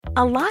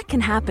A lot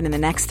can happen in the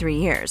next 3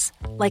 years.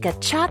 Like a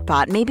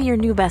chatbot may be your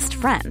new best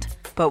friend.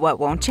 But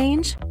what won't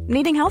change?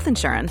 Needing health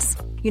insurance.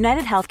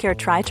 United Healthcare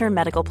Tri-Term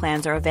Medical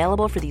Plans are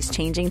available for these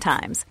changing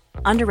times.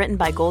 Underwritten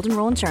by Golden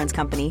Rule Insurance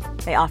Company,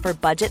 they offer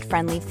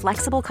budget-friendly,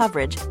 flexible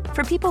coverage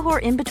for people who are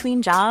in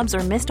between jobs or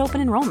missed open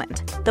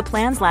enrollment. The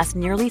plans last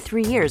nearly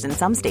 3 years in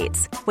some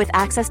states, with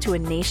access to a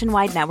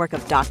nationwide network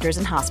of doctors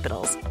and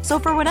hospitals. So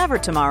for whatever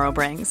tomorrow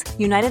brings,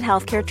 United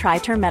Healthcare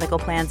Tri-Term Medical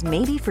Plans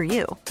may be for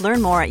you.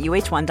 Learn more at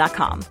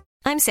uh1.com.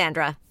 I'm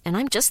Sandra, and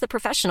I'm just the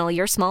professional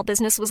your small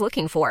business was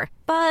looking for.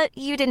 But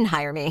you didn't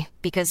hire me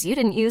because you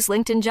didn't use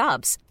LinkedIn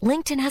Jobs.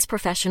 LinkedIn has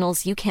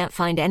professionals you can't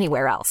find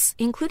anywhere else,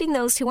 including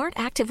those who aren't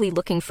actively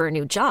looking for a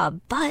new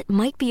job, but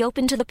might be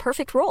open to the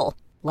perfect role,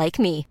 like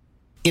me.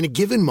 In a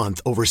given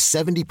month, over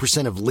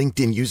 70% of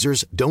LinkedIn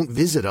users don't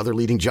visit other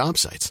leading job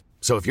sites.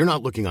 So if you're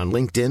not looking on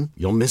LinkedIn,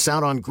 you'll miss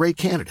out on great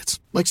candidates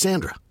like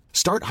Sandra.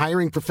 Start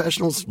hiring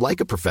professionals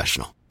like a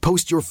professional.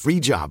 Post your free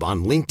job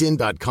on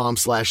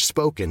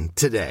linkedin.com/spoken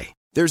today.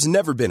 There's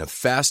never been a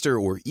faster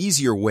or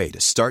easier way to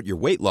start your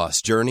weight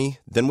loss journey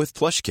than with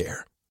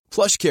PlushCare.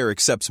 PlushCare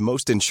accepts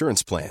most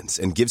insurance plans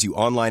and gives you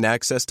online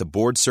access to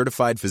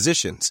board-certified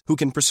physicians who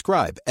can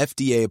prescribe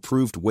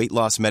FDA-approved weight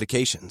loss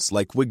medications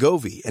like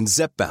Wegovy and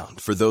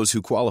Zepbound for those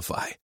who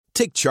qualify.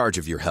 Take charge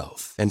of your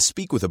health and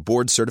speak with a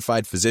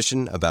board-certified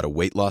physician about a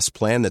weight loss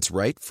plan that's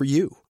right for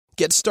you.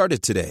 Get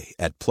started today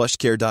at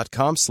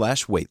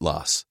plushcare.com/weight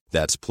loss.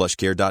 That's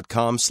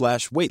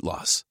plushcare.com/weight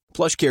loss.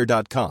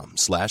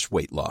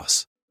 plushcare.com/weight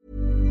loss.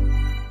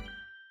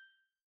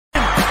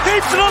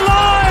 Deep to the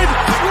line!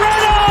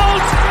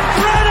 Reynolds!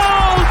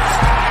 Reynolds!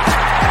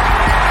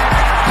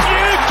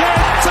 You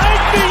can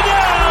take me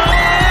now! I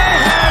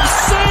have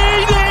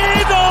seen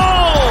it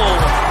all!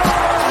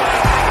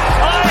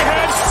 I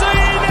have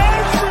seen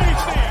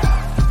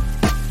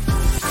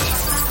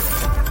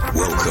everything!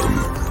 Welcome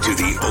to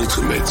the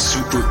Ultimate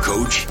Super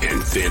Coach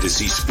and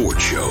Fantasy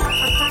Sports Show.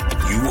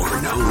 You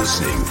are now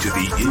listening to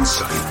the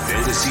Insight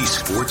Fantasy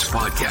Sports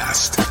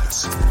Podcast.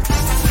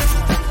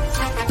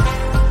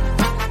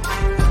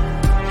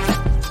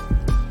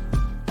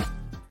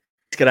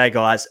 G'day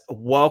guys,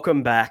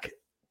 welcome back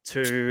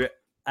to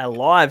a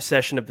live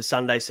session of the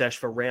Sunday Sesh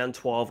for round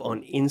 12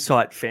 on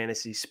Insight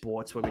Fantasy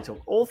Sports, where we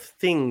talk all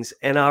things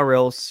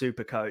NRL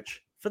Super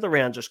Coach for the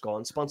round just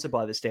gone, sponsored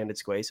by the Standard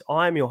Squeeze.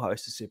 I am your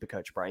host, the Super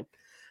Coach Brain,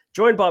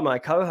 joined by my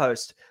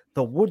co-host,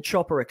 the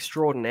woodchopper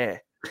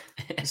extraordinaire,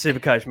 Super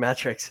Coach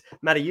Matrix.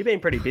 Matty, you've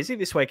been pretty busy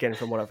this weekend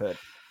from what I've heard.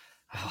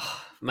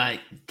 Oh, mate,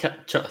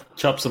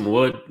 chop some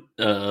wood.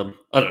 I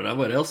don't know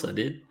what else I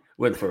did.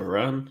 Went for a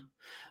run.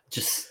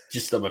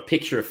 Just I'm a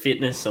picture of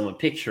fitness. I'm a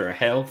picture of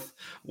health.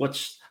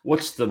 Watch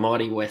the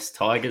mighty West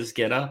Tigers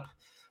get up.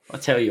 I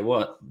tell you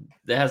what,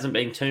 there hasn't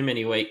been too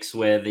many weeks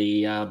where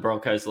the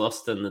Broncos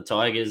lost and the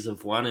Tigers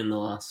have won in the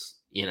last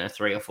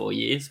 3 or 4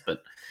 years.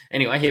 But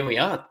anyway, here we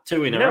are,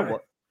 2 in a row.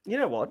 You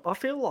know what? I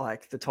feel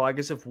like the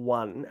Tigers have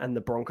won and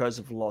the Broncos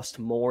have lost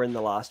more in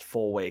the last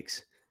 4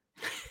 weeks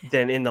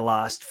than in the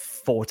last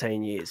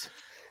 14 years.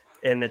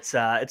 And it's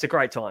a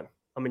great time.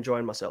 I'm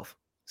enjoying myself.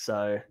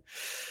 So,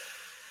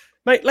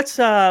 mate, let's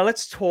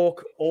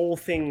talk all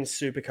things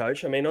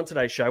Supercoach. I mean, on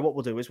today's show, what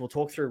we'll do is we'll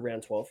talk through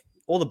round 12,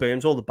 all the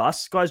booms, all the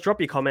busts. Guys, drop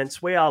your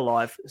comments. We are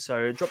live,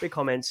 so drop your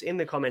comments in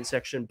the comment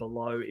section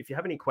below. If you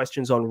have any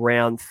questions on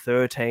round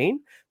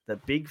 13, the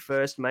big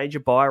first major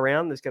buy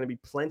round, there's going to be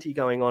plenty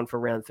going on for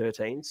round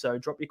 13. So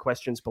drop your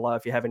questions below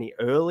if you have any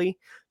early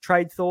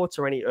trade thoughts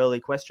or any early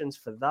questions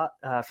for that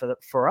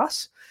for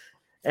us.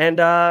 And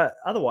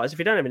otherwise, if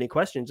you don't have any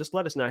questions, just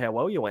let us know how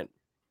well you went.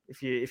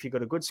 If you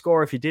got a good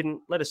score, if you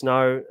didn't, let us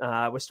know.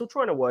 We're still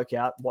trying to work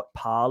out what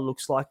par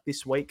looks like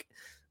this week.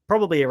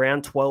 Probably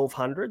around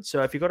 1,200.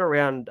 So if you got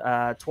around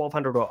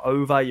 1,200 or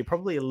over, you're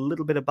probably a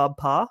little bit above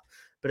par,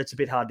 but it's a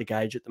bit hard to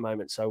gauge at the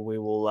moment. So we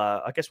will,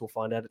 I guess we'll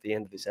find out at the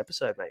end of this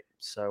episode, mate.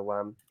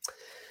 So,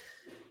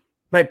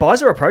 mate,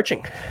 buys are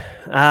approaching.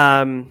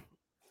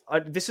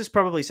 This is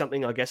probably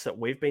something I guess that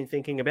we've been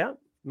thinking about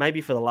maybe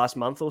for the last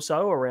month or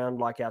so around,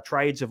 like, our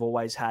trades have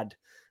always had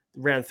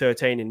round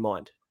 13 in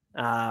mind.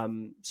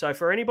 So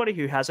for anybody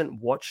who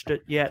hasn't watched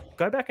it yet,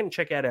 go back and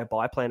check out our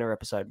buy planner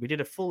episode. We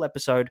did a full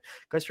episode,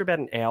 goes for about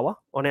an hour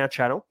on our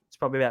channel. It's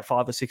probably about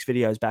 5 or 6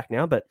 videos back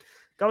now, but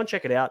go and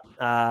check it out.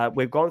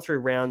 We've gone through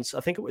rounds,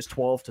 I think it was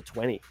 12 to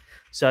 20.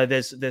 So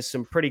there's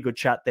some pretty good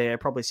chat there,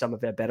 probably some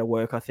of our better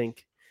work, I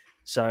think.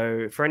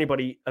 So for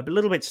anybody a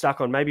little bit stuck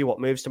on maybe what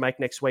moves to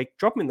make next week,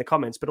 drop them in the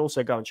comments, but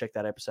also go and check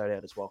that episode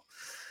out as well.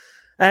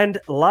 And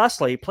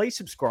lastly, please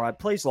subscribe,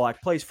 please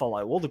like, please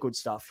follow, all the good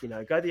stuff.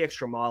 Go the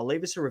extra mile,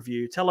 leave us a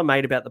review, tell a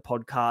mate about the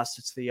podcast.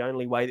 It's the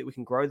only way that we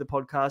can grow the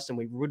podcast, and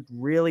we would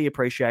really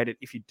appreciate it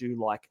if you do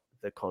like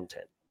the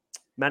content.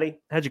 Matty,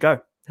 how'd you go?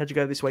 How'd you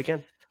go this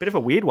weekend? Bit of a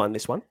weird one,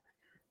 this one.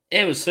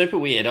 Yeah, it was super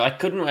weird. I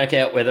couldn't work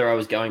out whether I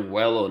was going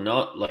well or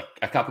not. Like,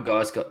 a couple of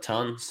guys got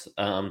tons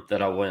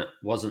that I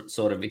wasn't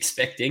sort of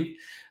expecting.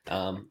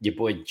 Your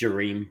boy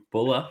Jareem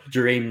Buller,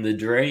 Jareem the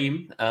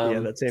Dream.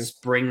 Yeah, that's him.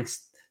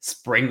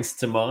 Springs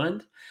to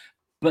mind.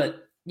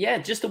 But Yeah,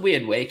 just a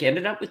weird week.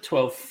 Ended up with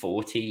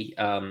 1240.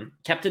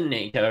 Captain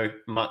Nico,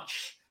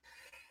 much.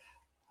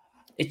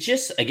 It's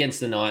just against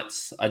the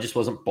Knights. I just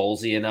wasn't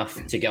ballsy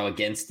enough to go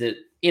against it.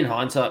 In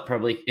hindsight,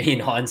 probably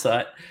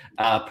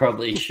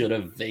should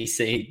have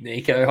VC'd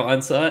Nico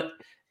hindsight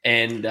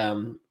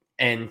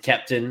and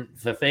captain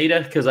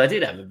Fafita because I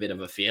did have a bit of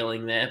a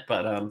feeling there,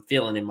 but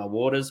feeling in my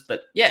waters.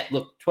 But yeah,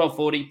 look,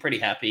 1240, pretty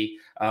happy.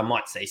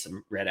 Might see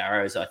some red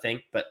arrows, I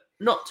think, but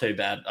not too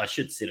bad. I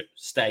should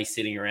stay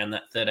sitting around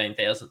that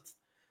 13,000th.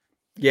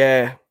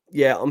 Yeah,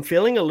 I'm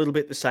feeling a little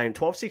bit the same.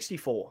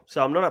 1264,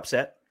 so I'm not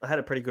upset. I had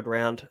a pretty good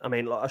round. I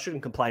mean, I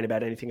shouldn't complain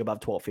about anything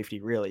above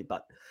 1250, really,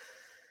 but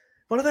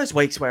one of those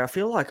weeks where I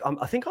feel like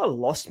I think I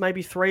lost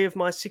maybe 3 of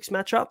my 6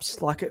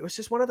 matchups. Like it was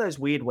just one of those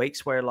weird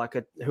weeks where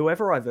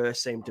whoever I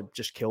versed seemed to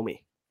just kill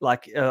me.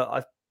 Like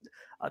I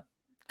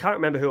can't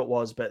remember who it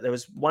was, but there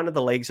was one of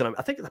the leagues, and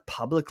I think the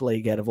public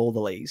league out of all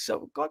the leagues.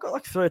 So I got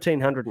like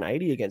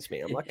 1,380 against me.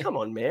 I'm like, come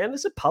on, man,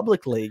 it's a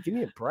public league. Give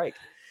me a break.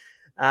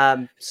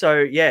 So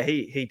yeah,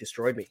 he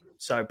destroyed me.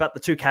 So, but the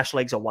 2 cash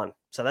legs are won.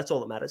 So that's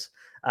all that matters.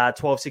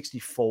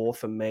 1264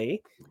 for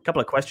me. A couple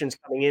of questions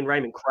coming in.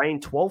 Raymond Crane,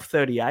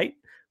 1238.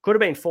 Could have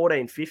been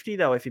 1450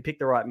 though if you pick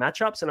the right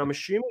matchups. And I'm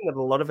assuming that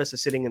a lot of us are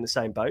sitting in the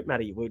same boat,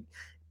 Matty.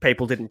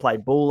 People didn't play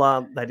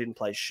Buller, they didn't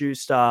play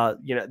Schuster.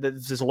 You know,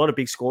 there's a lot of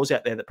big scores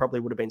out there that probably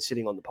would have been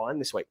sitting on the pine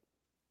this week.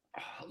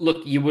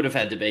 Look, you would have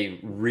had to be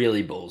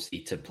really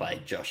ballsy to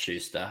play Josh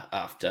Schuster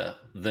after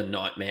the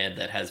nightmare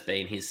that has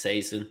been his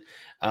season.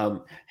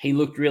 He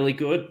looked really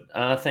good.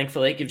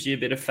 Thankfully, it gives you a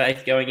bit of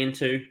faith going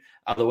into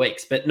other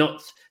weeks, but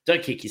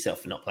don't kick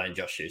yourself for not playing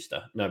Josh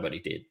Schuster. Nobody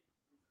did.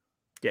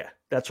 Yeah,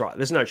 that's right.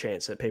 There's no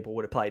chance that people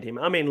would have played him.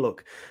 I mean,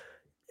 look,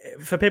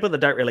 for people that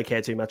don't really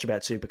care too much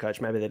about Supercoach,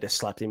 maybe they just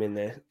slapped him in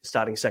their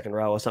starting second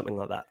row or something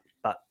like that.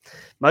 But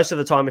most of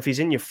the time, if he's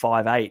in your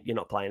 5-8, you're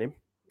not playing him.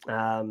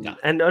 No.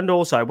 And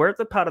also, we're at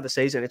the part of the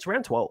season, it's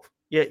round 12.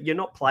 You're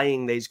not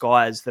playing these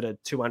guys that are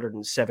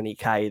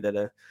 270K that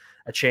are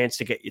a chance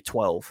to get you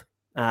 12.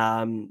 You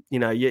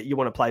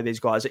want to play these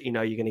guys that you're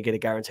going to get a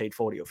guaranteed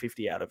 40 or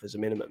 50 out of as a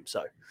minimum.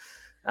 So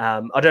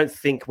I don't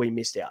think we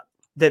missed out.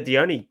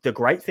 The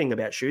great thing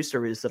about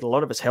Schuster is that a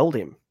lot of us held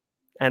him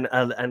and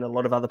a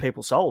lot of other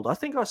people sold. I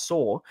think I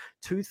saw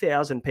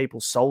 2,000 people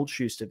sold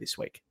Schuster this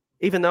week,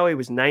 even though he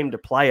was named to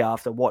play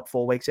after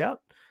 4 weeks out.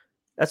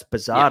 That's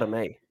bizarre to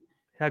me.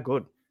 How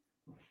good.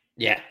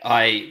 Yeah,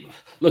 I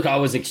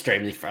was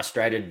extremely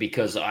frustrated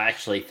because I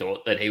actually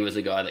thought that he was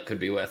a guy that could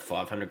be worth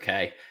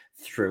 500K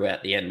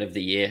throughout the end of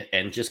the year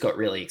and just got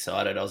really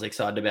excited. I was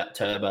excited about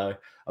Turbo.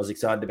 I was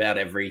excited about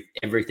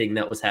everything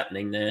that was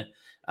happening there.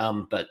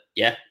 But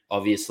yeah,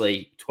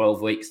 obviously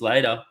 12 weeks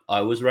later,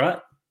 I was right.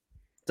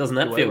 Doesn't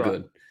that feel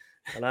good?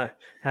 I know.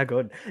 How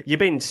good. You've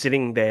been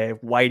sitting there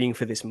waiting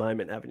for this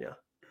moment, haven't you?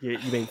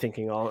 You've been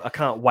thinking, I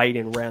can't wait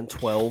in round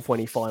 12 when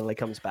he finally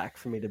comes back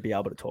for me to be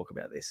able to talk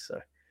about this. So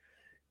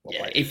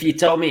yeah, if you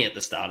told me at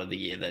the start of the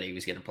year that he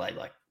was going to play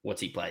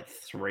what's he played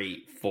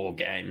 3-4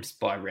 games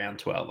by round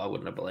 12, I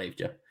wouldn't have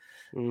believed you.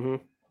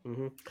 Mm-hmm.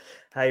 Mm-hmm.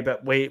 Hey,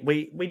 but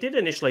we did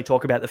initially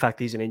talk about the fact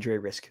he's an injury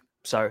risk.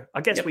 So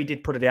I guess we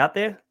did put it out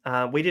there.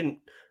 We didn't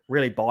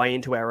really buy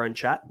into our own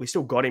chat. We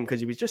still got him because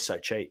he was just so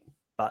cheap,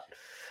 but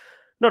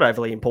not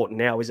overly important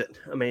now, is it?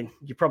 I mean,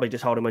 you probably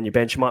just hold him on your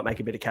bench. You might make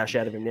a bit of cash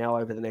out of him now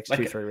over the next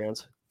 2-3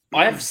 rounds.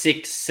 I have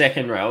 6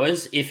 second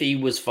rowers. If he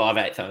was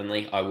 5/8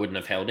 only, I wouldn't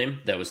have held him.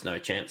 There was no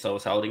chance I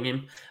was holding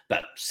him.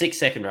 But 6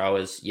 second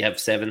rowers, you have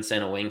 7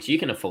 center wings. You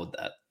can afford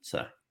that.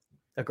 So,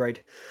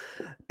 agreed.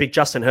 Big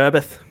Justin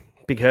Herbert,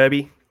 Big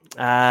Herbie,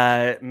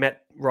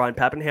 met Ryan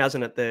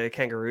Pappenhausen at the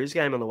Kangaroos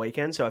game on the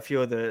weekend. So a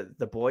few of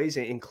the boys,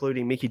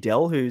 including Mickey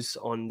Dell, who's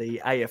on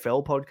the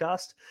AFL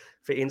podcast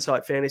for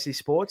Insight Fantasy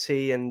Sports.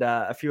 He and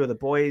a few of the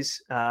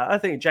boys, I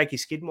think Jakey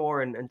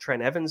Skidmore and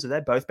Trent Evans,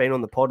 they've both been on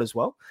the pod as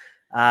well.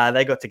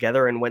 They got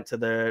together and went to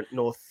the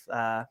North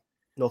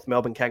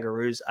Melbourne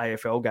Kangaroos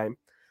AFL game.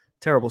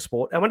 Terrible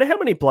sport. I wonder how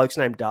many blokes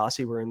named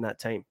Darcy were in that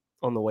team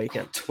on the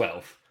weekend.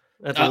 12.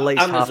 At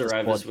least half the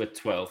squad. Overs with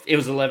 12. It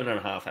was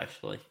 11.5,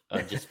 actually.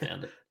 I just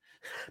found it.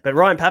 But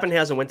Ryan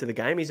Pappenhausen went to the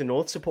game. He's a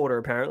North supporter,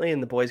 apparently,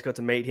 and the boys got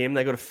to meet him.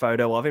 They got a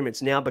photo of him.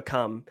 It's now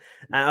become,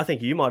 I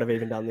think you might have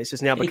even done this,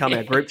 it's now become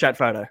our group chat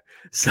photo.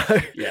 So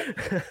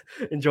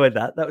enjoyed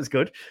that. That was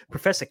good.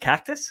 Professor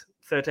Cactus,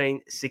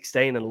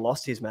 13-16 and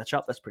lost his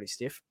matchup. That's pretty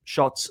stiff.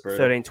 Shots,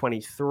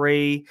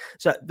 13-23.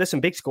 So there's some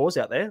big scores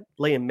out there.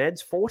 Liam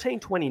Meds,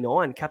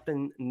 14-29.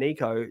 Captain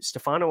Nico.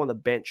 Stefano on the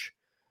bench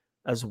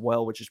as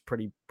well, which is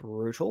pretty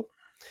brutal.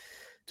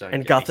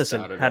 And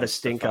Gutherson had a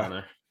stinker.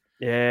 Stefano.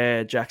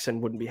 Yeah, Jackson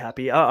wouldn't be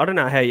happy. I don't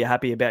know how you're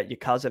happy about your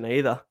cousin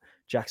either,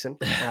 Jackson.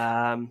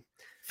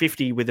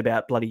 50 with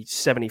about bloody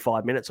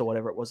 75 minutes or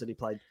whatever it was that he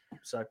played.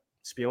 So,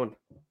 spewing.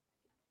 I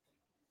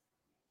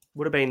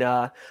would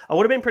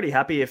have been pretty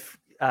happy if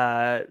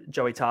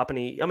Joey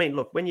Tarpany... I mean,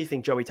 look, when you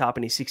think Joey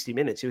Tarpany's 60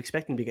 minutes, you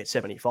expect him to get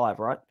 75,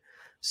 right?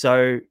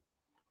 So,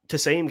 to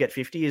see him get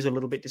 50 is a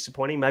little bit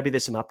disappointing. Maybe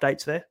there's some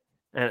updates there,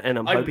 and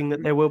I'm hoping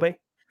that there will be.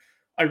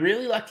 I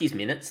really liked his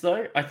minutes,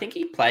 though. I think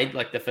he played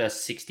like the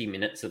first 60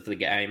 minutes of the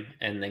game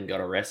and then got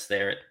a rest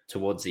there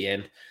towards the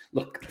end.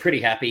 Look, pretty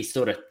happy,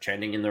 sort of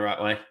trending in the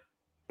right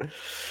way.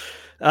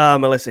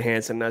 Melissa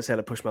Hanson knows how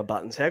to push my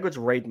buttons. How good's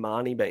Reed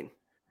Marnie been?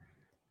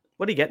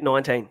 What did he get?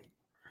 19.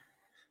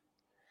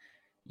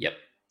 Yep.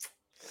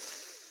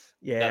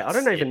 Yeah, I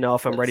don't even know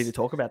if I'm ready to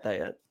talk about that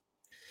yet.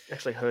 It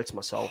actually hurts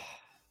my soul.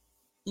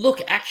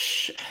 Look,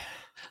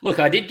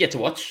 I did get to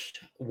watch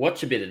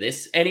a bit of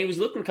this, and he was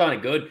looking kind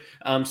of good.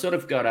 Sort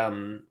of got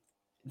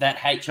that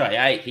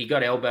HIA. He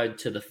got elbowed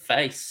to the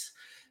face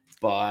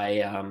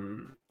by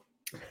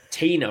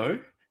Tino.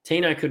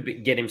 Tino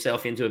could get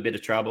himself into a bit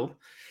of trouble,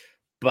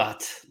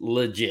 but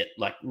legit,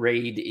 like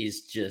Reed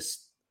is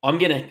just. I'm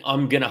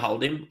gonna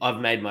hold him. I've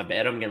made my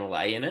bet. I'm gonna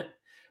lay in it,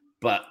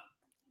 but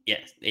yeah,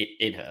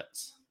 it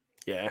hurts.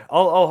 Yeah,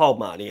 I'll hold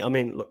Marnie. I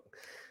mean, look.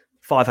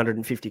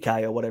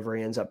 550k or whatever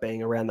he ends up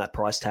being around that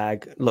price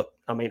tag. Look,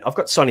 I mean, I've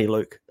got Sonny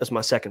Luke as my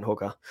second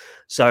hooker,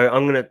 so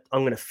I'm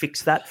gonna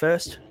fix that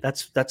first.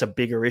 That's a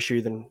bigger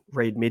issue than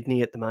Reed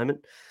Midney at the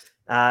moment.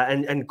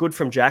 And good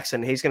from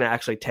Jackson. He's going to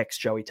actually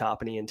text Joey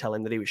Tarpany and tell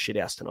him that he was shit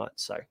house tonight.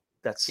 So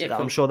cool.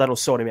 I'm sure that'll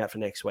sort him out for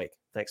next week.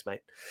 Thanks,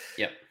 mate.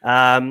 Yep.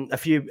 A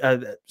few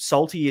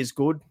Salty is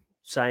good,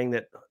 saying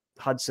that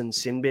Hudson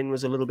Sinbin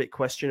was a little bit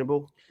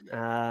questionable.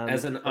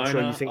 As an I'm owner,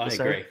 sure you think I the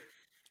same. agree.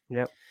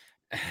 Yep.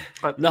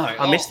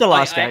 I missed the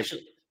last game.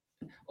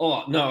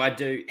 I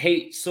do.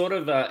 He sort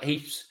of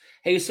he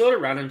was sort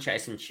of running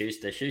chasing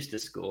Schuster. Schuster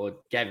scored,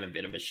 gave him a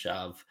bit of a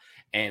shove,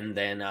 and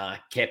then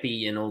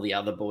Kepi and all the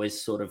other boys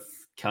sort of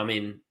come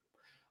in.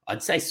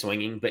 I'd say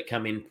swinging, but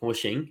come in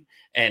pushing,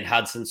 and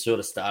Hudson sort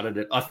of started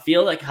it. I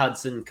feel like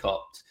Hudson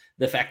copped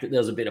the fact that there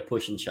was a bit of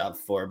push and shove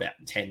for about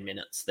 10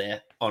 minutes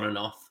there, on and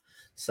off.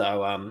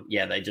 So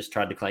they just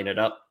tried to clean it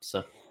up.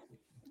 So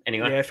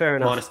anyway, yeah, fair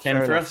enough.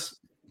 -10 for us.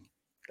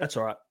 That's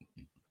all right.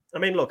 I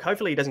mean, look,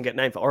 hopefully he doesn't get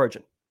named for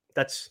Origin.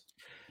 That's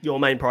your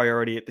main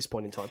priority at this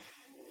point in time.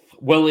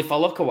 Well, if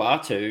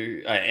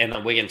Olakau'atu, and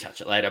we're going to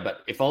touch it later,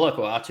 but if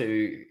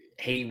Olakau'atu,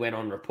 he went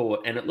on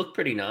report and it looked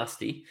pretty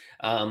nasty.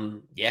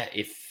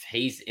 If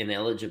he's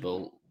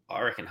ineligible,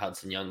 I reckon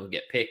Hudson Young will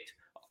get picked.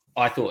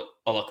 I thought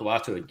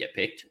Olakau'atu would get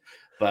picked,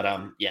 but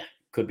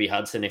could be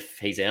Hudson if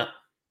he's out.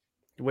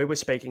 We were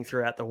speaking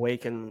throughout the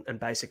week, and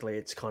basically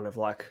it's kind of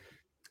like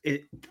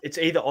it's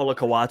either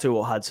Olakau'atu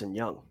or Hudson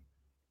Young.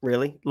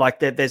 Really, like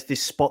there's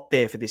this spot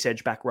there for this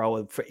edge back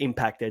rower, for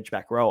impact edge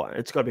back rower.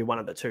 It's got to be one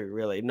of the two,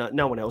 really.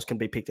 No one else can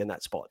be picked in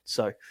that spot.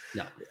 So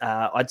no.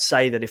 I'd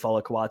say that if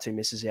Olakau'atu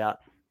misses out,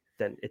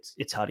 then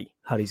it's Huddy.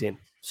 Huddy's in.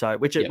 So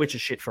which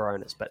is shit for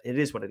owners, but it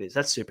is what it is.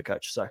 That's Super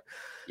Coach. So,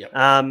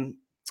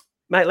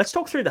 mate, let's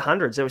talk through the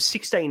hundreds. There were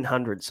 16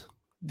 hundreds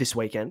this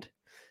weekend.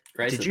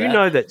 Did you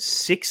know that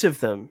 6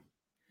 of them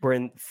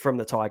were from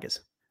the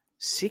Tigers?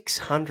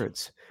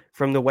 600s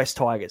from the West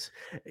Tigers,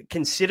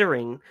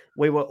 considering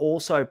we were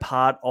also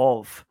part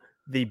of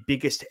the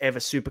biggest ever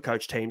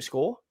Supercoach team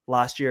score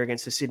last year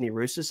against the Sydney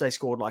Roosters. They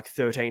scored like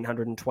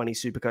 1,320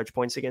 Supercoach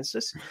points against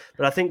us.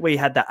 But I think we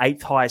had the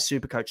 8th highest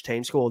Supercoach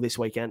team score this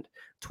weekend,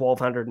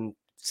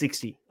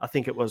 1,260, I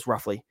think it was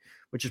roughly,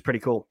 which is pretty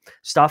cool.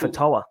 Stafford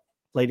Toa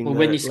leading the way.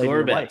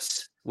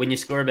 When you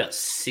score about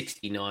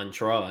 69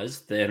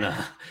 tries, then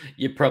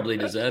you probably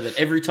deserve it.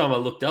 Every time I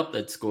looked up,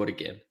 they'd scored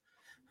again.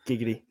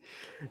 Giggity.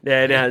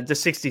 Yeah, no, the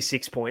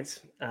 66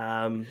 points.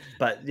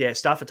 But yeah,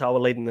 Stafford Toa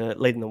leading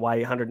the way,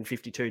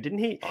 152. Didn't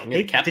he?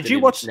 Did you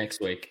watch next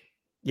week?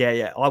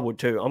 Yeah, I would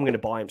too. I'm going to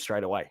buy him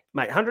straight away,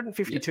 mate.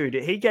 152.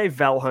 Yeah. He gave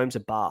Val Holmes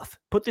a bath.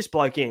 Put this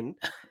bloke in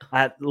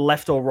at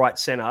left or right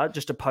center,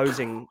 just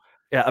opposing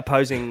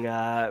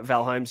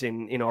Val Holmes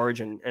in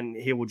Origin, and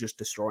he will just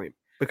destroy him.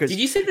 Because did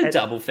you see the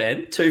double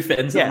fan? 2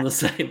 fans on the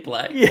same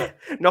play. Yeah,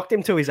 knocked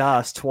him to his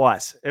ass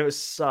twice. It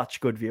was such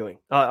good viewing.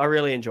 I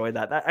really enjoyed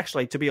that.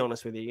 Actually, to be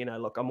honest with you,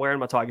 look, I'm wearing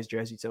my Tigers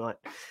jersey tonight.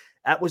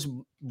 That was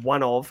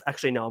one of.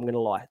 Actually, no, I'm going to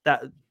lie.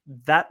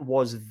 That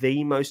was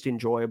the most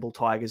enjoyable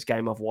Tigers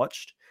game I've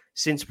watched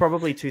since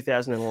probably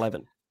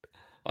 2011.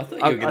 I thought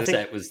you were going to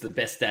say it was the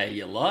best day of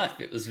your life.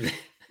 It was.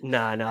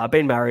 No, I've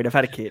been married. I've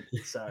had a kid,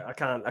 so I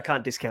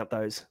can't discount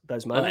those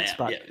moments.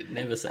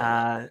 Never say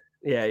that.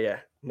 Yeah.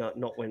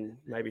 Not when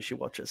maybe she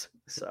watches.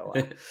 So,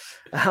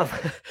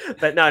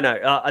 but no.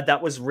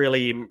 That was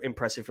really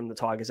impressive from the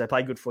Tigers. They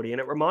played good footy, and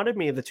it reminded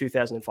me of the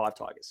 2005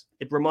 Tigers.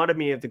 It reminded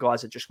me of the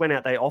guys that just went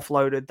out, they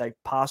offloaded, they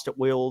passed at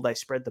will, they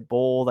spread the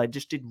ball, they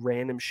just did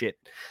random shit,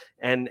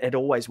 and it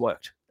always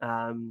worked.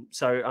 And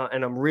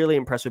I'm really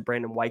impressed with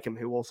Brandon Wakeham,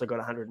 who also got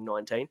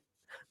 119,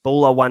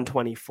 Buller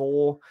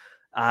 124.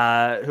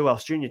 Who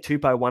else? Junior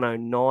Tupou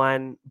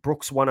 109,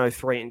 Brooks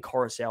 103, and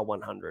Coruscant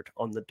 100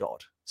 on the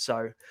dot.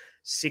 So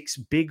 6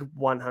 big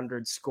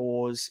 100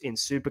 scores in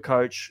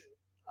Supercoach.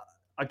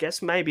 I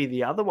guess maybe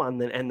the other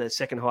one and the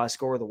second highest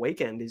score of the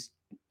weekend is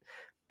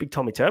Big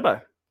Tommy Turbo,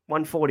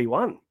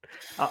 141.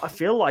 I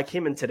feel like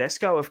him and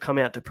Tedesco have come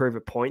out to prove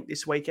a point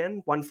this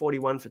weekend.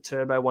 141 for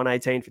Turbo,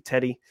 118 for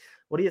Teddy.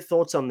 What are your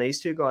thoughts on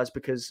these two guys?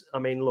 Because, I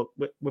mean, look,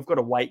 we've got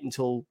to wait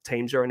until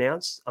teams are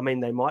announced. I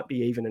mean, they might be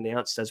even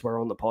announced as we're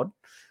on the pod.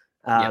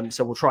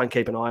 So we'll try and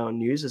keep an eye on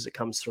news as it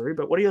comes through.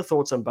 But what are your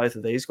thoughts on both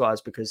of these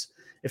guys? Because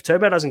if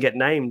Turbo doesn't get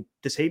named,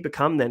 does he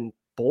become then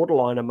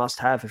borderline a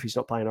must-have if he's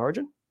not playing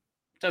Origin?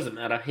 Doesn't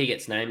matter. He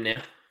gets named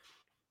now.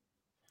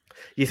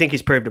 You think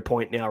he's proved a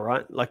point now,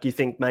 right? Like you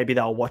think maybe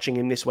they were watching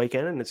him this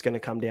weekend and it's going to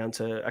come down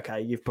to,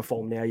 okay, you've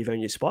performed now, you've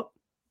earned your spot?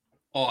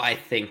 Oh, I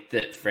think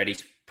that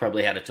Freddie's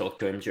probably had to talk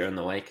to him during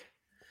the week.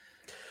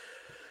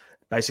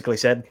 Basically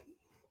said,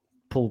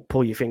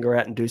 pull your finger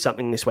out and do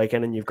something this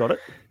weekend and you've got it.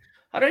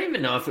 I don't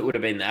even know if it would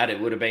have been that. It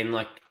would have been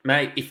like,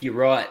 mate, if you're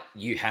right,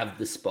 you have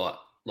the spot.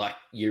 Like,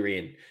 you're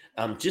in.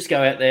 Just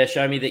go out there,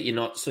 show me that you're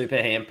not super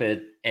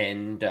hampered,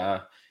 and,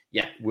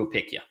 we'll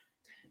pick you.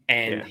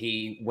 And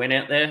he went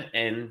out there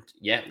and,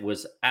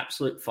 was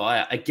absolute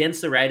fire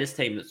against the Raiders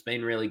team that's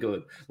been really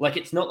good. Like,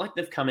 it's not like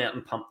they've come out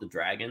and pumped the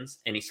Dragons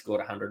and he scored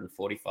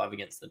 145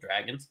 against the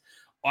Dragons.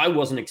 I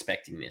wasn't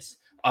expecting this.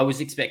 I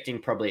was expecting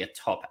probably a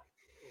top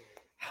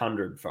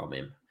 100 from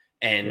him.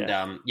 And,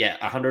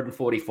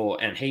 144,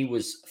 and he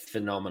was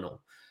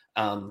phenomenal.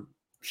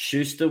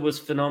 Schuster was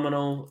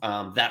phenomenal.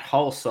 That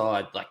whole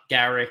side, like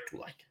Garrick,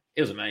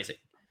 it was amazing.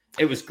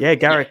 It was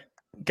great. Yeah,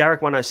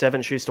 Garrick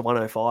 107, Schuster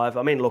 105.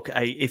 I mean, look,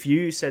 if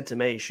you said to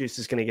me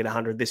Schuster's going to get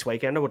 100 this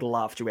weekend, I would have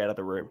laughed you out of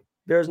the room.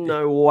 There's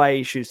no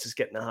way Schuster's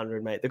getting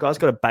 100, mate. The guy's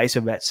got a base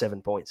of about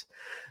 7 points.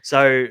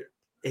 So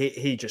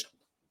he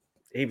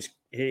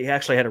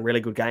actually had a really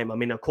good game. I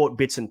mean, I caught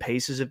bits and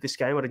pieces of this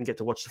game. I didn't get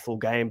to watch the full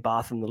game.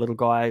 Bath and the little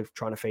guy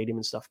trying to feed him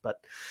and stuff. But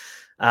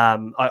I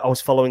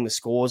was following the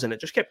scores and it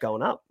just kept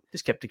going up.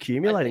 Just kept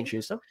accumulating,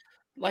 Schuster.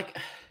 Like,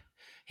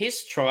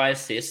 his try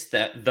assist,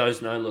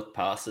 those no-look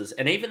passes,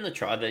 and even the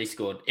try that he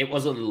scored, it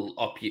was a little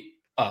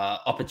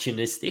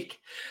opportunistic.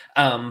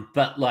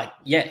 But,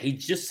 he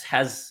just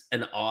has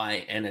an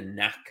eye and a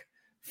knack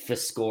for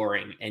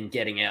scoring and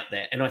getting out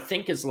there. And I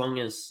think as long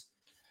as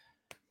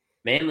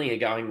Manly are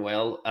going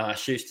well,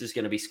 Schuster's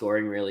going to be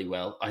scoring really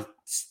well. I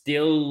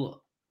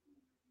still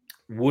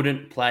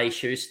wouldn't play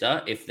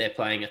Schuster if they're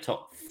playing a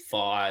top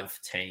 5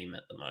 team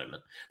at the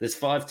moment. There's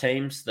 5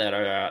 teams that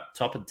are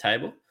top of the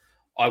table.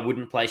 I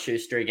wouldn't play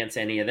Schuster against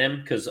any of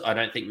them because I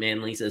don't think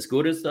Manly's as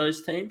good as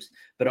those teams.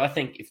 But I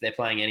think if they're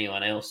playing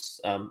anyone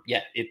else,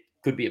 it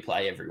could be a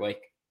play every week.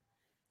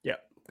 Yeah,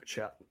 good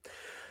shout.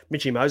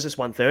 Mitchy Moses,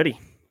 130.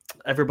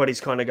 Everybody's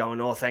kind of going,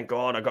 oh, thank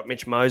God I got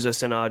Mitch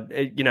Moses. And,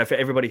 for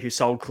everybody who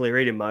sold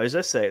Cleary to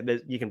Moses,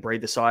 you can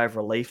breathe a sigh of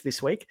relief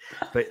this week.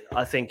 But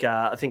I think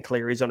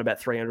Cleary's on about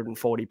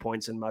 340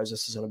 points and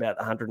Moses is on about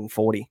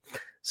 140.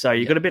 So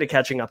you've got a bit of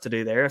catching up to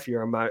do there if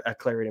you're a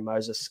Cleary to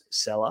Moses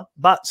seller.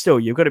 But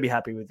still, you've got to be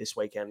happy with this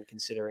weekend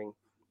considering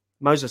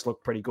Moses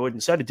looked pretty good.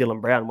 And so did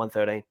Dylan Brown,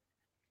 113.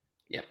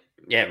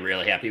 Yeah,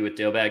 really happy with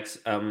Dealbags.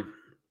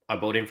 I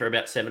bought him for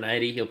about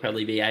 780. He'll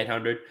probably be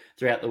 800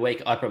 throughout the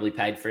week. I probably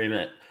paid for him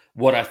at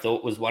what I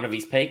thought was one of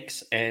his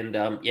peaks. And,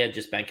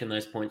 just banking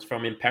those points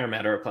from him.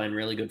 Parramatta are playing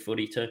really good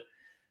footy too.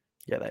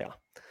 Yeah, they are.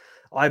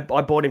 I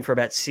bought him for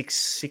about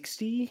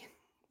 660,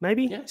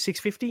 maybe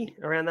 650,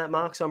 around that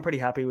mark. So I'm pretty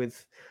happy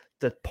with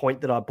the point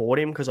that I bought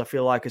him because I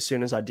feel like as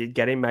soon as I did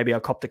get him, maybe I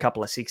copped a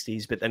couple of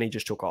 60s, but then he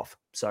just took off.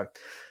 So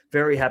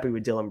very happy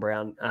with Dylan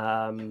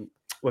Brown.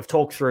 We've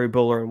talked through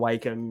Buller and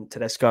Wakeham,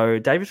 Tedesco,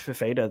 David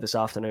Fafita this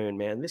afternoon,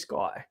 man. This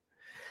guy,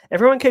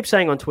 everyone keeps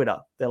saying on Twitter,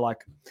 they're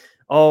like,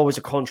 oh, it was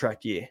a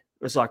contract year.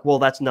 It was like, well,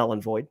 that's null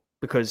and void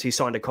because he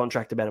signed a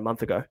contract about a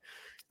month ago.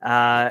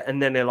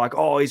 And then they're like,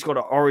 oh, he's got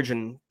an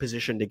Origin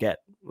position to get.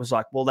 It was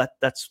like, well,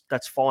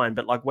 that's fine.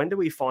 But when do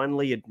we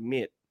finally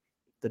admit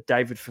that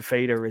David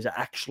Fafita is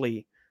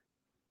actually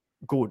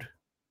good?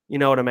 You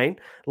know what I mean?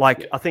 I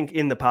think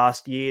in the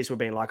past years, we've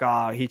been like,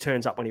 he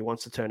turns up when he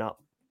wants to turn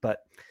up. But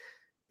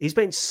he's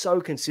been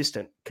so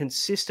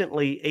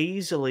consistently,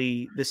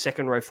 easily the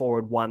second row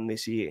forward one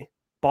this year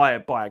by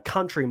a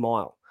country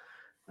mile.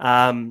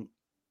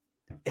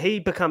 He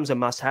becomes a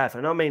must-have.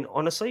 And I mean,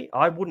 honestly,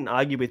 I wouldn't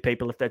argue with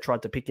people if they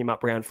tried to pick him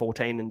up round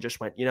 14 and just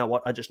went, you know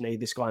what, I just need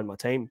this guy in my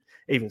team,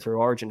 even through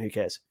Origin, who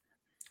cares?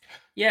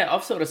 Yeah,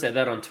 I've sort of said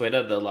that on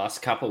Twitter the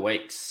last couple of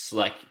weeks.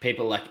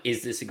 People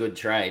is this a good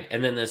trade?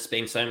 And then there's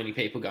been so many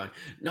people going,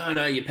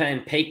 no, you're paying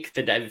peak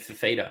for David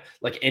Fafita.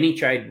 Any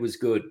trade was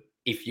good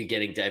if you're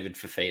getting David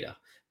Fafita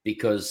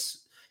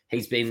because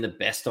he's been the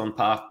best on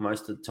park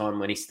most of the time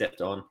when he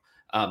stepped on.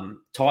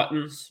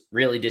 Titans,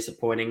 really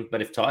disappointing.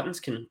 But if Titans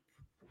can,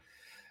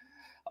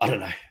 I don't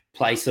know,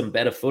 play some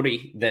better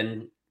footy,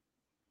 then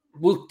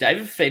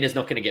David Fafita's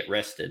not going to get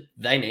rested.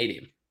 They need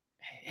him.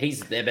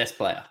 He's their best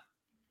player.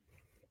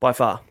 By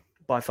far.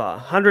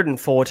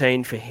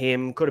 114 for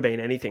him. Could have been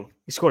anything.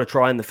 He scored a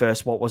try in the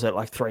first,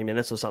 3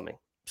 minutes or something.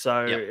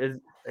 So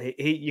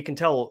you can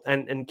tell,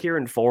 and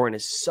Kieran Foran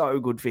is so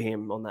good for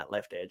him on that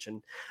left edge.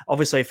 And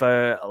obviously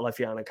for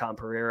Lefiana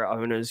Khan-Pereira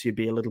owners, you'd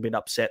be a little bit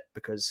upset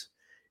because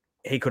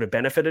he could have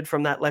benefited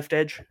from that left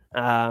edge.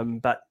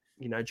 But,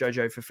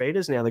 Jojo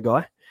Fafita's now the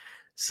guy.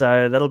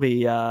 So that'll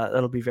be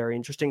very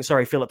interesting.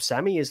 Sorry, Philip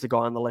Sammy is the guy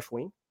on the left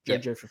wing.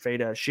 Jojo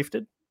Fafita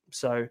shifted.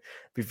 So it'd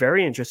be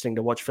very interesting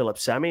to watch Philip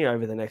Sammy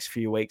over the next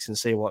few weeks and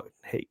see what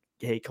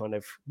he kind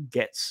of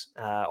gets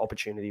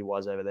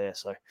opportunity-wise over there.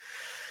 So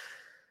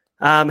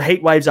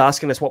Heat Waves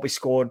asking us what we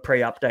scored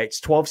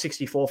pre-updates.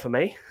 1264 for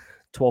me,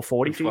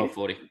 1240 for you.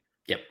 1240.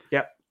 Yep.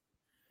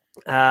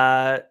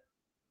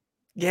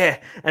 Yeah,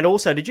 and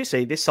also, did you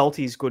see this?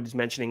 Salty's good is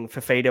mentioning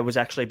Fafita was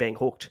actually being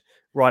hooked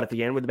right at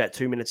the end with about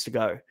 2 minutes to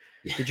go.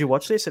 Yeah. Did you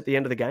watch this at the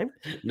end of the game?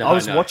 No, I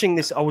was watching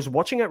this. I was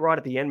watching it right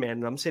at the end, man,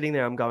 and I'm sitting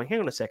there. I'm going, hang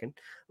on a second.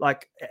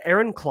 Like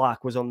Aaron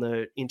Clark was on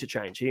the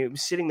interchange. He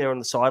was sitting there on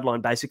the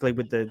sideline, basically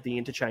with the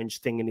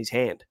interchange thing in his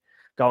hand,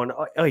 going,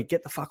 "Oh,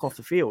 get the fuck off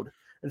the field."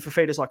 And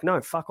Fafita's like, "No,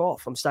 fuck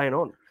off. I'm staying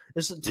on."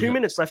 There's 2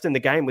 minutes left in the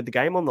game with the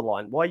game on the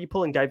line. Why are you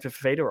pulling David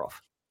Fafita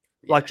off?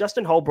 Like,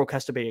 Justin Holbrook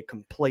has to be a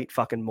complete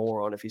fucking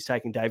moron if he's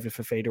taking David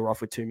Fafita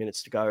off with 2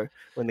 minutes to go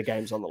when the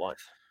game's on the line.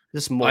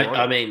 Just moron.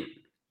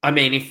 I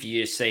mean, if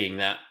you're seeing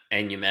that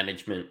and your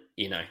management,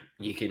 you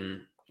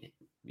can,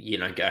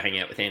 go hang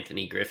out with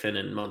Anthony Griffin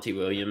and Monty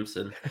Williams,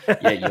 and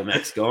your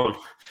Max gone.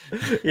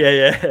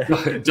 Yeah.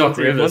 Doc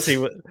Rivers.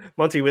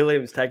 Monty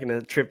Williams taking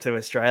a trip to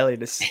Australia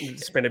to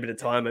spend a bit of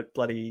time at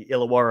bloody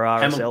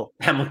Illawarra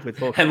RSL with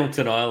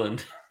Hamilton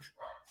Island.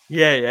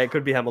 Yeah, it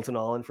could be Hamilton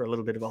Island for a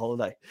little bit of a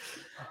holiday.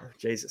 Oh,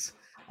 Jesus.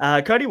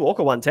 Cody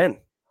Walker 110.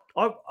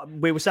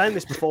 We were saying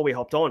this before we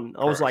hopped on.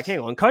 I was like, hang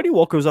on, Cody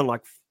Walker was on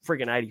like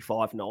friggin'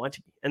 85,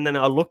 90. And then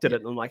I looked at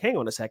it and I'm like, hang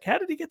on a sec, how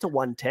did he get to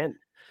 110?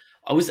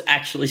 I was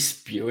actually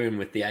spewing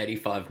with the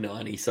 85,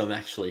 90, so I'm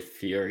actually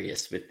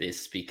furious with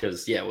this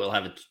because, we'll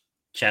have a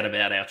chat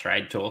about our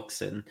trade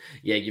talks. And,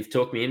 you've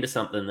talked me into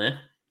something there.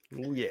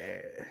 Ooh,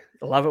 yeah.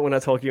 I love it when I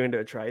talk you into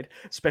a trade,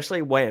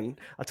 especially when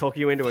I talk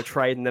you into a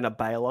trade and then I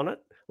bail on it.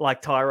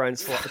 Like Tyrell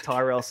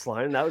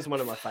Sloan. That was one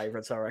of my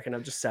favorites, I reckon.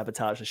 I've just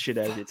sabotaged the shit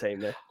out of your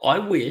team there. I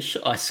wish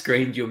I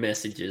screened your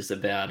messages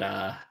about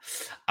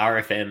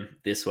RFM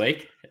this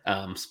week.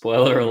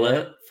 Spoiler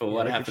alert for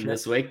what happened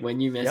this week.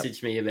 When you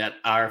messaged me about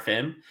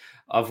RFM,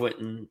 I've went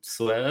and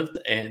swerved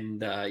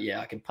and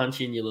I can punch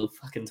you in your little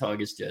fucking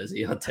Tigers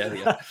jersey, I'll tell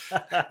you.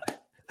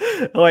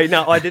 Oh, wait,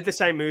 no, I did the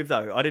same move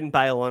though. I didn't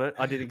bail on it.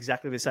 I did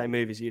exactly the same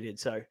move as you did.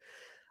 So,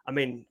 I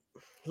mean,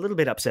 a little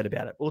bit upset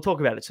about it. We'll talk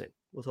about it soon.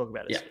 Soon.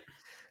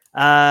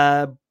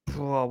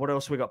 What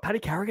else we got? Paddy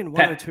Carrigan,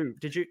 102.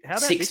 Did you? How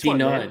about 69?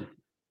 This one,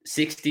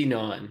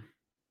 69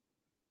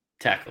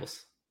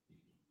 tackles.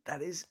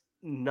 That is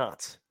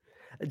nuts.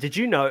 Did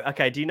you know?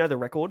 Okay, do you know the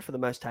record for the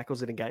most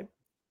tackles in a game?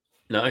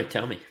 No,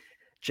 tell me.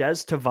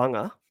 Jazz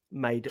Tavanga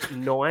made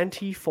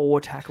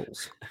 94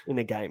 tackles in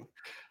a game.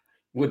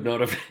 Would not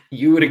have.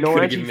 You would have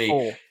could have given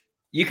me.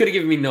 You could have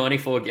given me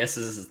 94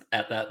 guesses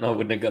at that, and I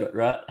wouldn't have got it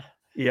right.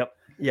 Yep.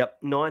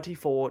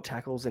 94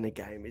 tackles in a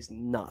game is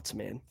nuts,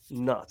 man.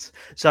 Nuts.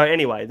 So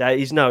anyway, that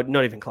is not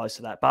even close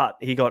to that. But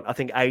he got, I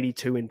think,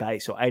 82 in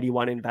base or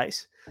 81 in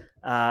base.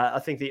 I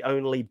think the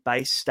only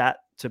base stat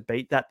to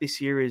beat that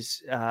this year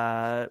is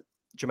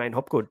Jermaine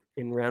Hopgood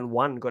in round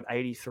 1 got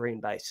 83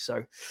 in base.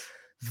 So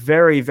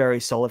very,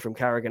 very solid from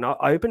Carrigan. I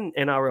opened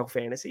NRL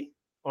Fantasy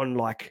on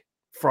like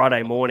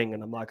Friday morning,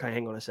 and I'm like,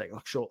 hang on a sec.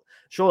 Like,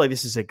 surely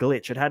this is a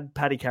glitch. It had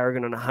Paddy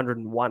Carrigan on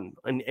 101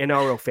 in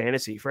NRL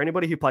Fantasy. For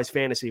anybody who plays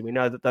fantasy, we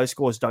know that those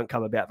scores don't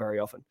come about very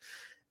often.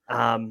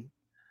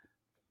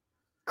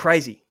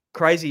 Crazy.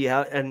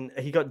 And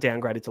he got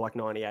downgraded to like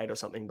 98 or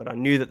something, but I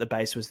knew that the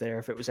base was there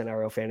if it was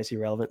NRL Fantasy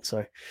relevant.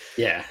 So,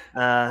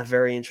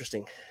 very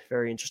interesting.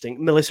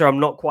 Melissa,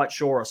 I'm not quite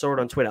sure. I saw it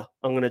on Twitter.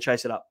 I'm going to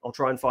chase it up. I'll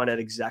try and find out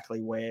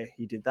exactly where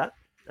he did that.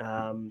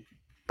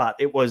 But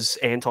it was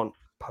Anton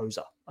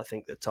Poser, I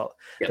think, that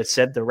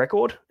said the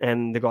record,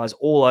 and the guy's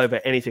all over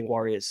anything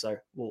Warriors. So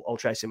I'll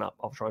chase him up.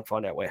 I'll try and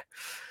find out where.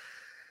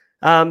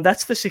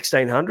 That's the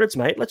 1600s,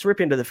 mate. Let's rip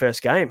into the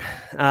first game.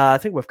 I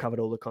think we've covered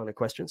all the kind of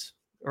questions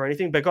or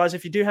anything. But guys,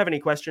 if you do have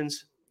any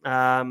questions,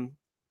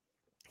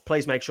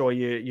 please make sure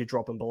you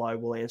drop them below.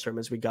 We'll answer them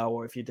as we go.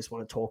 Or if you just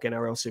want to talk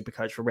NRL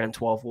Supercoach for round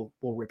 12,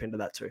 we'll rip into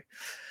that too.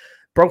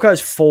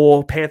 Broncos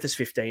 4, Panthers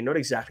 15. Not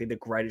exactly the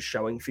greatest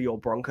showing for your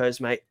Broncos,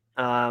 mate.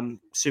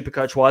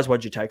 Supercoach wise,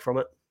 what'd you take from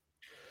it?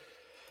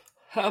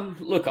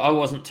 Look, I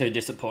wasn't too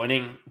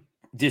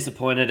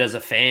disappointed as a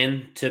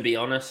fan, to be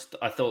honest.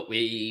 I thought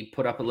we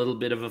put up a little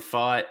bit of a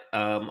fight.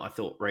 I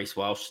thought Reece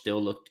Walsh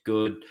still looked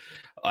good.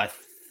 I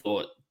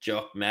thought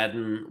Jock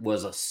Madden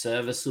was a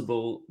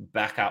serviceable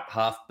backup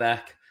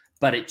halfback,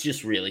 but it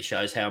just really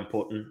shows how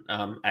important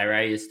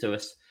Array is to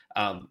us.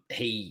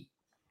 He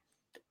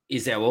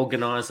is our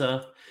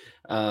organizer.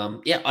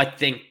 I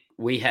think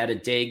we had a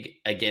dig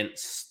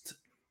against,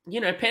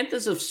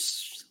 Panthers have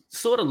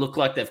sort of looked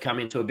like they've come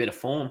into a bit of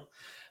form.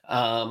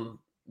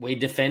 We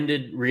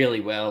defended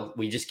really well.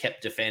 We just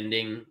kept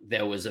defending.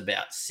 There was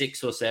about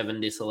 6 or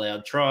 7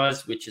 disallowed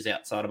tries, which is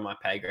outside of my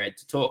pay grade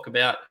to talk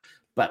about.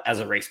 But as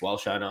a Reece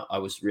Walsh owner, I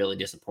was really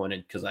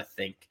disappointed because I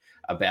think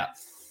about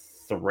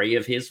 3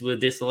 of his were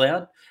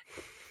disallowed.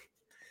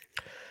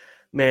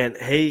 Man,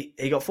 he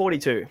got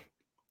 42.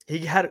 He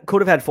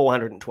could have had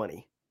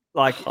 420.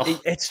 Like,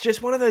 it's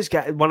just one of those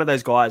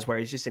guys where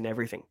he's just in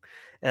everything.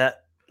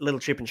 Little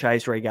chip and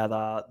chase regather.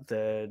 I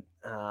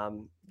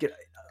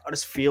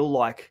just feel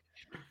like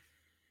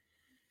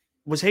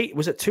was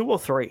it 2 or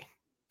 3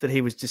 that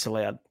he was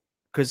disallowed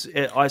because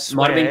I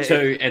swear Might have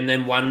been 2, and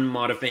then 1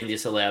 might have been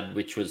disallowed,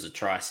 which was a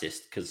try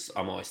assist, because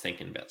I'm always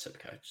thinking about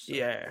Supercoach. So.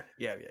 Yeah.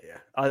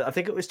 I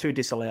think it was 2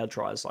 disallowed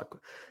tries. Like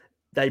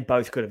they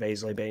both could have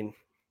easily been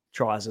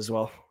tries as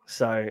well.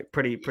 So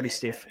pretty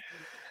stiff.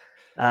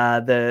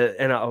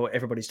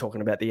 Everybody's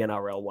talking about the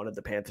NRL wanted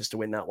the Panthers to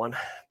win that one,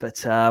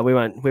 but we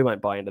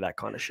won't buy into that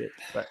kind of shit.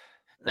 But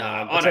no,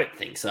 I don't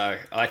think so.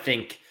 I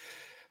think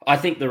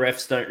the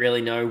refs don't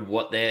really know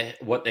what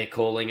they're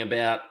calling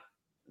about.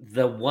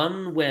 The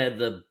one where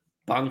the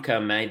bunker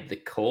made the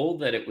call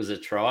that it was a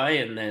try,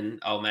 and then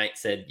old mate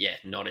said, "Yeah,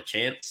 not a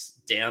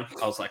chance." Down.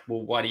 I was like,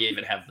 "Well, why do you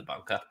even have the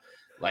bunker?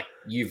 Like,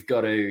 there's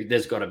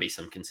got to be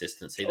some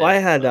consistency there."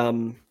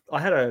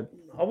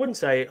 I wouldn't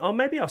say,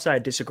 maybe I'll say a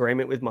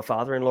disagreement with my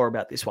father-in-law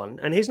about this one.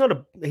 And he's not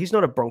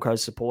a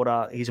Broncos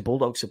supporter. He's a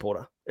Bulldogs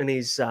supporter. And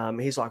he's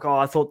like,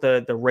 I thought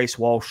the Reece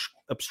Walsh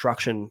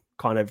obstruction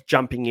kind of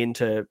jumping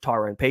into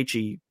Tyrone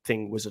Peachey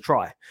thing was a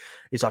try.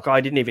 He's like,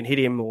 I didn't even hit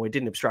him or we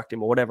didn't obstruct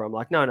him or whatever. I'm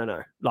like,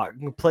 no. Like,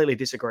 completely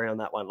disagree on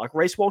that one. Like,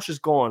 Reece Walsh has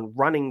gone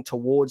running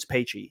towards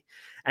Peachey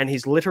and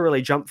he's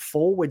literally jumped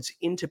forwards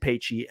into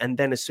Peachey. And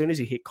then as soon as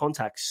he hit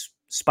contact,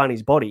 spun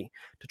his body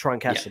to try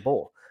and catch the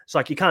ball. It's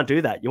like, you can't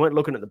do that. You weren't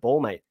looking at the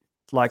ball, mate.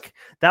 Like,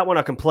 that one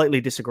I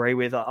completely disagree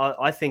with.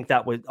 I think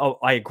that was,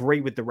 I agree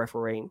with the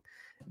refereeing.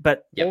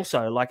 But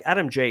also, like,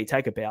 Adam G,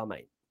 take a bow,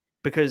 mate.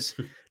 Because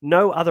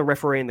no other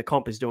referee in the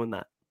comp is doing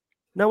that.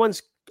 No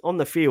one's on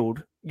the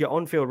field, you're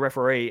on-field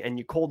referee, and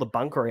you call the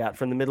bunker out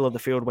from the middle of the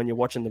field when you're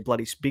watching the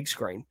bloody big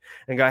screen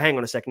and go, hang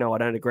on a sec, no, I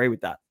don't agree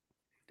with that.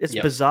 It's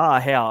bizarre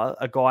how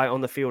a guy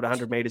on the field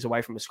 100 meters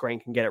away from a screen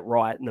can get it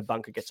right and the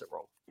bunker gets it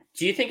wrong.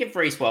 Do you think if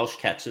Reece Walsh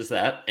catches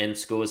that and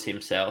scores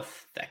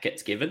himself, that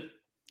gets given?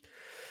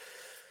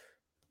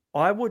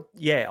 I would,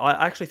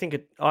 I actually think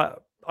it, I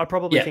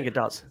probably think it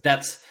does.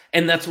 That's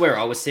where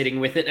I was sitting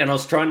with it, and I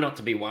was trying not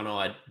to be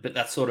one-eyed, but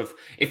that's sort of,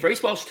 if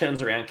Reece Walsh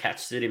turns around,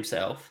 catches it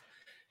himself,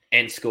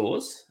 and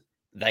scores,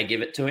 they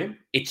give it to him.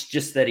 It's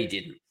just that he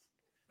didn't.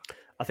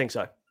 I think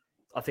so.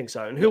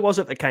 And who was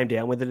it that came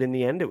down with it in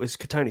the end? It was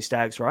Katoni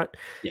Staggs, right?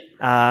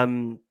 Yeah.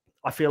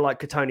 I feel like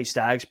Katoni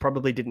Staggs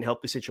probably didn't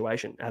help the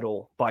situation at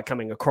all by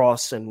coming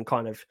across and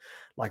kind of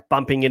like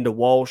bumping into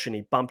Walsh, and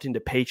he bumped into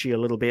Peachey a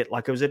little bit.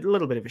 Like, it was a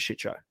little bit of a shit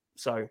show.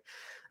 So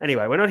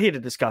anyway, we're not here to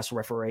discuss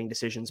refereeing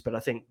decisions, but I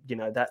think,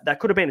 that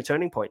could have been a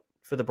turning point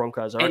for the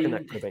Broncos. I reckon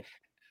that could have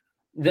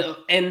been.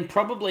 And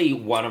probably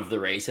one of the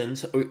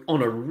reasons,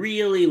 on a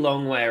really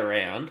long way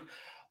around,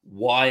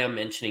 why I'm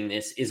mentioning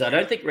this is I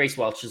don't think Reece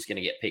Walsh is going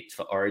to get picked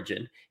for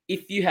Origin.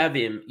 If you have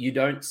him, you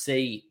don't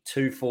see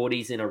 2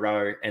 40s in a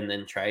row and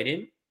then trade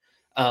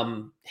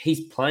him.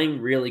 He's playing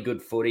really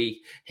good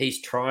footy.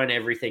 He's trying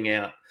everything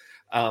out.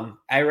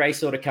 A-Ray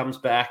sort of comes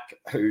back,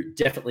 who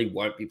definitely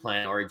won't be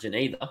playing Origin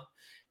either,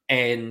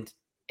 and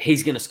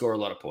he's going to score a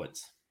lot of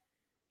points.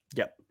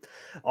 Yep.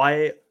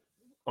 I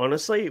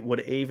honestly would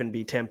even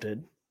be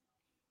tempted.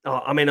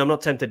 I'm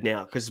not tempted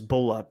now because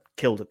Buller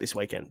killed it this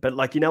weekend. But,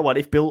 like, you know what?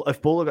 If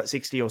Buller got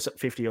 60 or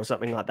 50 or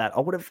something like that, I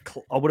would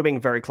have been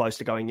very close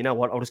to going, you know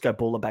what? I'll just go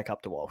Buller back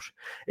up to Walsh,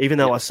 even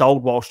though I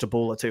sold Walsh to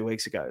Buller 2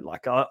 weeks ago.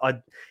 Like,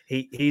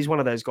 he's one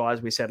of those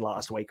guys we said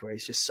last week where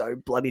he's just so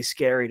bloody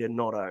scary to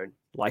not own.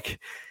 Like,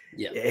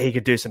 he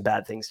could do some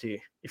bad things to you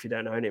if you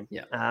don't own him.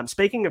 Yeah.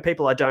 Speaking of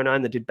people I don't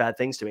own that did bad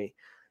things to me,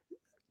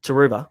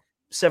 Taruva,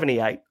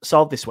 78,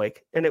 sold this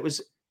week, and it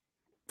was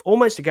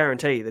almost a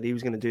guarantee that he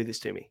was going to do this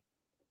to me.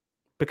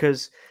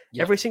 Because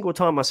every single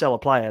time I sell a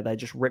player, they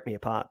just rip me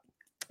apart.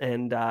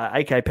 And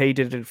AKP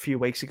did it a few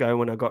weeks ago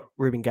when I got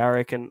Ruben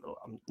Garrick, and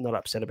I'm not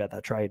upset about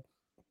that trade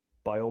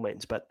by all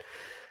means. But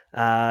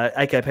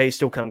AKP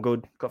still come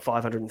good, got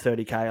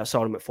 530K. I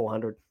sold him at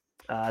 400.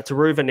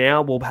 Taruva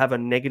now will have a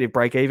negative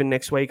break even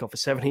next week off a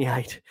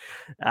 78.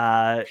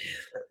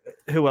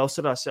 Who else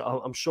did I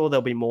sell? I'm sure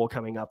there'll be more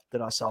coming up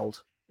that I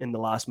sold in the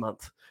last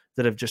month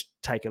that have just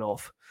taken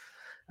off.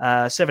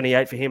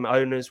 78 for him.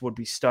 Owners would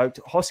be stoked.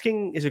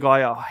 Hosking is a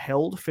guy I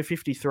held for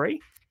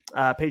 53.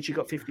 Peachy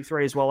got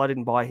 53 as well. I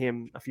didn't buy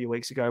him a few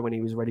weeks ago when he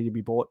was ready to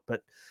be bought.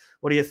 But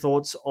what are your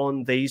thoughts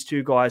on these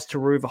two guys?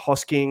 Taruva,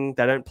 Hosking,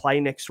 they don't play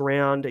next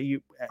round.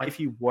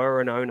 If you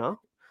were an owner,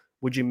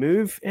 would you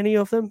move any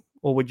of them,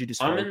 or would you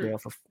just hold me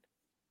off of?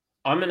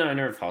 I'm an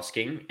owner of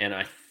Hosking, and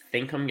I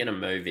think I'm going to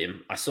move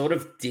him. I sort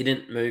of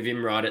didn't move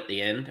him right at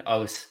the end. I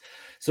was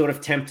sort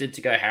of tempted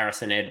to go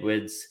Harrison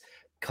Edwards.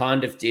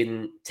 Kind of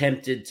didn't.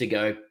 Tempted to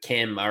go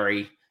Cam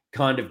Murray.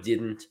 Kind of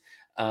didn't.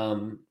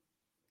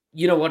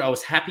 You know what? I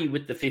was happy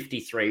with the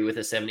 53 with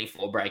a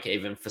 74 break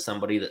even for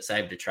somebody that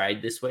saved a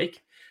trade this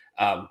week.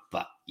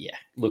 But yeah,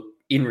 look,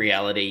 in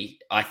reality,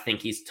 I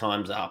think his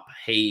time's up.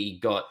 He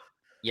got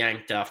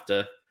yanked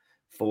after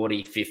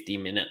 40, 50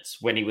 minutes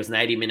when he was an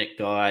 80-minute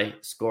guy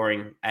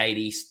scoring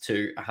 80s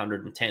to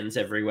 110s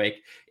every week.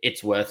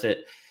 It's worth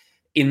it.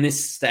 In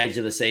this stage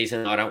of the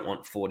season, I don't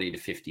want 40 to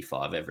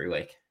 55 every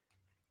week.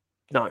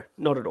 No,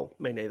 not at all.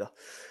 Me neither.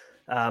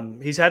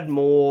 He's had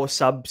more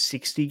sub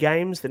 60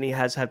 games than he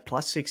has had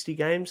plus 60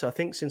 games. I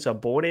think since I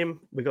bought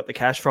him, we got the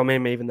cash from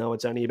him, even though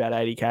it's only about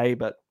 80K,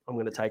 but I'm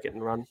going to take it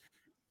and run.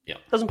 Yeah.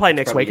 Doesn't play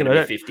next week, and I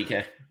don't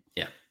 50K.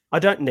 Yeah. I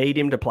don't need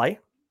him to play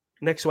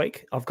next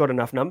week. I've got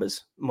enough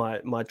numbers.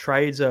 My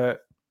trades are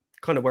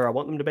kind of where I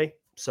want them to be.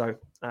 So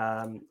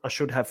I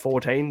should have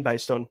 14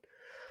 based on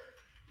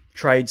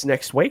trades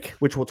next week,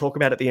 which we'll talk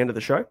about at the end of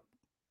the show.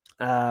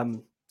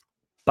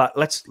 But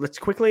let's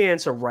quickly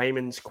answer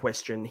Raymond's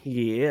question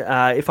here.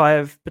 If I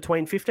have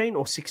between 15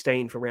 or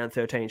 16 for round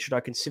 13, should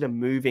I consider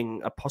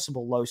moving a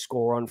possible low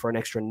score on for an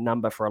extra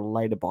number for a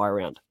later buy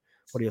round?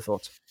 What are your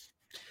thoughts?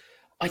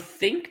 I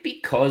think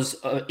because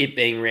of it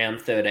being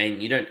round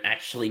 13, you don't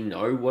actually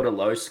know what a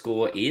low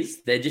score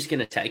is. They're just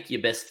going to take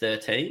your best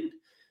 13.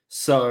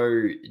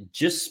 So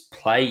just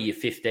play your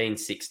 15,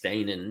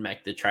 16 and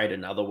make the trade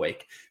another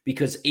week.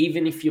 Because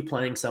even if you're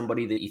playing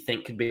somebody that you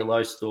think could be a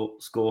low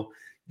score,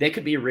 there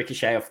could be a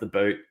ricochet off the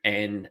boot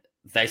and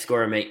they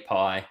score a meat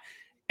pie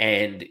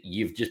and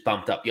you've just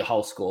bumped up your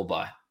whole score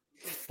by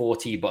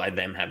 40 by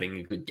them having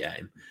a good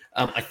game.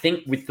 I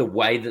think with the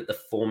way that the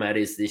format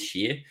is this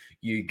year,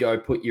 you go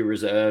put your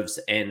reserves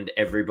and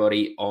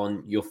everybody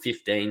on your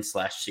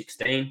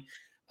 15/16,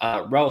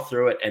 roll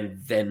through it and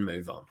then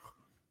move on.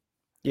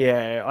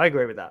 Yeah, I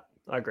agree with that.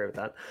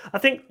 I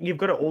think you've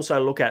got to also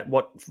look at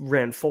what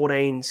round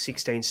 14,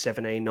 16,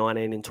 17,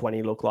 19 and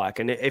 20 look like.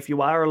 And if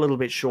you are a little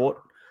bit short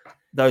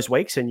those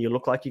weeks and you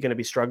look like you're going to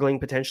be struggling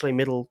potentially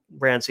middle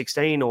round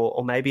 16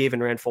 or maybe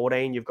even round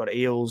 14, you've got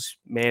Eels,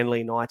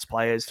 Manly, Knights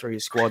players through your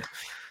squad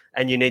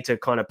and you need to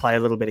kind of play a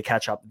little bit of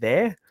catch up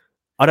there.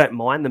 I don't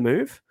mind the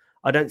move.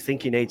 I don't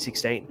think you need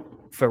 16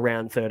 for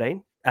round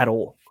 13 at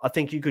all. I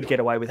think you could get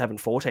away with having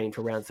 14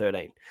 for round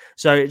 13.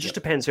 So it just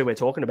depends who we're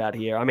talking about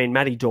here. I mean,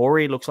 Matty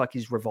Dory looks like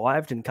he's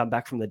revived and come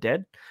back from the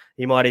dead.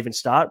 He might even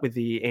start with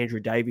the Andrew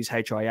Davies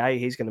HIA.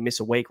 He's going to miss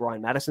a week.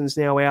 Ryan Madison's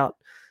now out.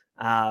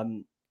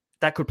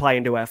 That could play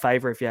into our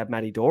favour if you have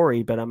Matty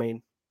Dory, but I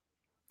mean...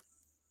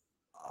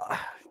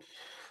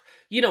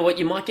 You know what?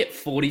 You might get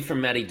 40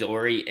 from Matty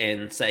Dory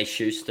and say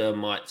Schuster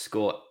might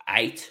score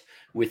 8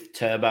 with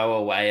Turbo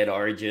away at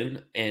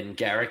Origin and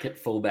Garrick at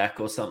fullback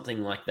or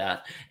something like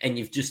that. And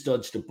you've just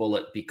dodged a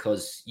bullet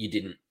because you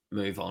didn't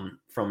move on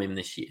from him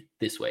this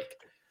week.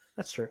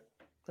 That's true.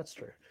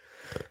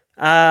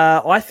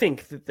 I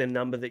think that the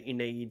number that you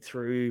need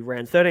through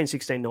round 13,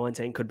 16,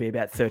 19 could be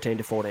about 13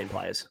 to 14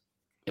 players.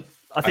 Yep.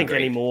 I think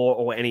any more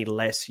or any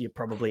less, you're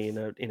probably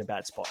in a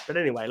bad spot. But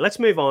anyway, let's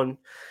move on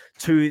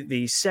to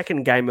the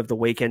second game of the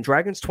weekend.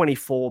 Dragons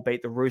 24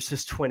 beat the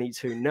Roosters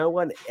 22. No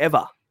one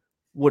ever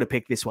would have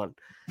picked this one.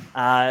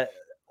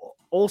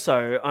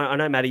 Also, I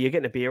know, Matty, you're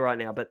getting a beer right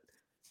now, but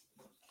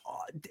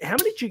how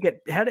many did you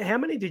get? How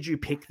many did you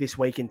pick this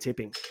week in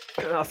tipping?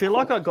 I feel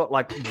like I got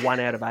like 1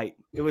 out of 8.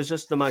 It was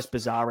just the most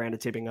bizarre round of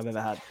tipping I've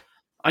ever had.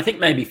 I think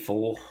maybe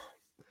 4. I'm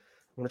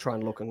going to try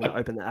and look. I'm going to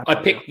open the app. I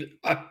picked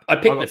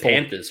the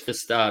Panthers for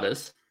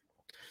starters.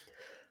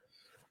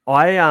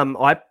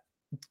 I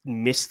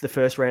missed the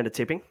first round of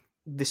tipping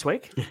this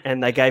week,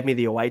 and they gave me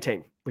the away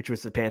team, which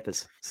was the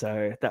Panthers.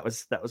 So that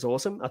was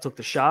awesome. I took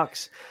the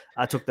Sharks.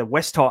 I took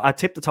the I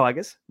tipped the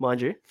Tigers,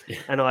 mind you,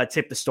 and I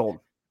tipped the Storm.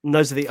 And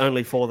those are the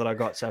only 4 that I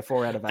got. So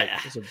 4 out of 8.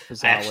 It was a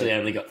bizarre I actually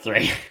only got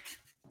 3.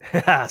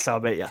 So I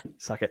bet you.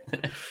 Suck it.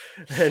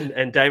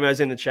 And Damo's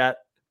in the chat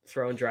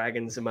throwing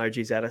dragons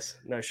emojis at us.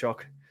 No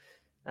shock.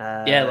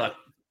 Like,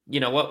 you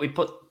know what? We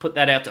put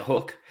that out to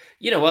Hook.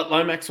 You know what?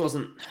 Lomax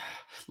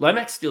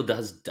still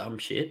does dumb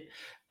shit.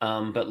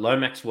 But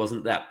Lomax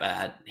wasn't that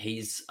bad.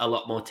 He's a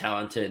lot more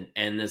talented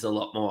and there's a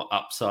lot more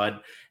upside.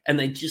 And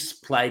they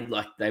just played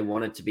like they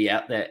wanted to be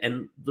out there.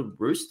 And the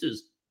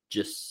Roosters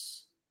just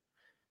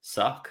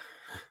suck.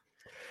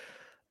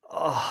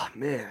 Oh,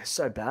 man,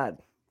 so bad.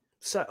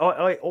 So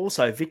I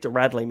also, Victor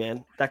Radley,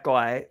 man, that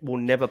guy will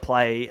never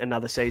play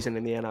another season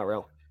in the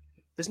NRL.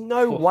 There's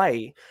no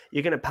way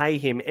you're going to pay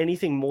him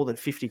anything more than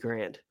 50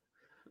 grand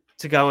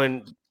to go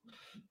and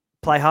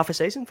play half a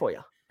season for you.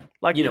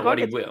 Like, you know what,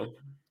 he will.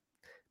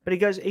 But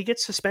he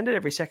gets suspended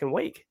every second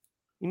week.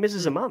 He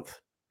misses a month.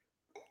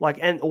 Like,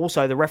 and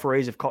also the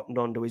referees have cottoned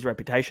on to his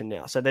reputation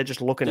now. So they're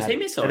just looking at him.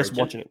 They're just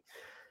watching him.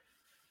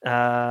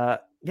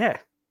 Yeah.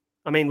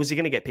 I mean, was he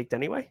going to get picked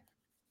anyway?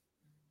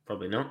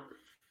 Probably not.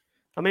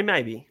 I mean,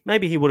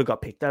 maybe he would have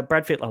got picked.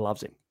 Brad Fittler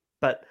loves him.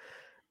 But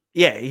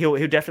yeah,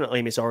 he'll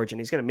definitely miss Origin.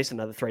 He's going to miss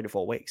another 3 to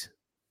 4 weeks.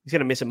 He's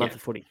going to miss a month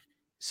of footy.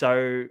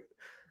 So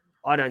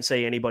I don't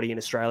see anybody in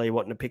Australia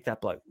wanting to pick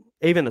that bloke.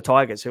 Even the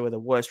Tigers, who are the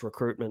worst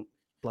recruitment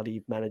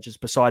bloody managers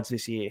besides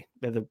this year.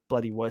 They're the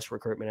bloody worst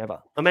recruitment ever.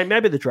 I mean,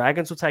 maybe the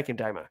Dragons will take him,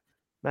 Damo.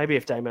 Maybe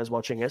if Damo's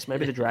watching us,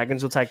 maybe the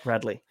Dragons will take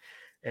Bradley.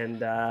 And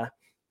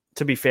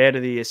to be fair to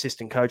the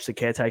assistant coach, the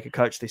caretaker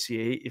coach this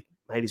year, it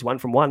made his 1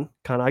 from 1.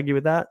 Can't argue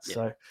with that. Yeah.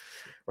 So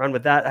run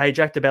with that. Hey,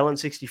 Jack DeBellin,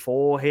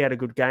 64. He had a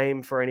good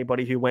game for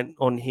anybody who went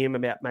on him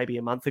about maybe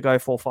a month ago,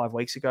 4 or 5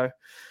 weeks ago.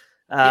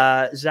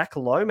 Zach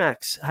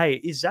Lomax. Hey,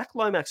 is Zach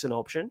Lomax an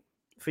option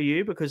for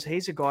you? Because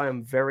he's a guy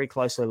I'm very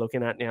closely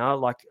looking at now.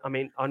 Like, I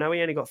mean, I know he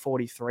only got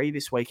 43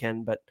 this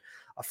weekend, but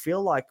I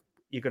feel like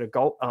you've got a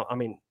goal.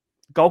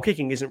 Goal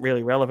kicking isn't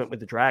really relevant with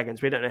the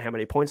Dragons. We don't know how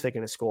many points they're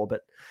going to score,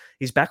 but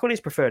he's back on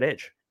his preferred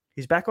edge.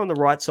 He's back on the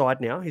right side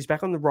now. He's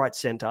back on the right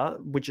centre,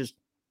 which is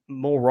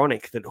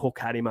moronic that Hook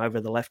had him over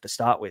the left to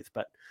start with.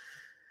 But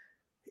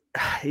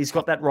he's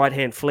got that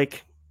right-hand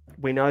flick.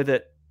 We know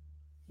that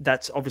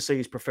that's obviously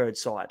his preferred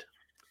side.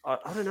 I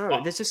don't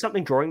know. There's just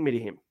something drawing me to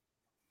him.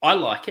 I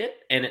like it,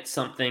 and it's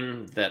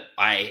something that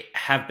I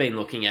have been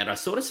looking at. I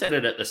sort of said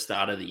it at the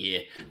start of the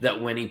year that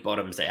when he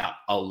bottoms out,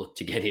 I'll look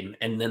to get him.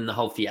 And then the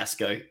whole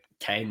fiasco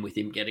came with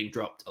him getting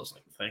dropped. I was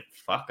like, thank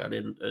fuck I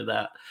didn't do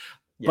that.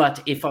 Yeah.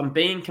 But if I'm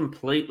being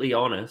completely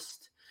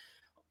honest,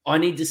 I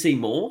need to see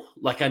more.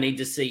 Like, I need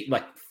to see,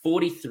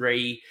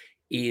 43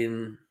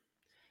 in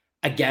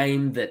a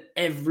game that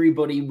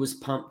everybody was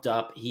pumped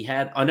up.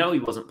 I know he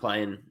wasn't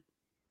playing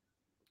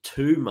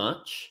too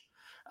much.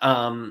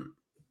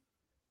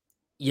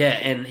 Yeah,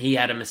 and he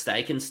had a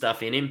mistake and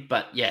stuff in him.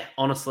 But yeah,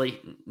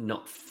 honestly,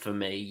 not for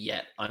me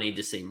yet. I need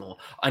to see more.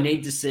 I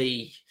need to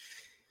see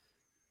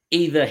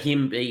either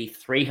him be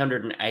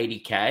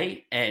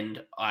 380K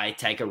and I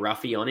take a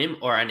roughie on him,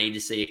 or I need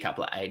to see a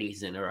couple of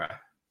 80s in a row.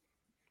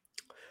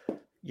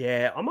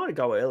 Yeah, I might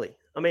go early.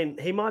 I mean,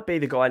 he might be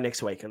the guy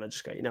next week, and I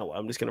just go, you know what,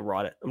 I'm just going to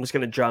ride it. I'm just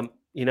going to jump.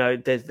 You know,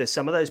 there's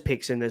some of those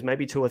picks, and there's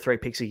maybe 2 or 3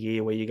 picks a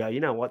year where you go,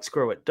 you know what,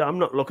 screw it. I'm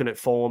not looking at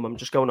form. I'm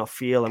just going off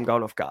feel. I'm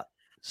going off gut.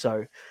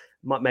 So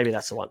maybe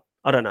that's the one.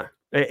 I don't know.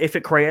 If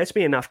it creates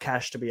me enough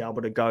cash to be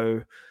able to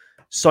go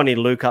Sonny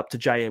Luke up to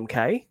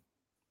JMK,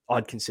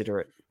 I'd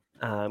consider it.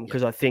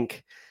 Because I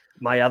think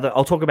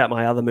I'll talk about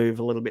my other move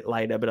a little bit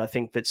later, but I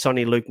think that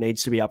Sonny Luke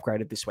needs to be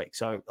upgraded this week.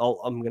 So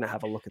I'm going to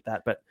have a look at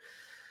that. But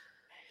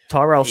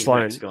Tyrell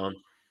Sloan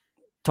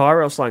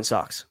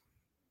sucks.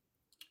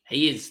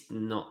 He is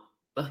not.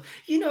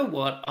 You know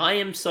what? I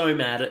am so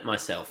mad at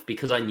myself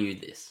because I knew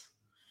this.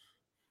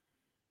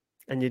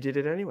 And you did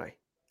it anyway.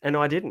 And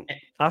I didn't,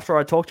 after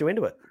I talked you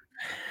into it.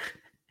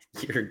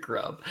 You're a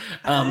grub.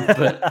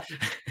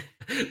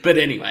 But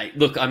anyway,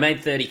 look, I made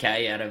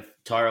 30K out of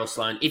Tyrell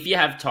Sloan. If you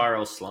have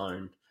Tyrell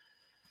Sloan,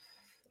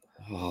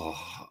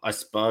 I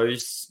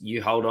suppose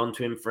you hold on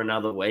to him for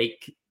another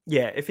week.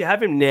 Yeah, if you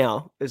have him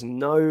now, there's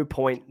no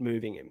point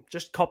moving him.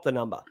 Just cop the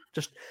number.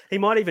 He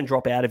might even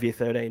drop out of your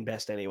 13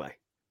 best anyway.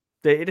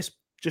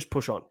 Just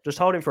push on. Just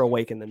hold him for a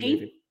week and then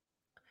move him.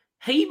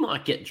 He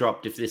might get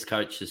dropped if this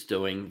coach is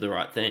doing the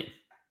right thing.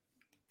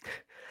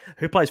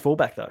 Who plays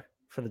fullback, though,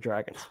 for the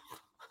Dragons?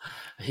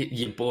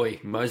 Your boy,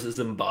 Moses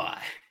Mbai.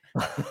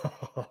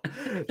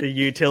 The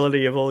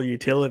utility of all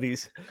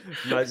utilities,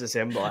 Moses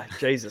Mbai.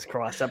 Jesus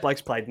Christ, that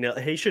bloke's played.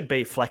 He should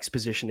be flex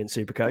position in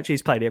Supercoach.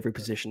 He's played every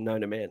position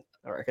known to man,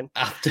 I reckon.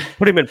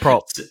 Put him in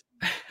props.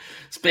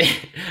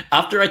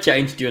 After I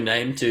changed your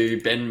name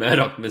to Ben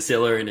Murdoch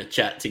Masilla in a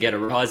chat to get a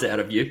rise out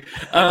of you,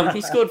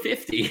 he scored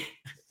 50.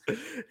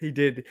 He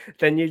did.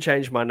 Then you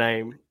changed my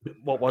name.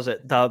 What was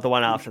it? The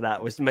one after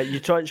that was you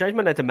changed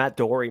my name to Matt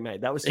Dory,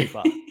 mate. That was too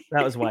far.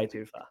 That was way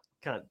too far.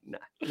 No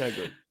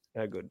good.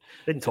 No good.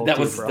 Didn't talk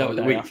to you for a whole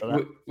day after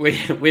that.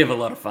 We have a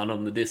lot of fun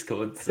on the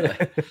Discord. So.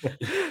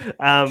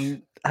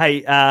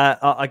 Hey,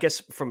 I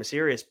guess from a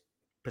serious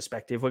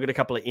perspective, we've got a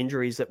couple of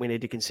injuries that we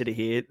need to consider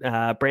here.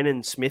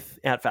 Brennan Smith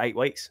out for 8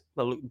 weeks,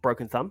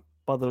 broken thumb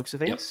by the looks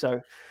of things. Yep.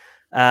 So.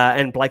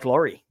 And Blake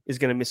Laurie is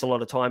going to miss a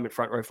lot of time at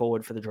front row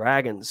forward for the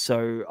Dragons.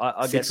 So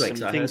I guess some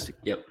things.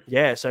 Yep.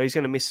 Yeah, so he's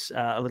going to miss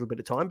a little bit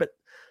of time. But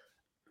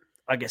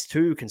I guess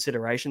 2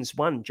 considerations.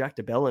 One, Jack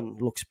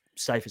DeBellin looks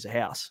safe as a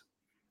house.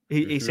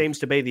 He seems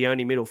to be the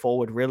only middle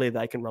forward really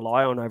they can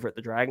rely on over at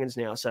the Dragons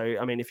now. So,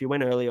 I mean, if you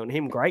went early on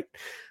him, great.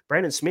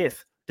 Brandon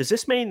Smith, does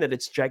this mean that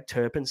it's Jake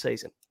Turpin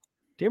season?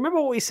 Do you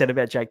remember what we said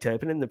about Jake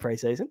Turpin in the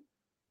preseason?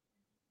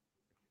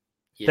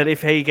 Yeah. That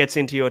if he gets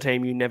into your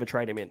team, you never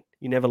trade him in.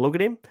 You never look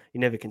at him. You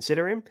never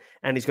consider him.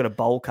 And he's got a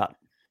bowl cut.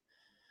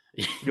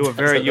 You were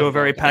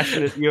very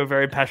passionate. You were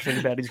very passionate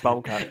about his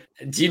bowl cut.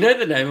 Do you know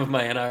the name of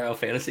my NRL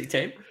fantasy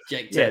team?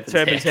 Jake Turpin's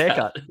Turpin's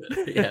haircut.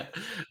 Yeah.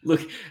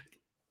 Look,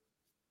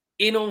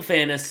 in all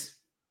fairness,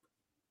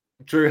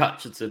 Drew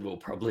Hutchinson will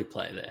probably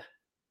play there.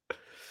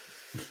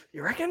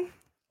 You reckon?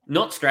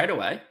 Not straight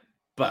away,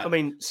 but I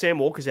mean, Sam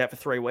Walker's out for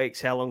 3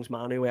 weeks. How long's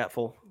Manu out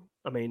for?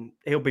 I mean,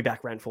 he'll be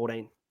back round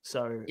 14.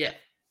 So yeah,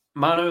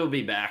 Manu will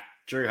be back.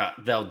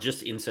 They'll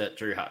just insert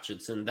Drew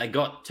Hutchinson. They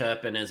got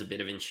Turpin as a bit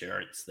of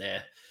insurance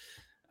there.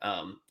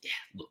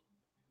 Look,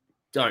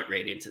 don't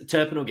read into it.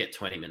 Turpin will get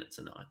 20 minutes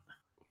a night.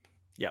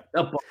 Yeah,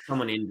 they'll box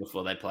someone in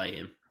before they play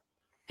him.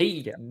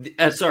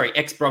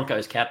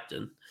 Ex-Broncos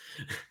captain.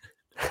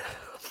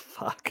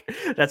 Fuck,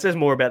 that says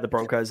more about the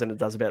Broncos than it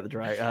does about the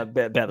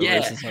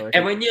Roosters.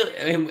 And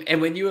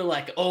when you were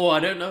like, I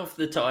don't know if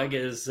the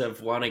Tigers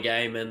have won a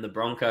game and the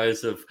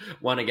Broncos have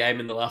won a game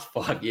in the last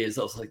 5 years,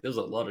 I was like, there's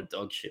a lot of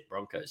dog shit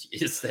Broncos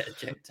years there.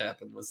 Jack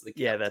Turpin was the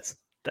captain. Yeah,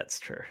 that's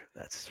true.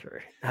 That's true.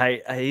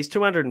 Hey, he's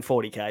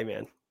 240K,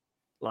 man.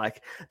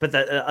 But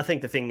I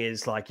think the thing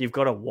is, you've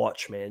got to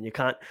watch, man. You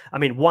can't. I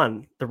mean,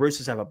 the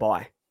Roosters have a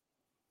bye.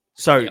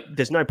 So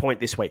there's no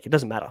point this week. It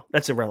doesn't matter.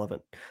 That's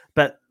irrelevant.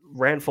 But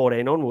round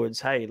 14 onwards,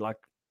 hey,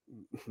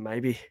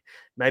 maybe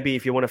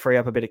if you want to free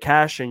up a bit of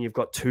cash and you've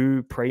got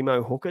two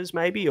primo hookers,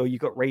 maybe, or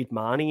you've got Reed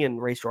Marnie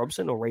and Reece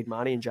Robson, or Reed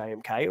Marnie and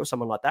JMK, or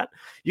someone like that.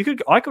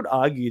 I could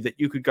argue that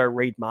you could go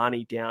Reed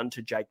Marnie down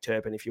to Jake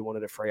Turpin if you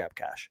wanted to free up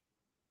cash.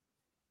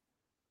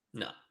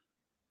 No.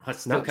 I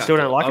still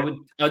don't like it.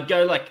 I'd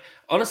go, like,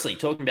 honestly,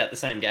 talking about the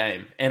same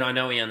game, and I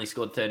know he only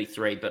scored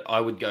 33, but I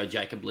would go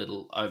Jacob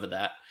Little over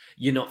that.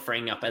 You're not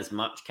freeing up as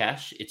much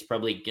cash. It's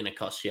probably going to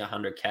cost you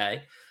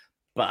 100K,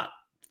 but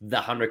the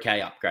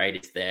 100K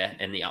upgrade is there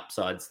and the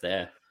upside's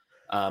there.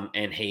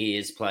 And he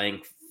is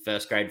playing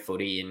first grade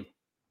footy and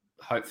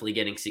hopefully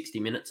getting 60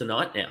 minutes a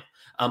night now.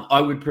 I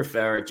would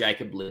prefer a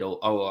Jacob Little,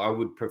 or I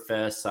would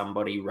prefer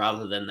somebody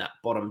rather than that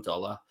bottom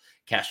dollar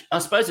cash. I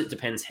suppose it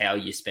depends how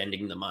you're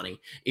spending the money.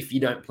 If you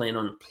don't plan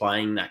on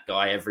playing that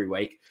guy every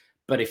week,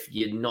 but if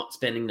you're not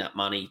spending that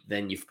money,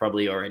 then you've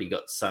probably already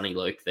got Sonny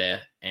Luke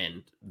there,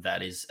 and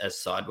that is as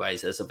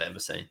sideways as I've ever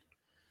seen.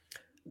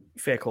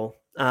 Fair call.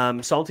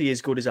 Salty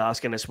is good as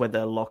asking us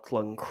whether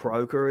Lachlan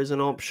Croker is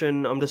an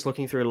option. I'm just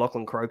looking through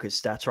Lachlan Croker's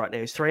stats right now.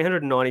 He's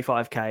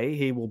 395K.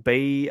 He will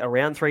be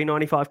around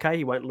 395K.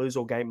 He won't lose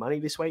or gain money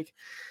this week.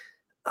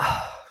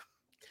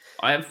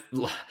 I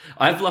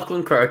have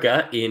Lachlan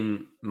Croker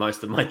in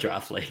most of my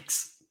draft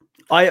leagues.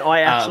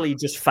 I actually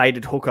just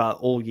faded hooker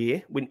all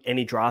year with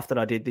any draft that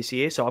I did this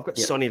year. So I've got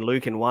Sonny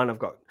Luke in one. I've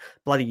got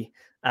bloody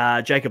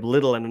Jacob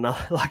Little in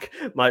another. Like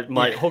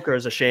my hooker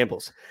is a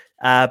shambles.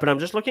 But I'm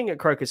just looking at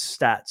Croker's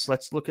stats.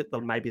 Let's look at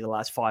maybe the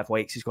last 5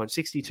 weeks. He's gone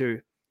 62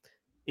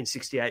 in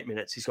 68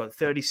 minutes. He's got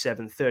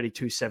 37,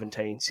 32,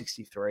 17,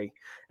 63.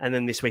 And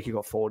then this week he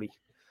got 40.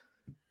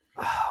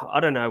 I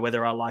don't know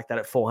whether I like that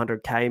at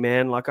 400K,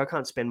 man. Like, I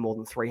can't spend more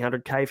than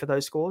 300K for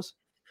those scores.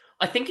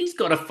 I think he's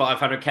got a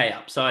 500K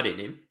upside in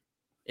him,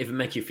 if it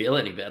makes you feel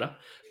any better.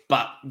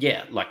 But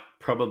yeah, like,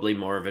 probably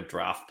more of a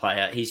draft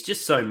player. He's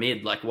just so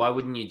mid. Like, why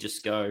wouldn't you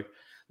just go,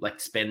 like,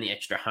 spend the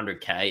extra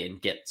 100K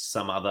and get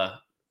some other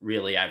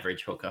really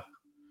average hooker?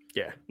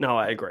 Yeah, no,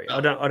 I agree.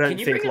 I don't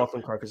think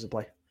Lachlan Croker's a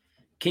play.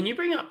 Can you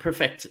bring up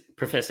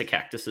Professor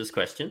Cactus's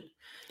question?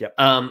 Yep.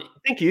 I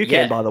think you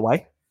can, by the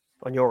way,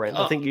 on your end.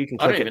 I think you can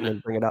click it and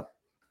then bring it up.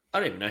 I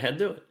don't even know how to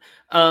do it.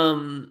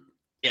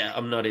 Yeah,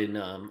 I'm not in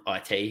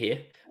IT here.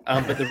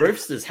 But the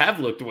Roosters have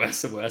looked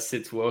worse and worse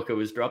since Walker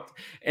was dropped.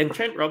 And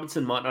Trent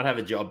Robinson might not have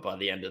a job by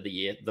the end of the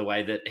year, the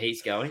way that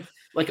he's going.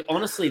 Like,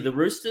 honestly, the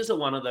Roosters are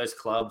one of those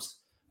clubs.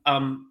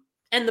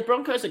 And the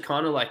Broncos are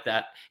kind of like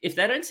that. If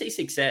they don't see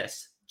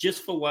success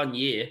just for 1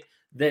 year,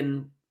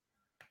 then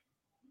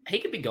he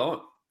could be gone.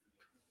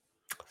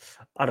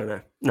 I don't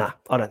know. No,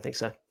 I don't think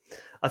so.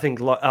 I think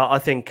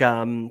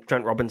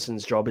Trent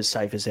Robinson's job is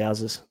safe as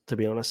houses, to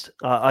be honest.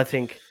 I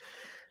think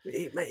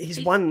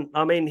he's one.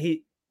 I mean,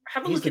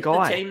 have a look at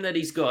the team that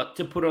he's got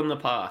to put on the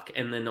park,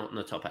 and they're not in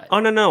the top 8. Oh,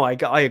 no.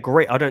 I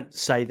agree. I don't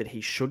say that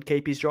he should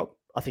keep his job.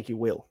 I think he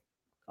will.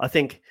 I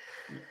think,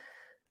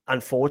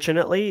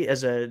 unfortunately,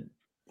 as a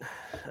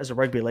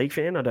rugby league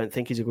fan, I don't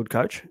think he's a good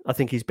coach. I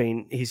think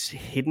he's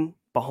hidden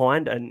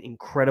behind an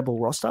incredible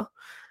roster.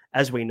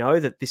 As we know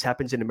that this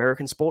happens in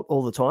American sport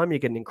all the time. You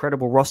get an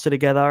incredible roster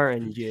together,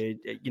 and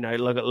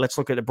let's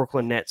look at the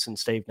Brooklyn Nets and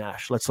Steve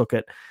Nash. Let's look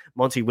at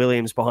Monty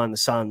Williams behind the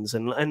Suns,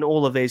 and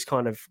all of these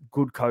kind of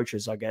good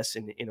coaches, I guess,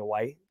 in a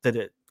way that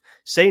are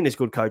seen as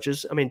good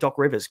coaches. I mean, Doc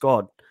Rivers,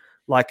 God,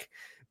 like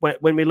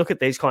when we look at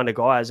these kind of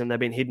guys and they've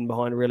been hidden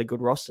behind really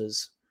good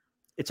rosters,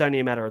 it's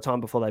only a matter of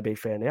time before they be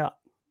found out.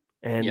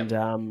 And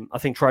I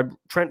think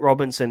Trent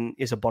Robinson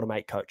is a bottom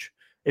 8 coach.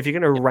 If you're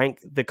going to rank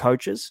the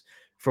coaches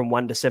from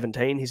 1 to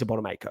 17, he's a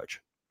bottom 8 coach.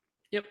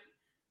 Yep.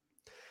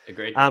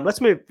 Agreed.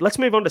 Let's move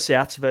on to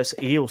Souths versus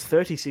Eels,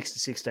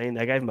 36-16.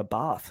 They gave him a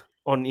bath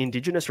on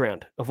Indigenous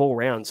round of all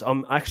rounds.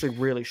 I'm actually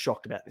really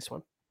shocked about this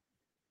one.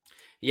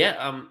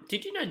 Yeah.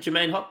 Did you know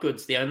Jermaine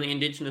Hopgood's the only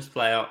Indigenous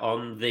player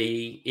on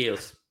the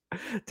Eels?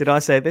 Did I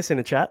say this in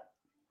a chat?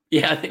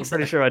 Yeah, I think so. I'm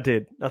pretty sure I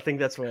did. I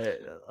think I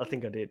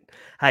did.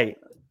 Hey,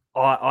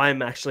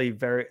 I'm actually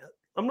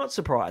I'm not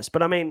surprised,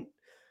 but I mean,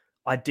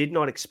 I did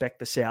not expect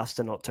the Souths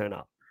to not turn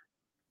up.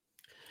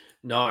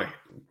 No,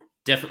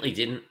 definitely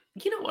didn't.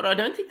 You know what? I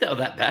don't think they were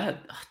that bad.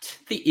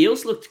 The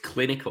Eels looked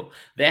clinical.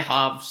 Their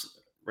halves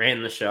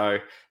ran the show.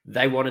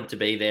 They wanted to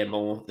be there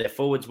more. Their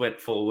forwards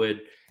went forward.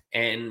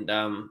 And,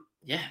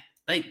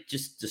 they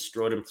just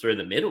destroyed them through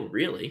the middle,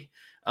 really.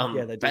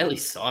 Bailey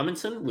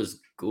Simonson was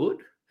good.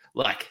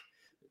 Like,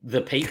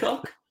 the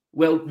Peacock.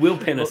 Well, Will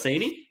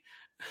Penasini.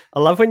 I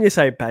love when you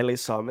say Bailey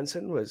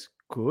Simonson was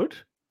good.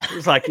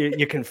 It's like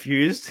you're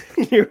confused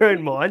in your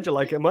own mind. You're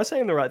like, am I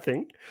saying the right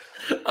thing?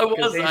 I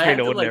was. He's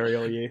been ordinary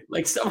all year.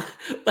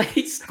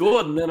 He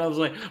scored, and then I was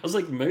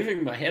like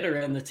moving my head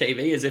around the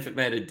TV as if it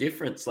made a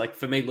difference. Like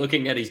for me,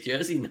 looking at his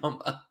jersey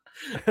number.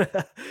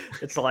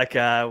 It's like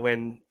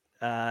when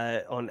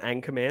on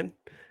Anchorman,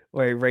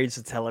 where he reads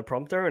the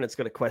teleprompter and it's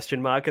got a question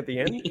mark at the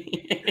end.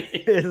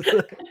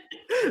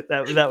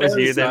 that was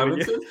you there.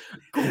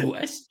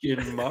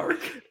 Question mark.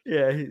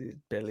 Yeah,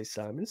 Bailey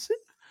Simonson.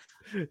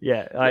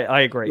 Yeah,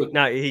 I agree. Look,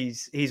 No,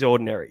 he's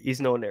ordinary. He's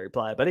an ordinary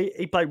player, but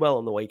he played well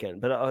on the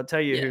weekend. But I'll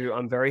tell you who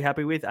I'm very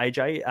happy with,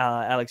 AJ,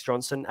 Alex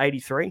Johnson,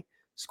 83,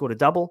 scored a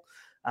double.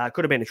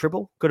 Could have been a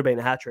triple, could have been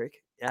a hat-trick.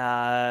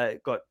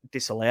 Got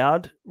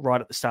disallowed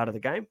right at the start of the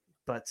game.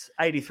 But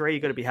 83,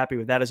 you've got to be happy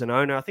with that as an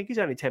owner. I think he's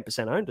only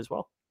 10% owned as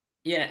well.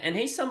 yeah, and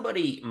he's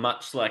somebody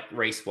much like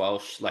Reece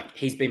Walsh. Like,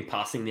 he's been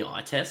passing the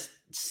eye test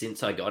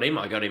since I got him.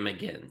 I got him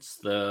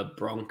against the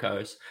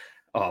Broncos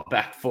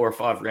back 4 or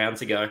 5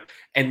 rounds ago.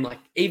 And like,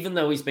 even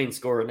though he's been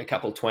scoring a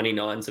couple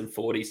 29s and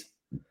 40s,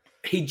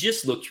 he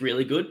just looks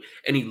really good.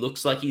 And he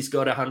looks like he's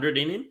got 100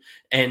 in him.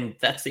 And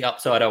that's the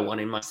upside I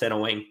want in my center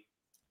wing.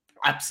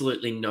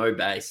 Absolutely no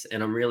base.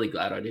 And I'm really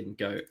glad I didn't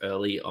go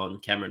early on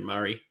Cameron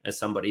Murray as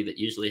somebody that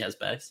usually has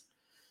base.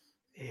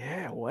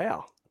 Yeah,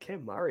 wow.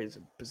 Cam Murray is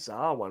a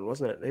bizarre one,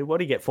 wasn't it? What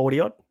did he get?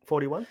 40 odd?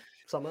 41?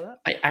 Something like that?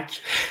 I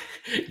actually,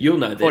 you'll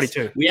know this.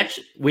 42.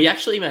 We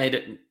actually made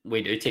it.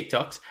 We do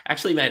TikToks.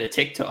 Actually made a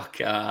TikTok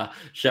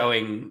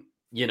showing,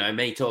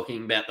 me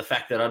talking about the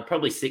fact that I'd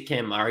probably sit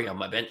Cam Murray on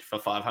my bench for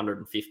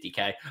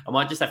 550k. I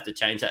might just have to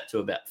change that to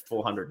about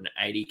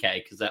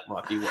 480k because that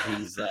might be what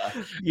he's.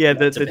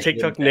 The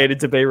TikTok needed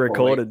to be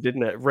recorded,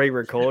 didn't it?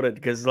 Re-recorded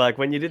because like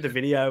when you did the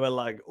video, we're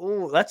like,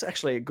 oh, that's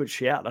actually a good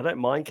shout. I don't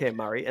mind Cam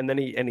Murray, and then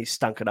he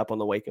stunk it up on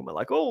the weekend. We're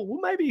like, oh, well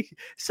maybe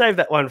save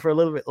that one for a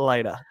little bit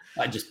later.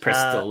 I just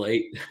pressed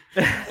delete.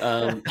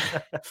 But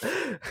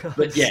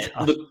yeah,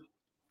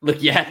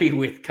 look, you're happy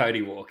with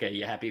Cody Walker.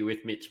 You're happy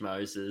with Mitch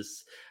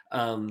Moses.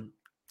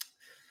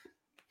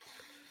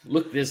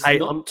 Look, there's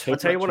I'll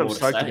tell you what I'm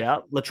stoked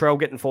about. Latrell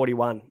getting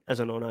 41 as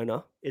a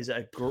non-owner is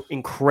an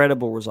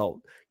incredible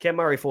result. Cam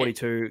Murray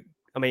 42.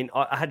 I mean,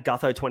 I had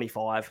Gutho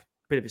 25,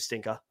 bit of a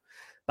stinker,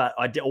 but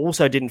I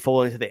also didn't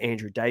fall into the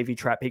Andrew Davey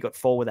trap. He got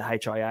 4 with a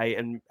HIA,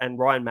 and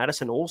Ryan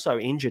Madison also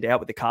injured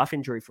out with the calf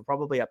injury for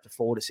probably up to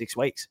 4 to 6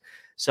 weeks.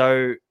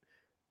 So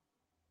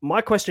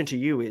my question to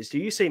you is, do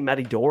you see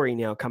Matty Dory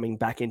now coming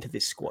back into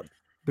this squad?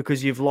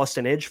 Because you've lost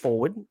an edge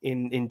forward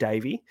in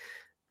Davey.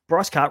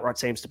 Bryce Cartwright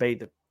seems to be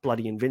the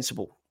bloody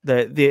invincible.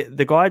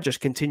 The guy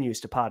just continues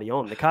to party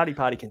on. The Cardi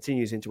party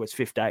continues into its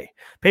 5th day.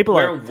 People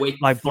are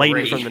like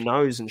bleeding from the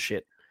nose and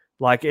shit.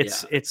 Like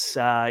it's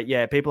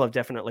people have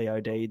definitely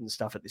OD'd and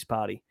stuff at this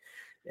party.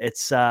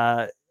 It's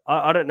I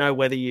don't know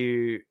whether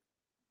you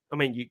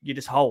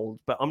just hold,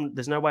 but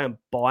there's no way I'm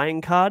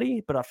buying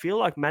Cardi, but I feel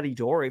like Matty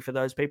Dory, for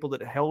those people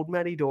that held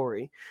Matty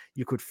Dory,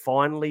 you could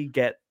finally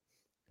get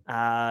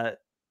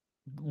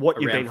what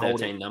around you've been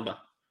holding. Number.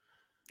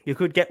 You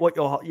could get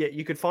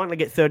you could finally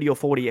get 30 or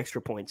 40 extra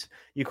points.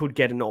 You could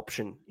get an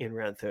option in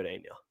round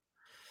 13 now.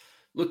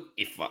 Look,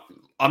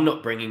 I'm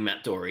not bringing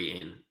Matt Dory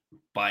in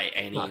by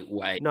any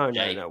way, no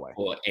way,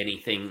 or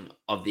anything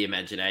of the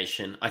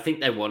imagination. I think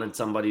they wanted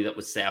somebody that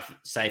was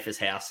safe as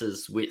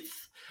houses with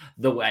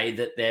the way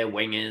that their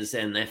wingers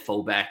and their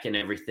fullback and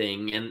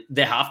everything, and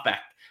their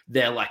halfback,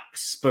 they're like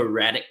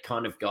sporadic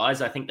kind of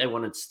guys. I think they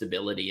wanted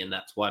stability, and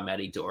that's why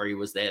Matty Dory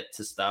was there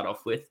to start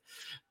off with.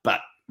 But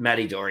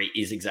Matty Dory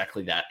is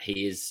exactly that.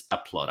 He is a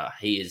plotter.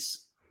 He is...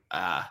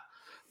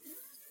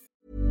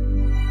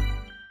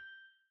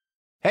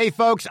 Hey,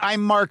 folks,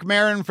 I'm Mark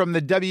Marin from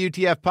the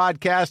WTF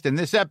Podcast, and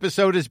this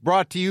episode is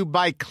brought to you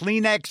by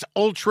Kleenex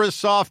Ultra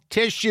Soft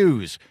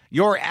Tissues,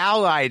 your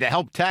ally to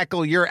help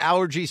tackle your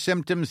allergy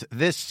symptoms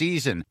this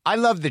season. I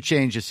love the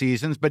change of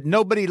seasons, but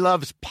nobody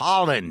loves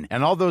pollen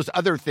and all those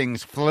other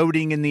things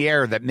floating in the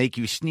air that make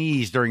you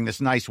sneeze during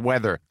this nice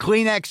weather.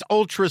 Kleenex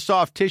Ultra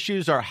Soft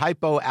Tissues are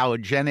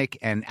hypoallergenic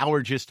and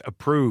allergist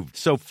approved,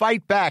 so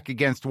fight back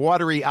against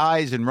watery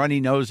eyes and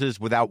runny noses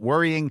without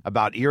worrying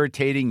about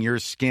irritating your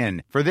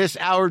skin. For this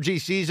allergy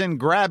season,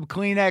 grab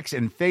Kleenex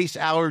and face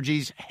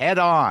allergies head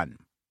on.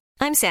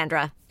 I'm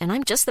Sandra, and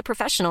I'm just the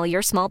professional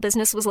your small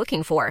business was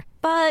looking for.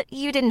 But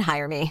you didn't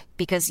hire me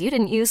because you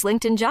didn't use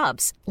LinkedIn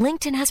Jobs.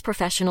 LinkedIn has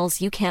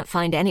professionals you can't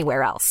find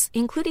anywhere else,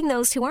 including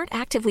those who aren't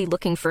actively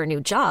looking for a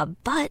new job,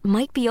 but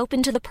might be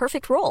open to the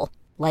perfect role,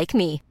 like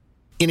me.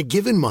 In a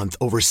given month,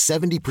 over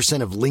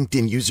 70% of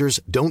LinkedIn users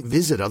don't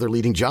visit other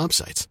leading job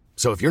sites.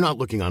 So if you're not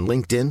looking on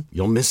LinkedIn,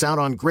 you'll miss out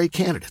on great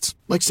candidates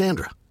like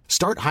Sandra.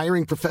 Start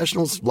hiring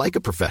professionals like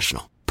a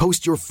professional.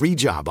 Post your free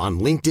job on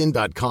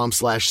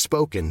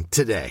linkedin.com/spoken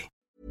today.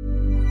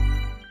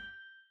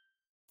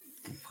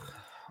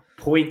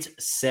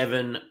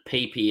 0.7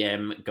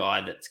 ppm guy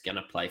that's going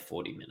to play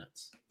 40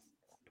 minutes.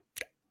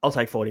 I'll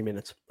take 40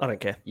 minutes. I don't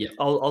care. Yeah,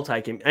 I'll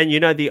take him. And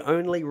the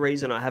only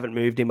reason I haven't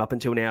moved him up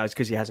until now is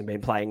because he hasn't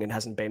been playing and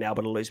hasn't been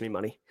able to lose me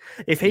money.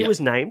 If he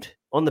was named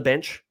on the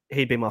bench,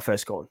 he'd be my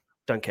first gone.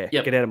 Don't care.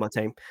 Get out of my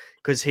team,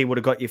 because he would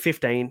have got you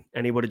 15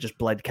 and he would have just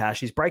bled cash.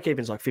 His break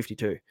even's like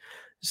 52.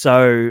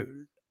 So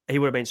he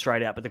would have been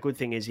straight out. But the good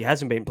thing is he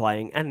hasn't been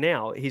playing, and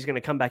now he's going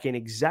to come back in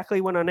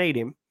exactly when I need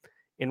him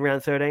in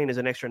round 13 as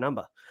an extra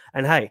number.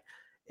 And hey,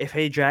 if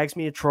he drags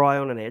me a try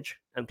on an edge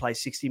and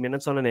plays 60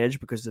 minutes on an edge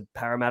because the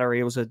Parramatta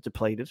Eels are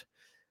depleted,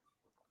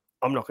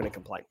 I'm not going to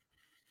complain.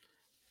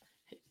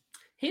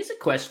 Here's a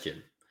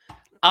question.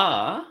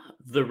 Are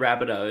the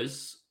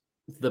Rabbitohs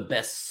the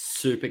best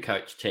super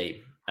coach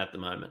team at the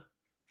moment?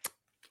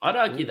 I'd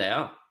argue they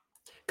are.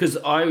 Because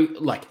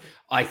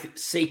I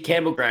see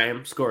Campbell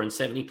Graham scoring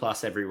 70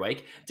 plus every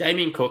week,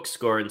 Damien Cook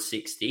scoring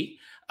 60,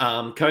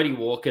 Cody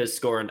Walker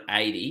scoring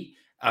 80,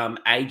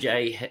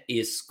 AJ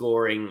is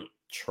scoring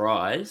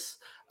tries.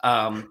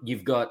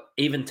 You've got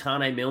even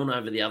Tane Milne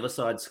over the other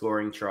side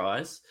scoring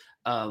tries.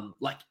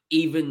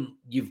 Even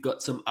you've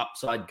got some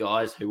upside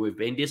guys who we've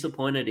been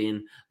disappointed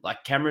in,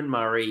 like Cameron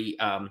Murray.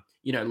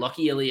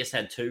 Lockie Ilias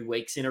had 2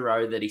 weeks in a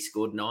row that he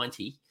scored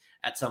 90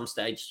 at some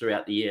stage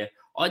throughout the year.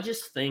 I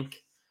just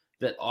think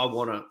that I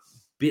want a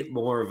bit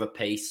more of a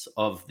piece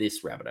of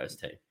this Rabbitohs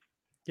team.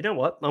 You know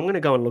what? I'm going to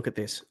go and look at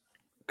this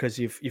because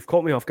you've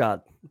caught me off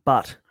guard.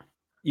 But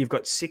you've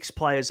got 6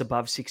 players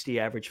above 60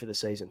 average for the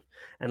season.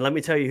 And let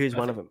me tell you who's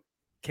one of them.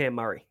 Cam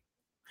Murray.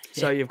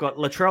 So you've got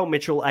Latrell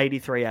Mitchell,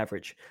 83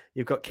 average.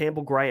 You've got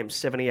Campbell Graham,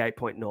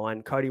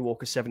 78.9. Cody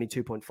Walker,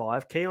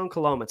 72.5. Keon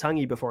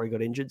Koloamatangi, before he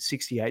got injured,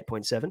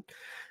 68.7.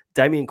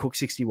 Damien Cook,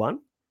 61.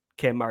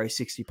 Cam Murray,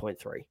 60.3.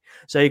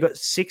 So you've got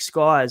 6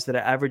 guys that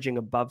are averaging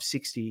above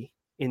 60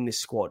 in this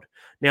squad.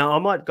 Now, I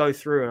might go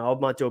through and I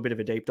might do a bit of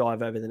a deep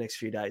dive over the next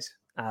few days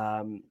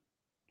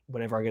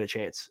whenever I get a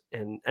chance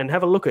and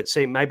have a look at,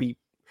 see maybe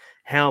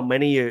how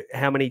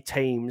many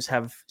teams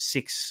have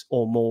 6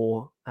 or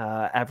more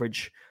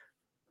average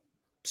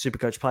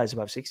Supercoach players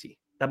above 60.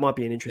 That might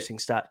be an interesting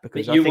stat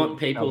because you want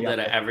people that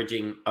are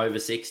averaging over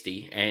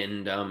 60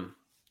 and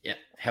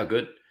how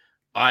good.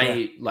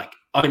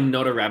 I'm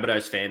not a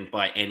Rabbitohs fan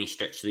by any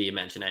stretch of the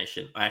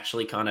imagination. I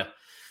actually kind of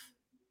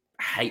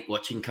hate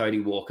watching Cody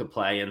Walker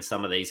play and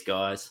some of these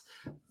guys,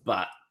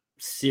 but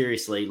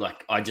seriously,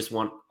 I just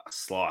want a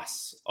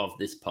slice of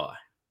this pie.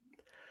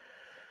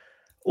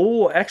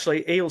 Oh,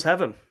 actually, Eels have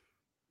them.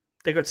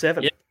 They got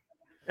 7. Yep.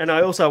 And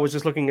I also was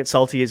just looking at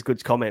Salty as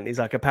Good's comment. He's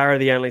like, a Para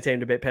the only team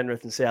to beat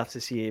Penrith and South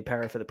this year,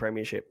 Para for the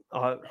premiership.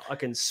 I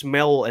can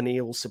smell an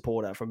Eels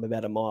supporter from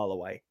about a mile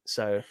away.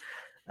 So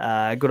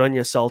good on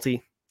you,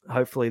 Salty.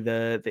 Hopefully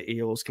the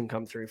Eels can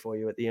come through for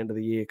you at the end of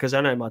the year because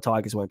I know my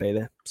Tigers won't be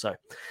there. So,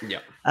 yeah.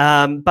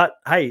 But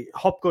hey,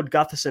 Hopgood,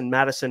 Gutherson,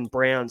 Madison,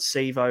 Brown,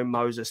 Sevo,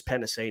 Moses,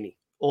 Penasini,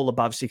 all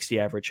above 60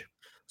 average.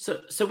 So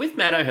with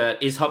Matt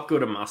Hurt, is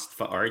Hopgood a must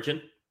for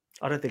Origin?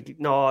 I don't think.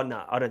 No,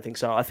 I don't think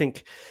so. I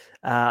think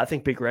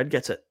Big Red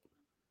gets it.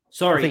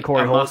 Sorry, I think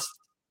Corey Hall.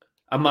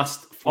 A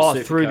must for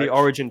through the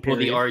Origin period.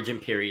 For the Origin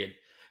period.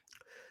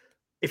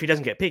 If he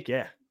doesn't get picked,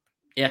 yeah.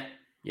 Yeah.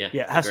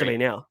 It has to be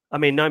now. I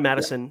mean, no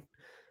Madison. Yeah.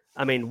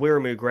 I mean,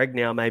 Wiramu Greg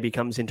now maybe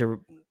comes into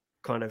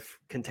kind of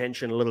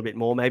contention a little bit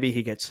more. Maybe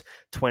he gets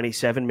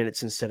 27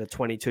 minutes instead of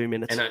 22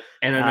 minutes.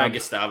 And I know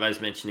Gustavo's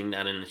mentioning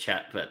that in the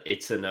chat, but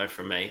it's a no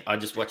from me. I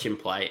just watch him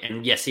play.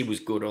 And yes, he was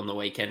good on the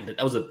weekend, but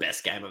that was the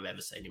best game I've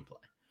ever seen him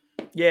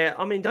play. Yeah,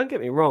 I mean, don't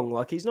get me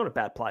wrong. He's not a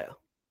bad player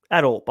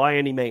at all by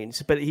any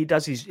means, but he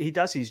does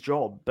his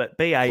job. But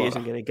BA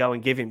isn't going to go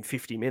and give him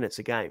 50 minutes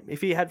a game. If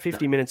he had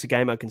 50 minutes a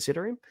game, I'd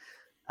consider him,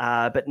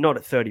 but not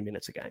at 30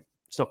 minutes a game.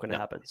 It's not going to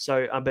happen.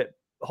 So, but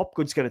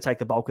Hopgood's going to take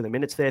the bulk of the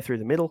minutes there through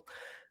the middle.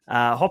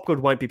 Hopgood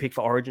won't be picked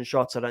for Origin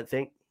shots, I don't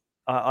think.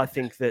 I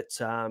think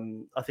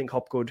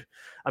Hopgood.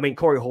 I mean,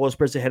 Corey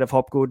Horsburgh's ahead of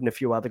Hopgood and a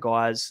few other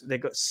guys.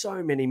 They've got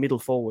so many middle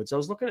forwards. I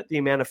was looking at the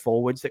amount of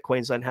forwards that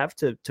Queensland have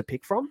to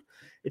pick from.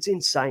 It's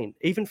insane.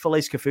 Even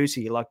Felice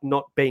Kafusi,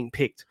 not being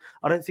picked,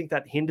 I don't think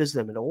that hinders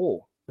them at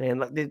all.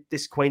 Man,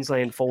 this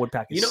Queensland forward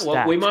pack is stacked.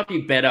 What? We might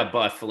be better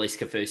by Felice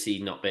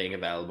Kafusi not being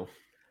available.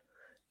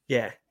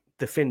 Yeah,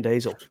 the Finn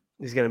Diesel.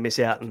 He's going to miss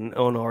out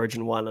on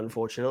Origin 1,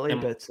 unfortunately.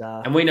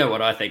 And we know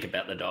what I think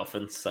about the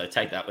Dolphins, so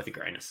take that with a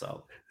grain of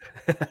salt.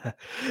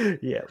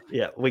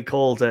 Yeah. We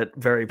called it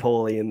very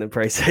poorly in the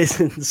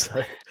preseason.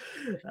 So,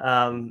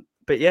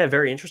 but yeah,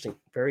 very interesting.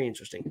 Very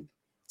interesting.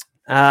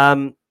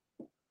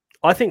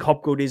 I think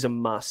Hopgood is a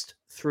must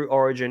through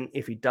Origin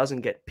if he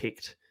doesn't get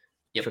picked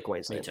for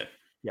Queensland. Me too.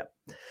 Yep.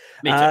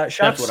 Me too.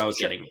 That's what I was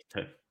getting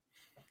to.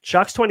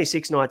 Sharks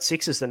 26, Knights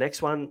 6 is the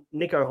next one.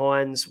 Nico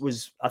Hines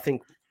was, I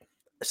think,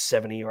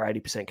 70 or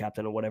 80%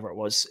 captain or whatever it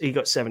was. He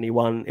got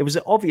 71. It was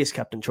an obvious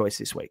captain choice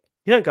this week.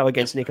 You don't go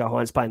against Nico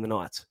Hines playing the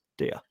Knights,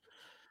 do you?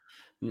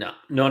 No,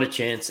 not a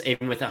chance.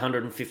 Even with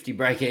 150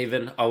 break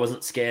even, I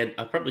wasn't scared.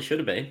 I probably should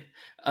have been.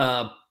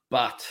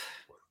 But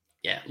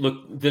yeah,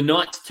 look, the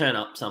Knights turn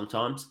up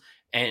sometimes.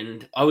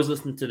 And I was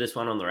listening to this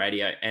one on the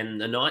radio and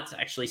the Knights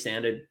actually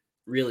sounded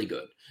really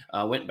good.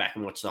 I went back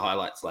and watched the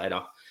highlights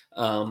later.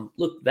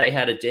 Look, they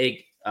had a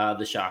dig.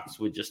 The Sharks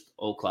were just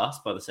all class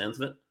by the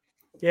sounds of it.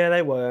 Yeah,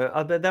 they were.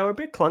 They were a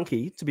bit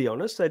clunky, to be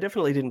honest. They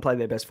definitely didn't play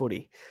their best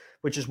footy,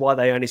 which is why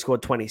they only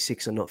scored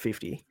 26 and not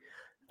 50.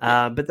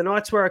 But the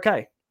Knights were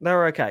okay. They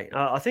were okay.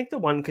 I think the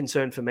one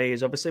concern for me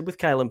is obviously with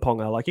Kalen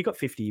Ponga. He got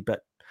 50, but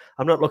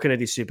I'm not looking at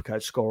his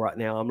Supercoach score right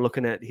now. I'm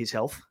looking at his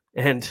health,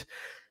 and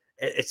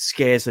it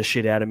scares the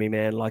shit out of me,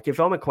 man. If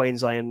I'm a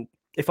Queenslander,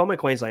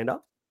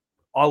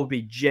 I would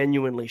be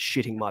genuinely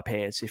shitting my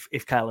pants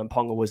if Kalen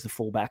Ponga was the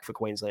fullback for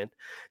Queensland.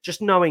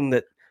 Just knowing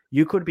that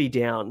you could be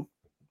down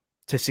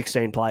to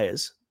 16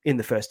 players in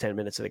the first 10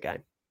 minutes of the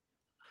game.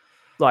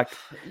 Like,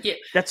 Yeah.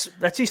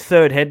 that's his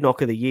third head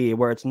knock of the year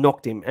where it's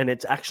knocked him, and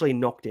it's actually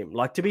knocked him.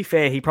 Like, to be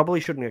fair, he probably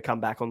shouldn't have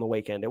come back on the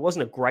weekend. It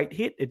wasn't a great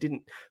hit. It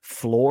didn't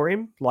floor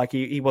him. Like,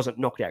 he wasn't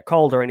knocked out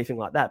cold or anything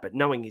like that. But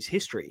knowing his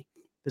history,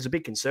 there's a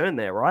big concern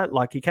there, right?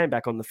 Like, he came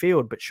back on the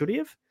field, but should he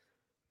have?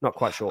 Not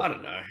quite sure. I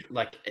don't know.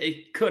 Like,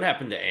 it could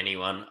happen to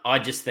anyone. I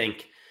just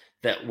think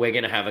that we're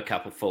going to have a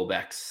couple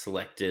fullbacks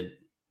selected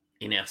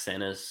in our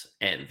centers,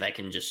 and they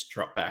can just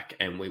drop back,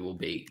 and we will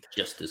be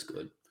just as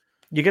good.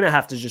 You're going to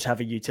have to just have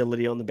a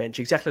utility on the bench,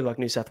 exactly like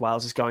New South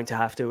Wales is going to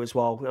have to as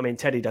well. I mean,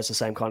 Teddy does the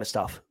same kind of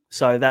stuff.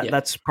 So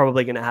that's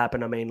probably going to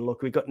happen. I mean,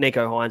 look, we've got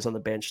Nico Hines on the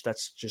bench.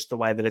 That's just the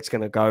way that it's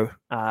going to go.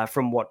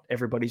 From what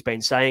everybody's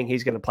been saying,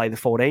 he's going to play the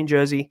 14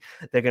 jersey.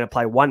 They're going to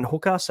play one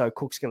hooker, so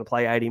Cook's going to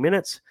play 80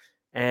 minutes.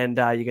 And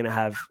you're going to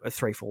have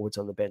 3 forwards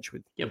on the bench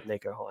with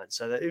Nico Hines.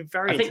 So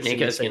very. I think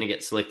Nico's going to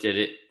get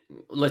selected.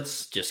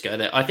 Let's just go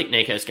there. I think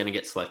Nico's going to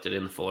get selected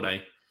in the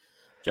 14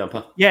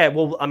 jumper. Yeah,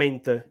 well, I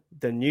mean,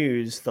 the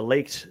news, the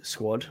leaked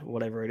squad,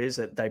 whatever it is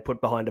that they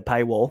put behind a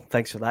paywall.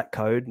 Thanks for that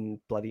code and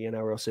bloody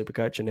NRL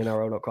Supercoach and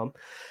NRL.com.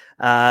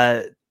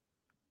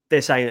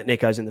 They're saying that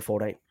Nico's in the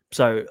 14.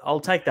 So I'll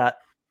take that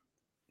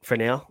for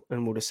now,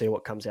 and we'll just see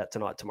what comes out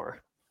tonight, tomorrow.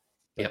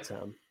 But,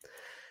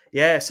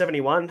 yeah,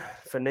 71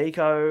 for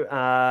Nico.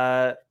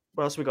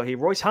 What else we got here?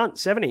 Royce Hunt,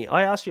 70.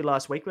 I asked you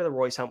last week whether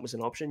Royce Hunt was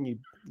an option.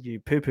 You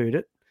poo-pooed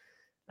it.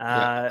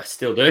 I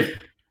still do.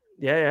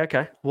 Yeah,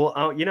 okay.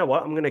 Well, you know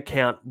what? I'm going to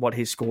count what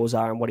his scores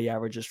are and what he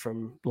averages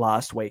from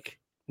last week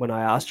when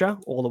I asked you,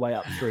 all the way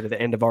up through to the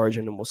end of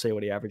Origin, and we'll see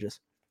what he averages.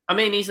 I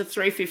mean, he's a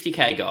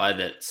 350k guy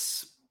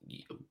that's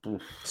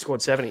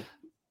scored 70.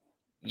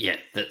 Yeah,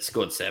 that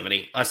scored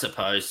 70. I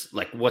suppose,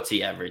 like, what's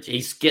he average?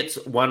 He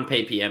gets 1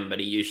 ppm, but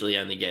he usually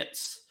only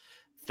gets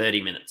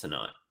 30 minutes a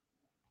night.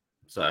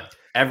 So,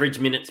 average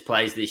minutes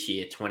plays this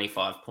year,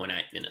 25.8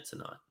 minutes a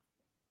night.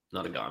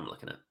 Not a guy I'm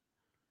looking at.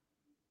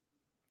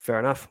 Fair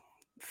enough.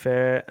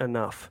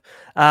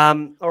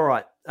 All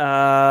right.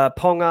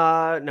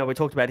 Ponga, no, we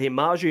talked about him.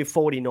 Marju,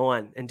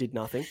 49 and did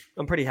nothing.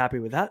 I'm pretty happy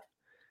with that.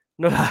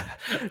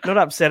 Not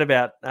upset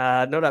about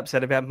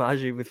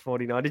Marju with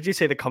 49. Did you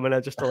see the comment I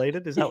just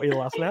deleted? Is that what you're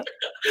laughing at?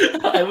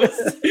 I was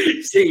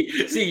see,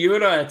 you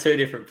and I are two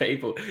different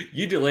people.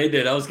 You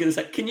deleted it. I was going to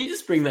say, can you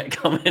just bring that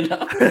comment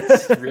up?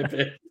 Just rip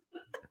it.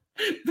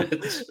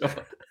 But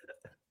sure.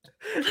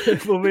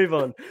 We'll move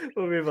on.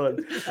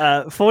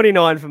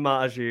 49 for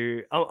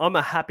Marju. I'm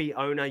a happy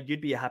owner.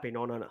 You'd be a happy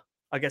non-owner.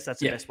 I guess that's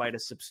the best way to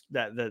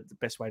the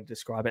best way to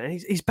describe it. And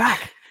he's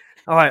back.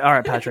 All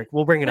right, Patrick.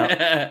 We'll bring it up.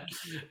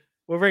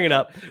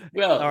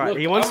 Well, all right. Look,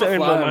 he wants to earn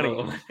more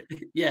money.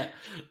 Yeah.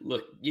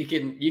 Look, you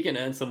can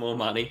earn some more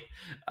money.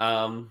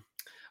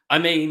 I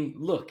mean,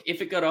 look,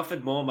 if it got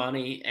offered more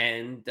money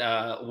and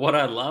what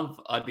I love,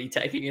 I'd be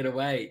taking it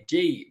away.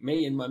 Gee,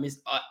 me and my miss.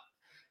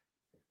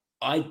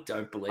 I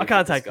don't believe I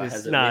can't take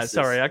this. No,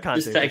 sorry, I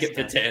can't. Just take it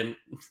for 10.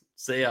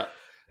 See ya.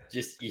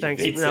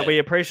 Thanks. No, we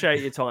appreciate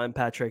your time,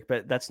 Patrick,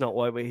 but that's not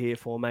what we're here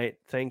for, mate.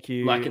 Thank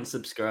you. Like and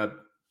subscribe.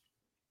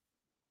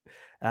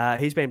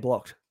 He's been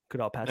blocked.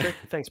 Good old Patrick.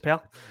 Thanks,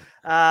 pal.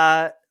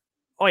 The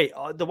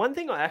one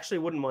thing I actually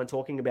wouldn't mind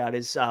talking about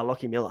is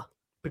Lockie Miller,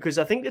 because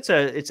I think it's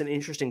an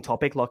interesting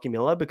topic, Lockie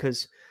Miller,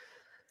 because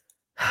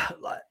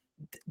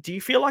do you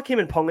feel like him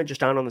and Ponga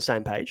just aren't on the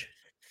same page?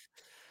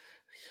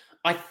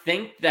 I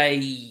think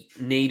they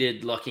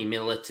needed Lockie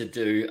Miller to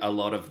do a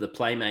lot of the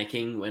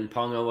playmaking when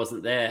Ponga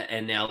wasn't there,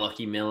 and now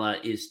Lockie Miller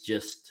is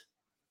just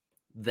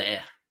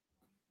there.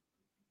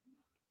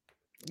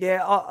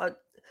 Yeah,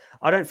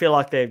 I don't feel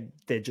like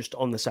they're just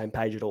on the same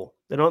page at all.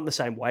 They're not on the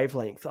same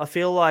wavelength. I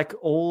feel like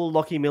all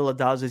Lockie Miller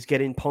does is get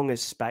in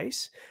Ponga's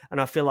space,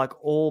 and I feel like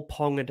all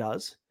Ponga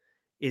does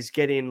is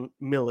get in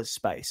Miller's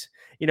space.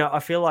 You know, I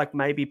feel like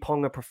maybe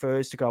Ponga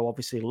prefers to go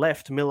obviously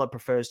left, Miller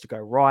prefers to go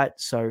right,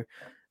 so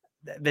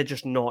they're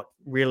just not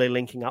really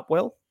linking up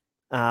well,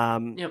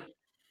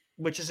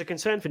 which is a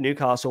concern for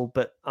Newcastle.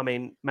 But, I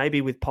mean, maybe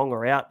with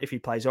Ponga out, if he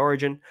plays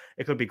Origin,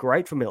 it could be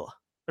great for Miller.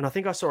 And I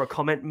think I saw a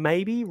comment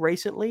maybe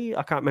recently.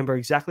 I can't remember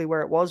exactly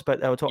where it was,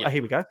 but they were talking. Yep. Oh,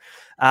 here we go.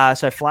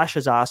 So Flash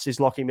has asked, is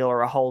Lockie Miller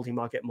a hold? He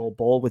might get more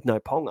ball with no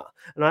Ponga.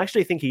 And I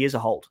actually think he is a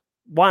hold.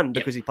 One,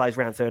 because he plays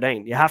round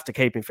 13. You have to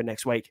keep him for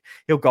next week.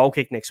 He'll goal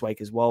kick next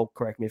week as well.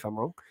 Correct me if I'm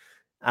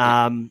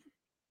wrong.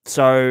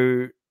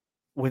 So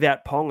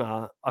without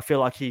Ponga, I feel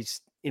like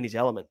he's in his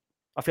element.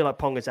 I feel like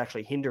Ponga's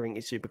actually hindering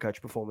his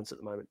Supercoach performance at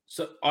the moment.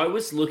 So I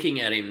was looking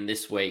at him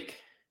this week.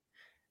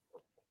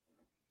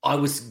 I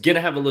was going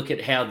to have a look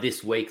at how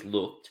this week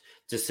looked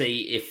to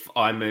see if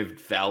I moved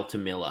Val to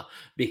Miller,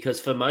 because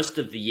for most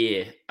of the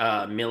year,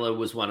 Miller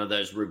was one of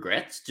those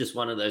regrets, just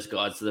one of those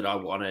guys that I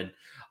wanted.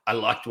 I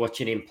liked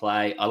watching him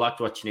play. I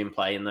liked watching him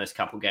play in those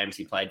couple games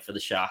he played for the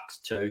Sharks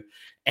too.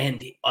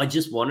 And I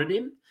just wanted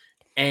him.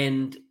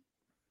 And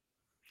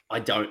I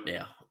don't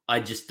now.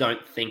 I just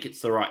don't think it's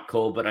the right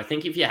call. But I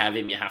think if you have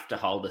him, you have to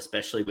hold,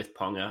 especially with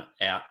Ponga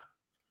out.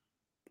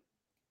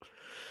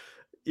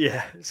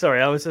 Yeah,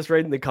 sorry, I was just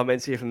reading the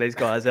comments here from these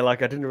guys. They're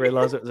like, I didn't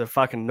realize it was a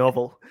fucking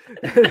novel.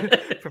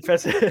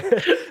 Professor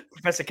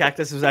Professor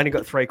Cactus has only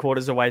got 3/4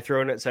 of the way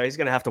through in it, so he's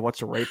going to have to watch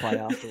the replay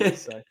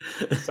afterwards.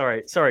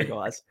 So sorry,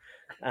 guys.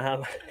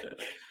 I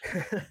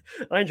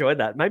enjoyed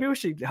that. Maybe we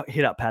should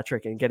hit up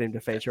Patrick and get him to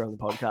feature on the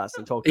podcast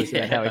and talk to us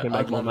about how he can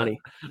make more money.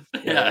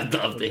 Yeah, I'd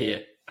love to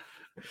hear.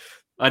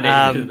 I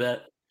need to do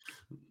that.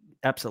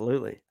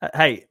 Absolutely.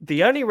 Hey,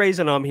 the only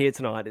reason I'm here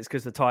tonight is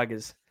because the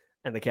Tigers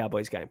and the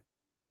Cowboys game.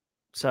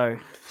 So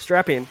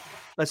strap in.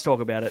 Let's talk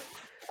about it.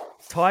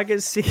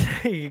 Tigers,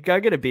 you go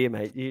get a beer,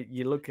 mate.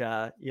 You look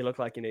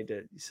like you need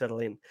to settle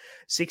in.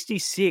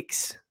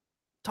 66.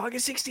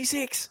 Tigers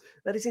 66.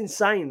 That is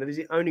insane. That is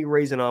the only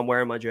reason I'm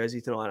wearing my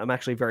jersey tonight. I'm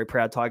actually a very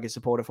proud Tigers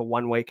supporter for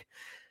 1 week.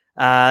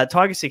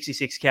 Tigers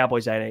 66,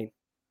 Cowboys 18.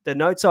 The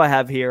notes I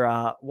have here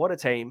are, what a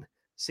team,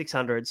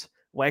 600s.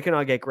 Where can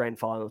I get grand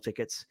final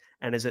tickets?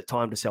 And is it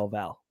time to sell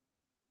Val?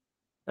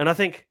 And I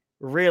think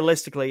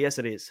realistically, yes,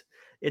 it is.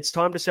 It's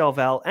time to sell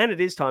Val, and it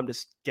is time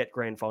to get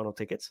grand final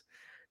tickets.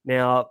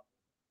 Now,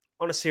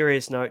 on a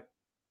serious note,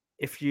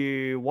 if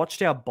you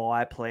watched our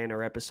buy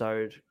planner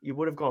episode, you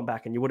would have gone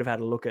back and you would have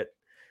had a look at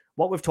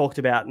what we've talked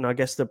about. And I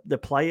guess the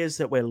players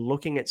that we're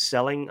looking at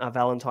selling are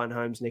Valentine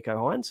Holmes,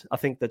 Nico Hines. I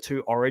think the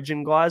two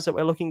Origin guys that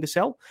we're looking to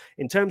sell,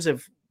 in terms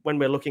of when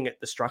we're looking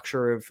at the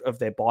structure of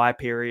their buy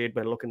period,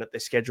 we're looking at their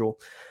schedule,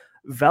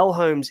 Val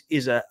Holmes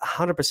is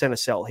 100% a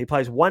sell. He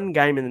plays one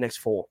game in the next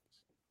 4.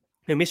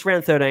 He'll miss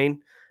round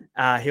 13.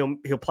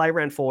 He'll play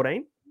round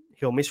 14.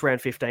 He'll miss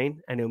round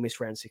 15 and he'll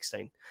miss round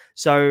 16.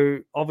 So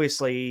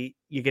obviously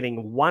you're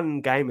getting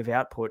one game of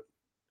output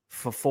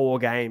for 4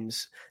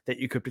 games that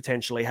you could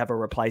potentially have a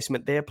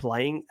replacement there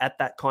playing at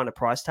that kind of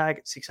price tag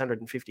at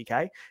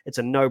 650K. It's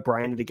a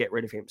no-brainer to get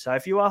rid of him. So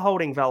if you are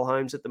holding Val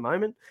Holmes at the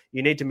moment,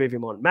 you need to move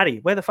him on. Matty,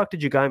 where the fuck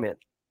did you go, man?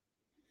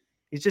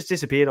 He's just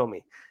disappeared on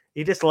me.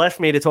 He just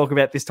left me to talk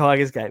about this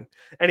Tigers game.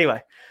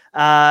 Anyway,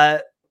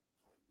 sell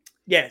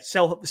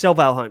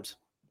Val Holmes.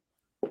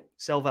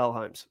 Sell Val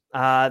Holmes.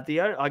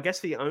 I guess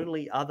the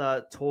only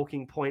other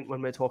talking point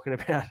when we're talking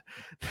about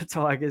the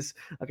Tigers,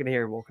 I can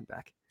hear him walking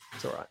back.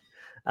 It's all right.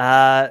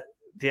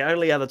 The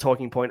only other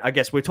talking point, I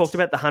guess we talked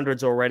about the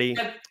hundreds already.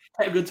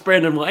 How good's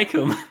Brandon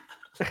Wakeham?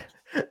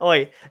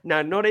 Oi,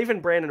 no, not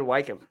even Brandon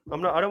Wakeham. I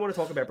don't want to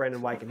talk about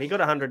Brandon Wakeham. He got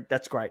 100.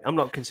 That's great. I'm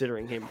not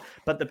considering him.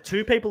 But the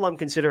two people I'm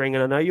considering,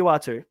 and I know you are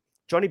too,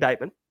 Johnny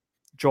Bateman,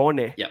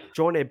 Jorne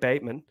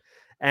Bateman,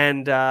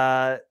 and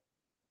Isaiah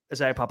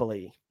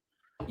Papali'i.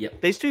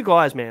 Yep. These two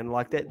guys, man,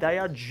 like they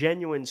are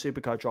genuine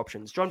Supercoach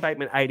options. John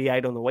Bateman,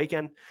 88 on the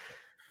weekend.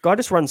 Guy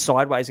just runs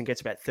sideways and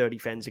gets about 30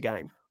 fends a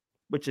game,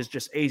 which is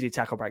just easy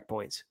tackle break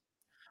points.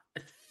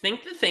 I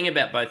think the thing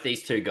about both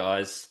these two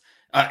guys,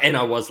 and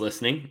I was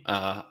listening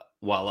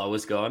while I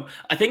was gone,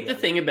 I think the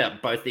thing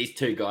about both these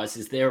two guys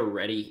is they're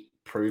already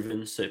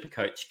proven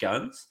Supercoach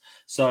guns.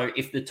 So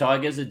if the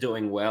Tigers are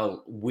doing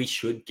well, we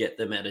should get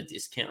them at a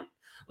discount.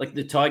 Like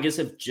the Tigers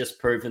have just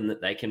proven that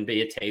they can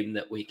be a team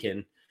that we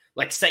can,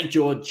 like St.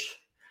 George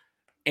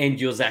and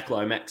your Zach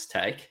Lomax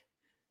take.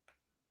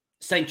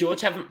 St.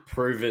 George haven't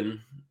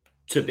proven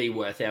to be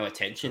worth our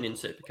attention in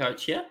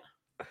Supercoach yet.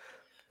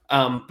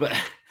 But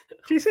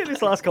do you see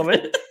this last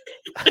comment?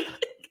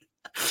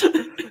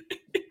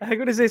 How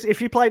good is this?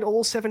 If you played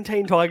all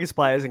 17 Tigers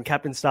players and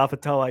Captain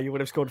Staffatoa, you would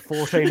have scored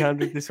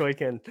 1,400 this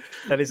weekend.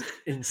 That is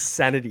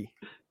insanity.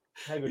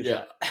 How good is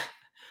that?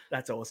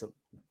 That's awesome.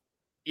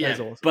 Yeah,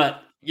 awesome.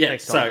 But yeah,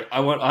 Thanks, so I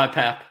want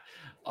IPAP.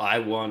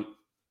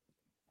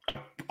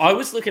 I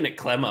was looking at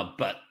Clemmer,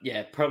 but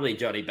yeah, probably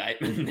Johnny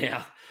Bateman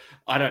now.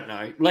 I don't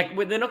know. Like,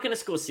 they're not going to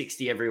score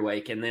 60 every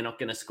week and they're not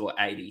going to score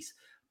 80s.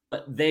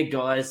 But they're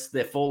guys,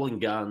 they're falling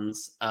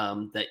guns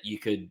that you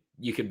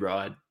could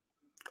ride.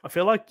 I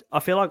feel like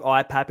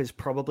IPAP is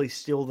probably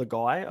still the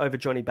guy over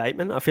Johnny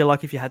Bateman. I feel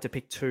like if you had to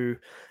pick two,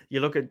 you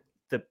look at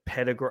the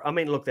pedigree. I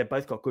mean, look, they've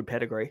both got good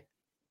pedigree,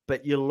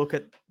 but you look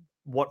at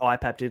what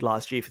IPAP did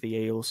last year for the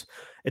Eels.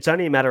 It's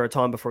only a matter of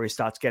time before he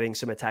starts getting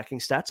some attacking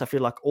stats. I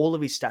feel like all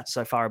of his stats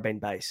so far have been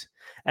base.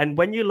 And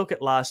when you look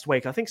at last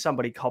week, I think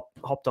somebody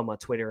hopped on my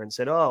Twitter and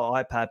said, oh,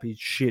 IPAP, he's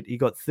shit. He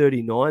got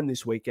 39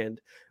 this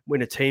weekend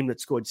when a team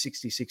that scored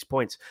 66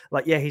 points.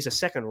 Like, yeah, he's a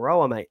second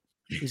rower, mate.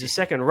 He's a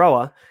second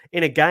rower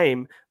in a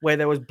game where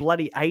there was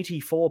bloody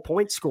 84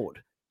 points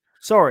scored.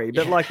 Sorry,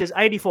 but like there's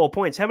 84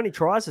 points. How many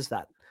tries is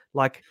that?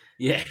 Like,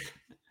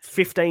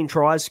 15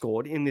 tries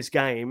scored in this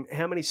game.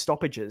 How many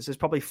stoppages? There's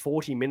probably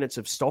 40 minutes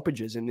of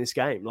stoppages in this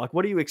game. Like,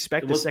 what do you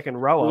expect a second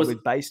rower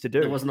with base to do?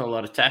 There wasn't a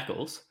lot of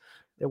tackles.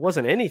 There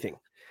wasn't anything.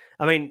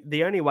 I mean,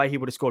 the only way he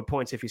would have scored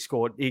points if he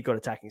got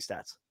attacking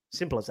stats.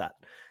 Simple as that.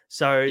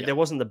 So there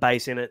wasn't the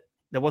base in it.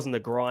 There wasn't the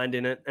grind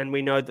in it. And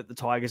we know that the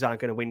Tigers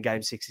aren't going to win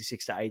games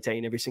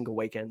 66-18 every single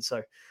weekend.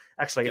 So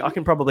actually, I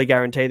can probably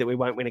guarantee that we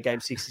won't win a game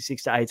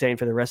 66-18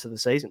 for the rest of the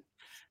season.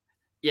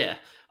 Yeah.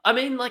 I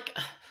mean, like,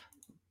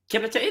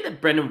 can I tell you that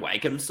Brendan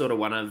Wakeham's sort of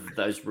one of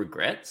those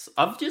regrets?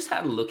 I've just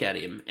had a look at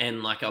him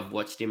and, like, I've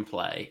watched him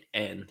play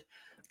and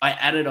I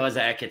added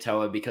Isaiah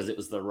Katoa because it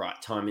was the right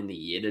time in the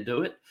year to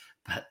do it.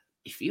 But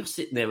if you're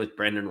sitting there with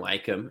Brendan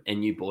Wakeham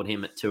and you bought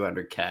him at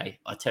 200K,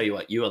 I tell you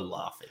what, you are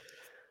laughing.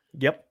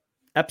 Yep.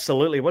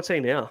 Absolutely. What's he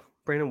now?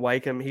 Brendan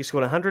Wakeham, he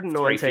scored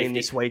 119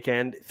 this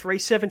weekend,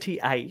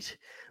 378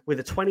 with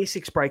a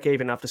 26 break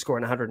even after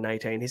scoring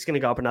 118. He's going to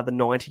go up another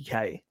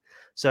 90K.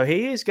 So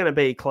he is going to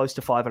be close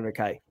to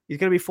 500K. He's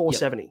going to be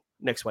 470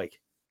 next week.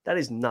 That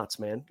is nuts,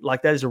 man.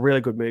 Like, that is a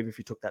really good move if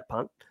you took that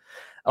punt.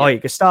 Oh,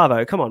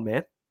 Gustavo, come on,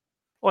 man.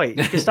 Oi,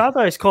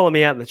 Gustavo is calling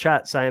me out in the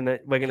chat saying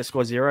that we're going to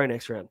score 0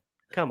 next round.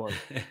 Come on.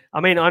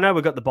 I mean, I know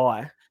we've got the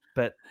bye,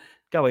 but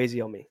go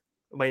easy on me.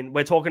 I mean,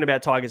 we're talking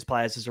about Tigers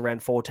players as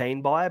around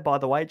 14 by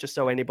the way, just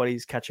so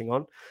anybody's catching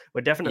on.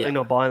 We're definitely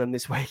not buying them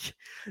this week.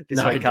 Week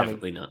coming.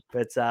 Definitely not.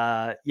 But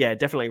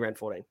definitely around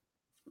 14.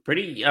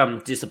 Pretty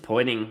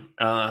disappointing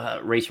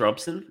Reece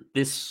Robson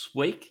this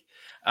week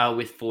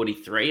with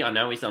 43. I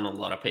know he's on a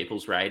lot of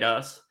people's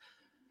radars.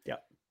 Yeah.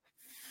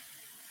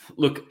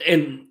 Look,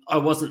 and I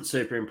wasn't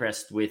super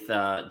impressed with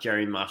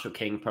Jerry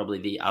Marshall-King, probably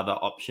the other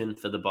option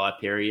for the bye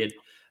period.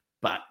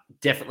 But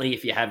definitely,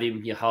 if you have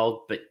him, you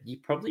hold. But you're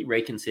probably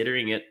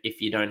reconsidering it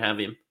if you don't have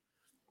him.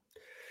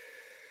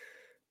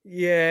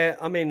 Yeah,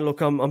 I mean,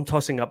 look, I'm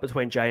tossing up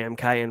between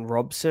JMK and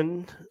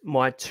Robson.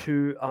 My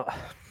two,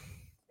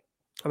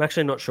 I'm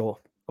actually not sure.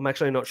 I'm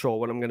actually not sure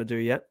what I'm going to do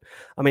yet.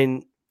 I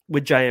mean,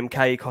 with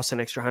JMK, it costs an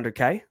extra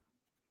 100K,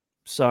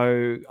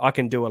 so I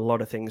can do a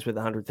lot of things with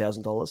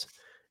 $100,000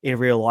 in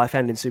real life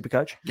and in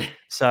Supercoach.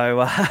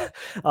 So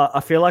I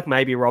feel like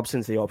maybe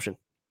Robson's the option.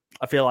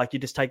 I feel like you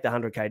just take the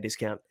 100K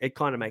discount. It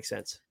kind of makes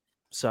sense.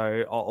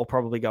 So I'll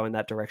probably go in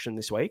that direction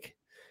this week.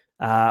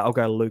 I'll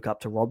go Luke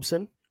up to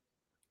Robson.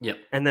 Yep.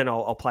 And then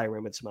I'll play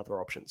around with some other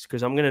options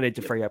because I'm going to need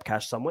to free up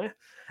cash somewhere.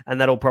 And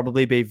that'll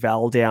probably be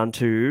Val down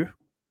to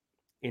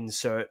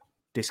insert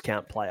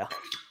discount player.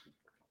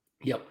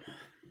 Yep.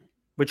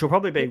 Which will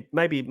probably be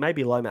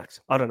maybe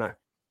Lomax. I don't know.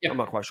 Yep. I'm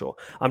not quite sure.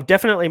 I'm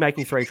definitely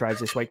making 3 trades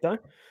this week, though.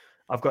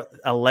 I've got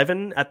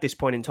 11 at this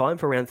point in time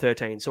for round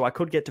 13, so I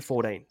could get to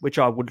 14, which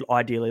I would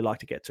ideally like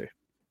to get to.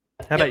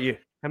 How about you?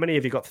 How many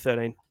have you got for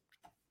 13?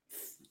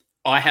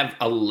 I have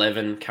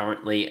 11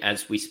 currently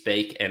as we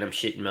speak, and I'm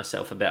shitting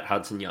myself about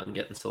Hudson Young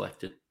getting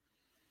selected.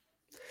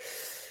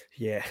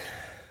 Yeah,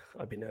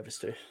 I'd be nervous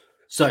too.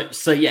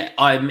 So yeah,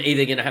 I'm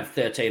either going to have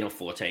 13 or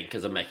 14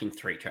 because I'm making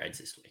 3 trades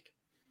this week.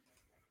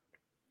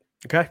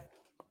 Okay.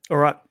 All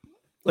right.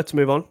 Let's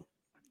move on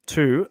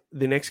to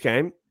the next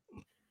game.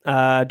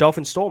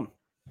 Dolphin Storm.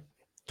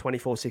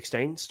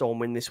 24-16. Storm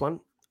win this one.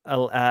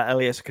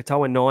 Elias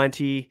Katoa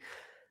 90.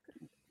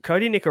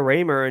 Cody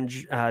Nikorima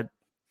and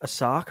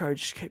Asako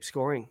just keep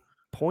scoring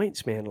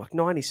points, man. Like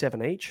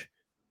 97 each.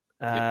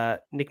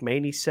 Nick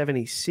Meaney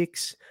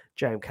 76.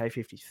 JMK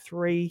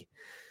 53.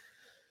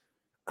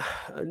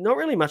 Not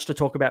really much to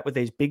talk about with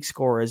these big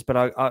scorers, but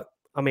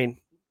I mean,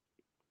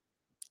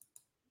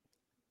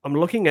 I'm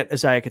looking at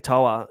Isaiah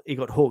Katoa. He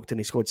got hooked and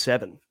he scored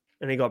 7.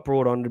 And he got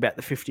brought on at about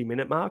the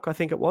 50-minute mark, I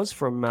think it was,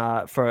 from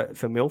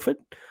for Milford.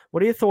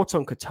 What are your thoughts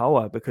on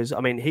Katoa? Because, I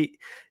mean,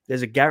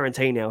 there's a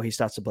guarantee now he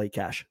starts to bleed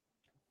cash.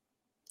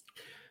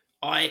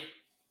 I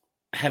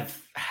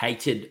have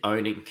hated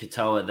owning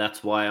Katoa.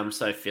 That's why I'm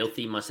so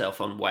filthy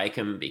myself on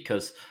Wakeham,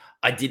 because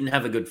I didn't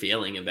have a good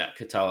feeling about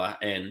Katoa.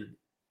 And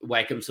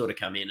Wakeham sort of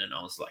come in and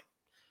I was like,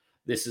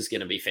 this is going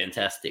to be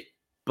fantastic.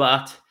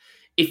 But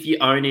if you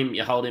own him,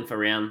 you hold him for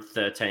round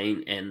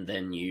 13 and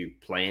then you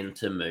plan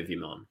to move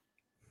him on.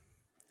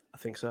 I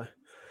think so.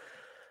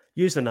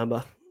 Use the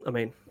number. I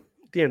mean,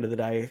 at the end of the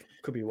day, it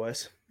could be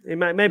worse.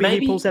 Maybe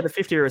he pulls out a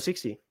 50 or a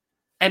 60.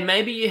 And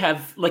maybe you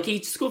have, like,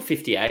 he scored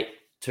 58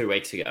 2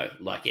 weeks ago.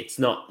 Like, it's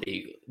not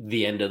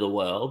the end of the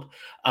world.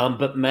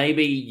 But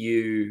maybe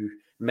you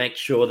make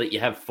sure that you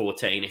have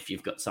 14 if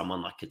you've got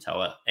someone like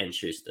Katoa and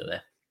Schuster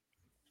there.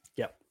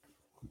 Yep.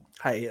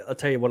 Hey, I'll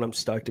tell you what I'm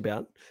stoked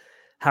about.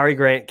 Harry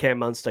Grant, Cam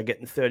Munster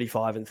getting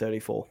 35 and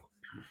 34.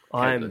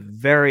 I'm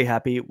very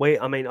happy.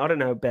 I don't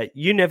know about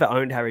you. Never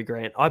owned Harry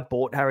Grant. I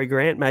bought Harry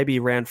Grant maybe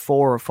around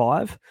 4 or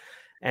 5,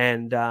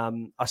 and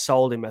I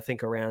sold him I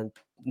think around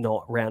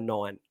round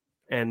 9.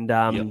 And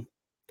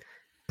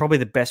probably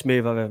the best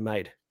move I've ever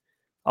made.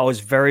 I was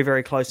very,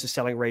 very close to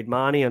selling Reid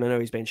Marnie, and I know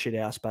he's been shit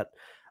house, but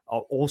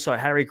also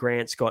Harry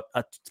Grant's got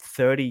a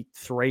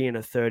 33 and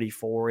a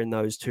 34 in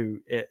those two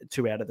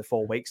out of the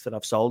 4 weeks that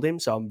I've sold him.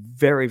 So I'm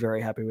very,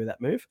 very happy with that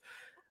move.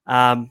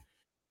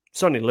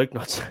 Sonny Luke,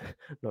 not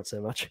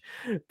so much,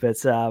 but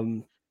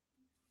they're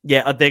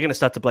going to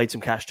start to bleed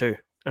some cash too.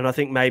 And I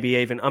think maybe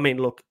even,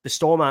 look, the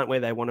Storm aren't where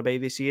they want to be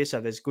this year,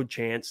 so there's good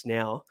chance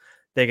now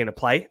they're going to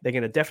play. They're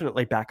going to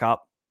definitely back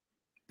up.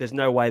 There's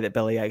no way that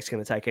Bellyache's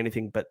going to take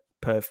anything but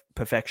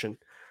perfection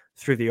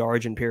through the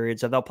origin period,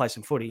 so they'll play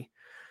some footy.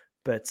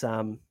 But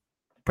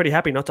pretty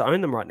happy not to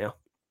own them right now.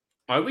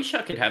 I wish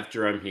I could have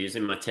Jerome Hughes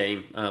in my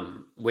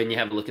team. When you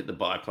have a look at the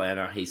buy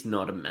planner, he's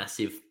not a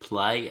massive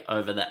play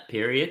over that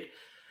period.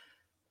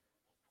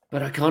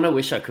 But I kind of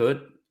wish I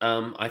could.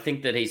 I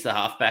think that he's the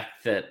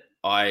halfback that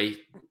I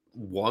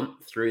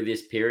want through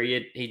this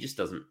period. He just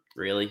doesn't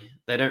really.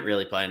 They don't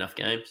really play enough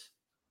games.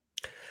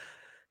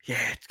 Yeah,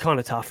 it's kind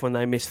of tough when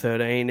they miss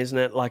 13, isn't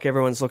it? Like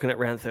everyone's looking at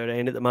round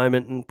 13 at the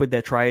moment, and with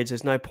their trades,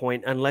 there's no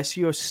point unless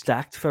you're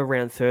stacked for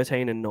round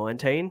 13 and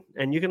 19.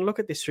 And you can look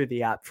at this through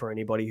the app for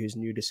anybody who's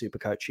new to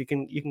Supercoach. You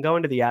can go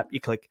into the app,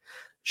 you click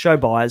show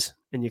buys,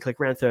 and you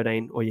click round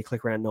 13 or you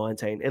click round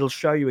 19. It'll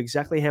show you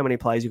exactly how many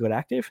players you've got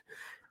active.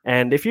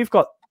 And if you've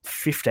got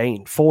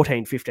 14,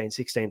 15,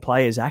 16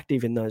 players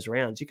active in those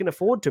rounds, you can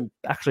afford to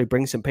actually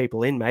bring some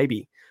people in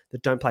maybe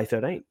that don't play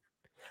 13.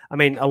 I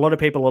mean, a lot of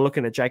people are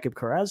looking at Jacob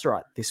Carraz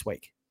right this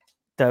week.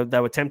 They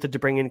were tempted to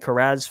bring in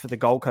Carraz for the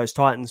Gold Coast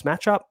Titans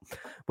matchup,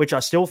 which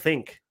I still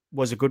think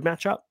was a good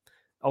matchup.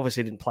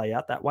 Obviously, didn't play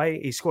out that way.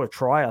 He scored a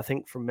try, I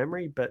think, from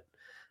memory. But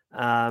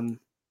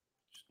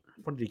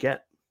what did he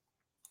get?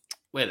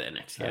 We're there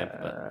next game.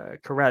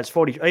 Carraz,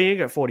 40. Oh, he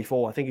got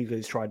 44. I think he got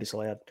his try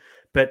disallowed.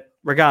 But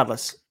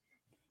regardless,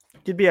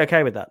 you'd be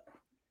okay with that.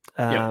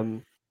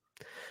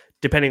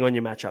 Depending on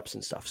your matchups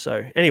and stuff.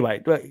 So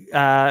anyway,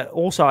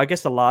 also, I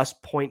guess the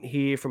last point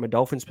here from a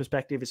Dolphins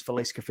perspective is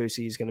Felice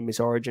Kafusi is going to miss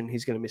Origin.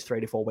 He's going to miss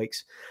 3 to 4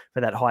 weeks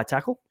for that high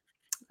tackle.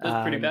 It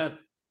was pretty bad.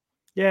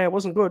 Yeah, it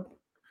wasn't good.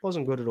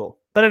 Wasn't good at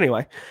all. But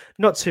anyway,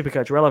 not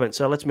Supercoach relevant.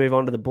 So let's move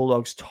on to the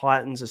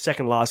Bulldogs-Titans, the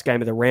second last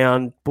game of the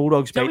round.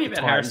 Bulldogs beat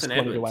the Titans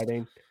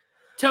 20-18.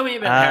 Tell me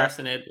about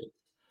Harrison Edwards.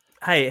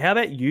 Hey, how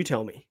about you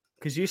tell me?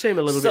 Because you seem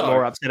a little bit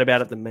more upset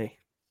about it than me.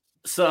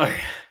 So,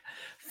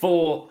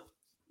 for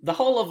the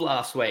whole of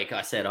last week,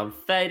 I said, I'm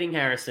fading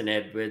Harrison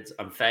Edwards.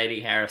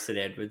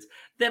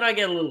 Then I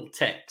get a little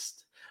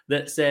text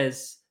that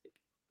says,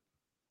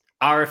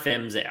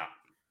 RFM's out.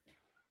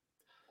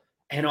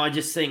 And I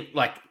just think,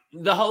 like,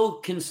 the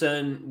whole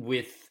concern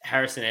with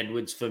Harrison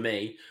Edwards for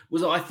me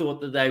was I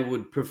thought that I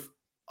would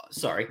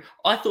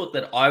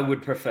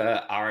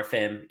prefer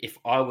RFM if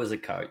I was a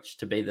coach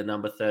to be the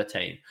number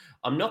 13.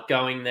 I'm not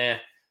going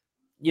there.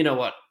 You know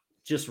what?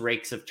 Just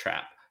reeks of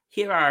trap.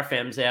 Here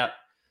RFM's out.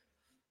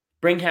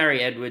 Bring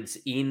Harry Edwards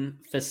in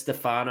for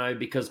Stefano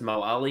because Mo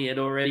Ali had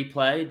already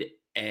played,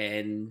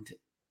 and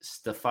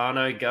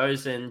Stefano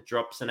goes and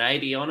drops an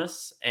 80 on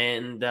us,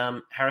 and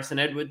Harrison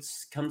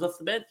Edwards comes off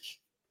the bench.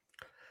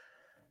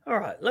 All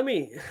right, let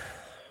me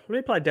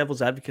play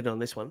devil's advocate on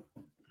this one.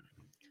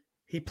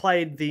 He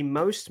played the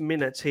most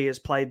minutes he has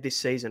played this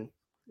season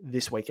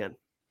this weekend.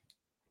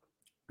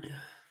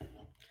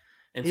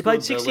 And he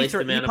played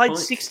 63. He played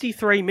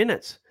 63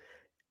 minutes.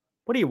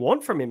 What do you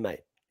want from him, mate?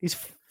 He's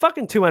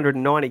fucking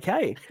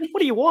 290K. What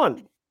do you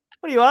want?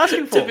 What are you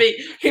asking for? To be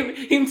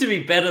him to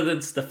be better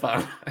than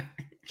Stefano.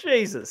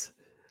 Jesus,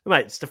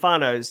 mate.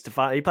 Stefano.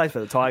 He plays for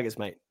the Tigers,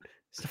 mate.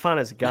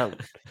 Stefano's a gun.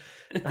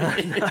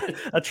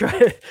 I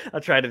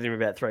traded him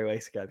about 3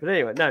 weeks ago. But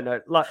anyway, no.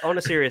 Like on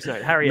a serious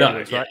note, Harry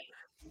Edwards, right?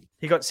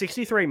 He got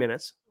 63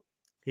 minutes.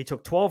 He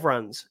took 12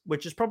 runs,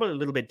 which is probably a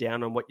little bit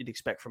down on what you'd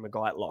expect from a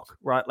guy at lock,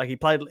 right? Like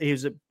he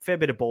was a fair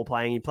bit of ball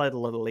playing. He played a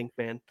lot of link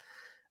man.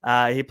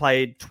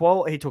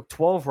 He took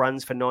 12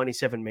 runs for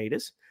 97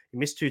 meters. He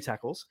missed 2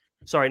 tackles.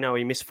 Sorry, no,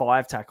 he missed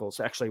 5 tackles,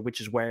 actually,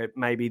 which is where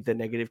maybe the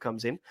negative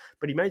comes in.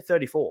 But he made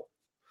 34.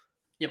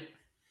 Yep.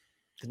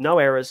 No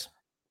errors.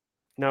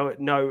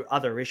 No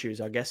other issues,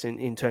 I guess,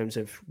 in terms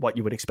of what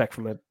you would expect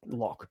from a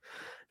lock.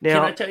 Now,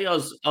 can I tell you,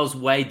 I was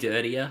way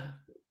dirtier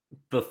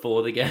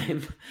before the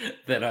game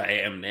than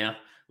I am now.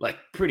 Like,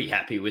 pretty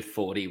happy with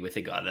 40 with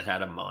a guy that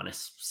had a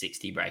minus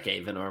 60 break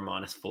even or a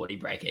minus 40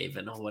 break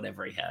even or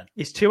whatever he had.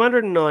 He's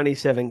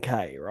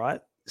 297K, right?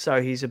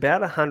 So he's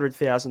about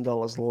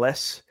 $100,000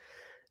 less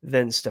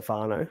than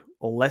Stefano,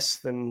 or less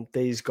than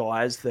these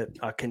guys that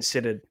are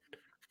considered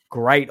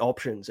great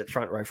options at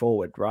front row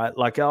forward, right?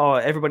 Like, oh,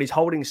 everybody's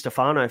holding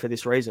Stefano for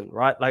this reason,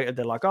 right? Like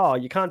they're like, oh,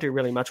 you can't do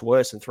really much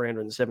worse than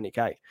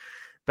 370K.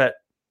 But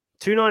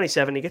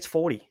 297, he gets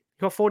 40. He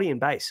got 40 in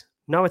base.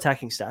 No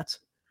attacking stats.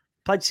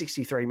 Played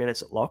 63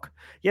 minutes at lock.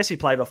 Yes, he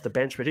played off the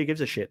bench, but who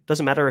gives a shit?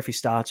 Doesn't matter if he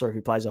starts or if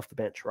he plays off the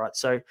bench, right?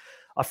 So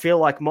I feel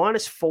like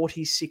minus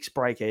 46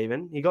 break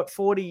even. He got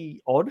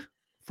 40 odd,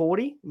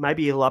 40.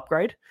 Maybe he'll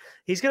upgrade.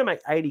 He's going to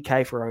make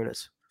 80K for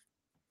owners.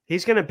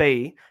 He's going to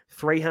be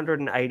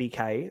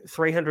 380K,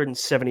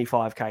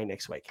 375K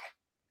next week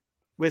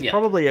with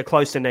probably a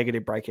close to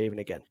negative break even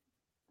again.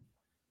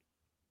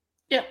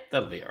 Yeah,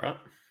 that'll be all right.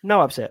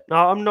 No upset. No,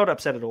 I'm not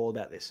upset at all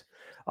about this.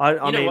 I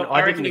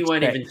reckon he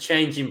won't even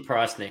change in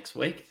price next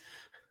week.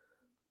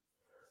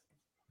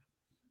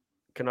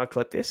 Can I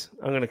clip this?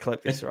 I'm going to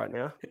clip this right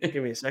now.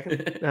 Give me a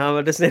second.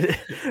 I just need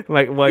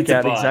to work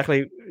out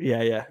exactly.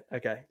 Yeah.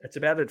 Okay. It's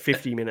about at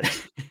 50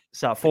 minutes.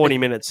 So 40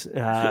 minutes.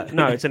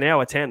 No, it's an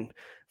hour 10.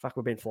 Fuck,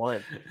 we've been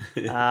flying.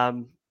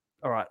 All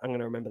right. I'm going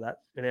to remember that.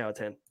 An hour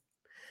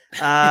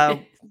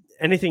 10.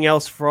 Anything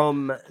else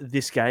from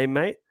this game,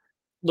 mate?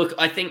 Look,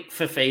 I think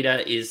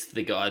Fafita is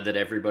the guy that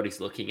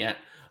everybody's looking at.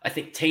 I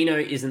think Tino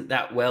isn't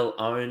that well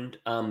owned,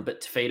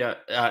 but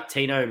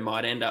Tino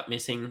might end up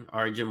missing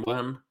Origin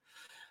 1.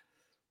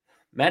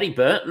 Matty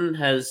Burton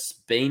has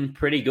been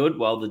pretty good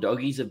while the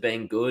doggies have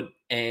been good.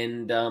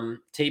 And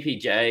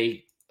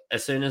TPJ,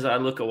 as soon as I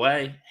look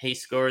away,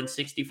 he's scoring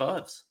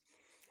 65s.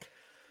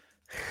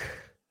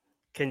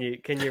 Can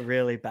you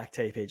really back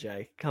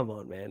TPJ? Come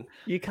on, man.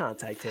 You can't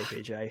take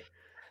TPJ.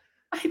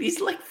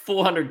 He's like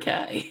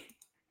 400k.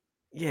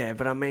 Yeah,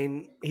 but I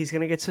mean, he's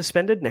going to get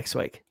suspended next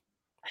week.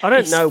 I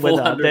don't know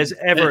whether there's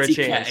ever a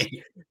chance.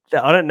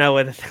 I don't know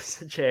whether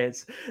there's a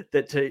chance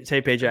that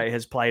TPJ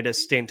has played a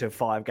stint of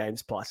 5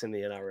 games plus in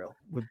the NRL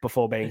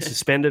before being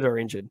suspended or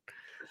injured.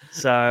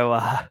 So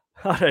I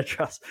don't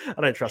trust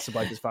the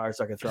bloke as far as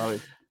I can throw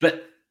him.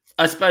 But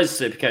I suppose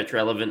Supercoach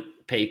relevant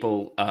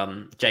people,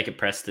 Jacob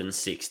Preston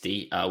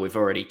 60. We've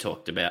already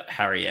talked about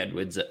Harry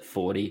Edwards at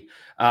 40.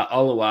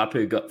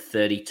 Oluwapu got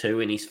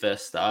 32 in his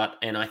first start,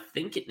 and I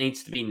think it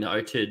needs to be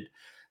noted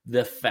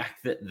the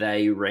fact that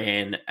they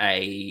ran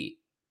a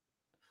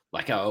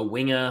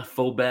winger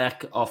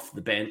fullback off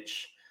the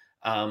bench,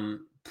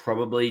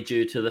 probably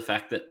due to the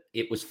fact that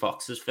it was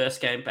Fox's first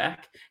game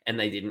back and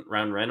they didn't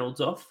run Reynolds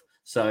off.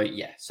 So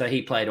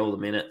he played all the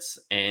minutes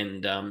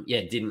and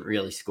didn't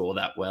really score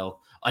that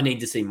well. I need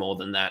to see more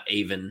than that,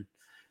 even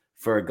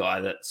for a guy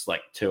that's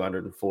like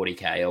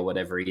 240k or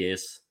whatever he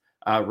is.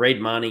 Reid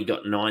Marnie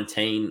got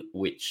 19,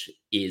 which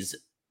is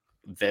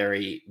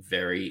very,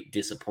 very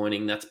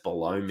disappointing. That's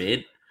below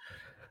mid.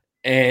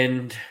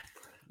 And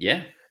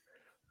yeah.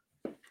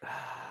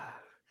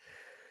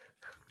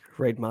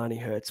 Reid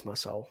Marnie hurts my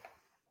soul.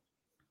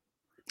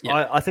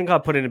 Yeah. I think I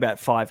put in about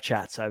 5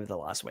 chats over the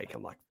last week.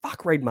 I'm like,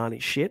 fuck Reid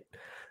Marnie shit.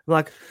 I'm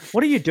like,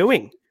 what are you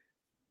doing?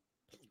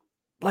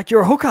 Like,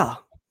 you're a hooker.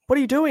 What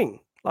are you doing?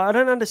 I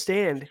don't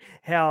understand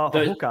how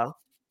a hooker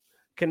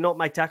cannot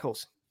make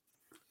tackles.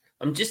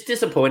 I'm just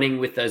disappointing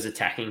with those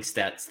attacking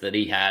stats that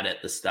he had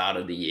at the start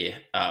of the year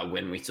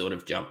when we sort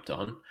of jumped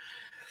on.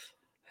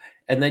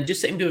 And they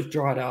just seem to have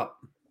dried up.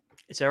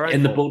 It's our own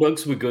fault. The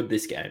Bulldogs were good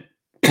this game.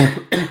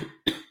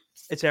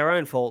 It's our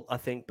own fault, I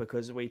think,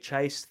 because we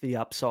chased the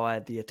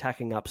upside, the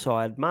attacking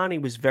upside.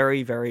 Marnie was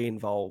very, very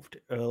involved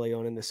early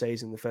on in the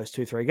season, the first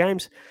 2-3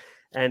 games,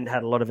 and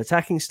had a lot of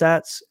attacking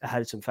stats,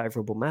 had some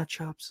favourable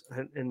matchups,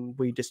 and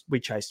we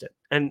chased it.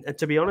 And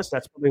to be honest,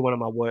 that's probably one of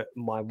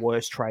my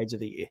worst trades of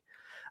the year.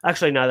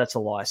 Actually, no, that's a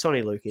lie.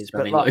 Sonny Luke is,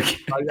 but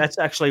that's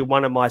actually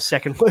one of my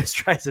second worst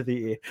trades of the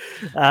year.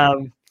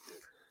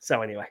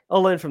 So anyway,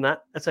 I'll learn from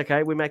that. That's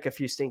okay. We make a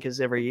few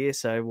stinkers every year,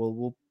 so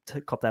we'll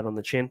cop that on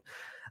the chin.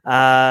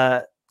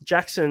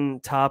 Jackson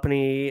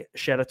Tarpany,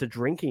 shout out to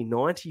Drinky,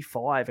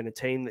 95 in a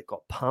team that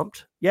got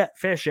pumped. Yeah,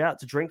 fair shout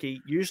to Drinky.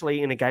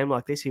 Usually in a game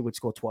like this, he would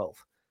score 12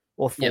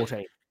 or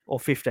 14 or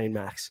 15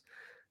 max.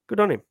 Good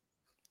on him.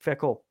 Fair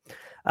call.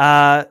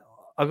 I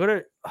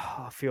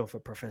feel for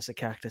Professor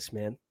Cactus,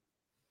 man.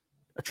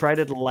 I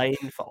traded Lane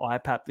for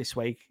IPAP this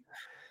week.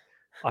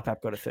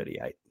 IPAP got a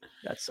 38.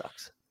 That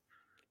sucks.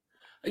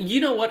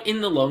 You know what?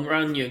 In the long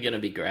run, you're going to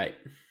be great.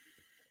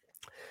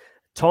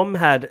 Tom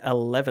had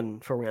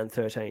 11 for round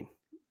 13.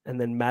 And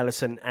then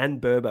Madison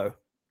and Burbo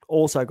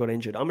also got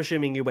injured. I'm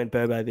assuming you went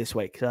Burbo this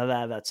week. So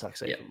that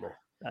sucks even more.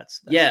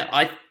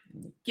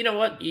 You know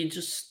what? You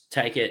just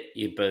take it,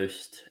 you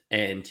boost,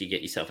 and you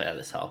get yourself out of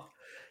this hole.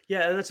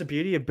 Yeah, and that's the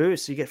beauty of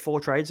boosts. You get 4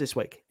 trades this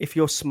week. If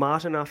you're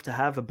smart enough to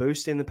have a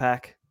boost in the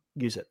pack,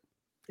 use it.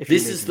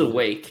 This is the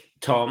week,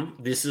 Tom.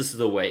 This is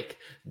the week.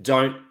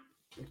 Don't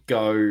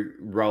go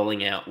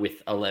rolling out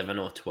with 11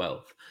 or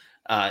 12.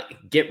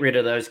 Get rid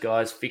of those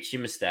guys, fix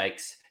your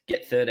mistakes,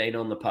 get 13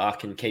 on the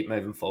park, and keep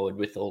moving forward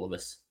with all of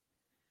us.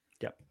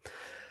 Yep.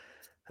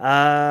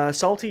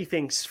 Salty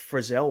thinks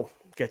Frizzell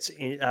gets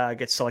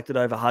selected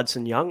over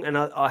Hudson Young, and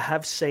I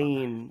have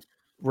seen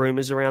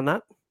rumours around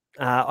that.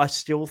 I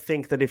still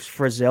think that if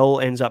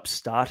Frizzell ends up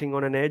starting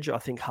on an edge, I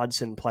think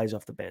Hudson plays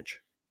off the bench.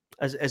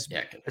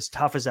 As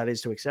tough as that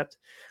is to accept,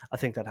 I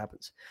think that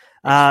happens.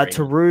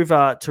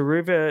 Taruva,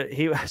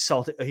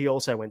 he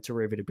also went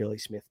Taruva to Billy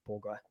Smith, poor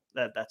guy.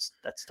 That's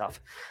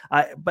tough.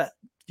 But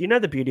do you know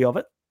the beauty of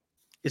it?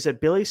 Is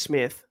that Billy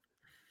Smith,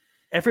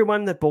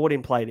 everyone that bought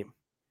him played him.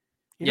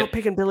 You're not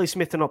picking Billy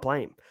Smith to not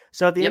play him.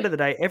 So at the end of the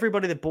day,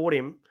 everybody that bought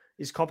him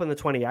is copping the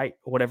 28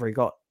 or whatever he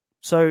got.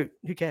 So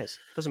who cares?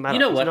 Doesn't matter. You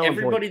know what?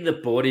 Everybody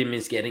that bought him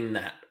is getting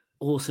that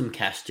awesome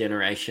cash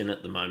generation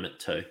at the moment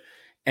too.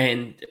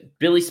 And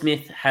Billy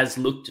Smith has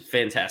looked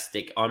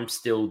fantastic. I'm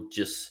still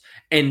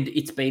and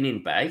it's been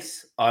in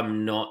base.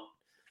 I'm not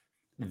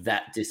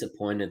that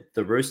disappointed.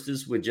 The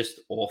Roosters were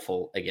just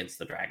awful against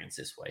the Dragons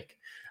this week.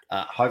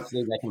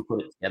 Hopefully they can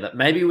put it together.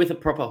 Maybe with a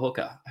proper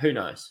hooker. Who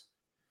knows?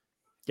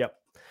 Yep.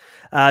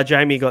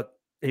 Jamie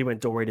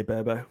went Dory to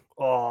Burbo.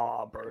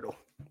 Oh, brutal.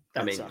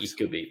 That sucks. It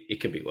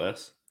could be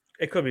worse.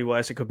 It could be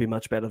worse. It could be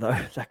much better, though.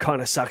 That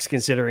kind of sucks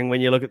considering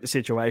when you look at the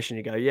situation,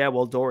 you go, yeah,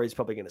 well, Dory's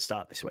probably going to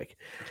start this week.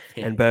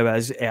 Yeah. And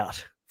Burbo's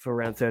out for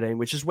round 13,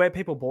 which is where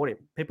people bought him.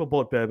 People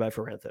bought Burbo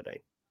for round 13.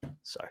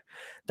 So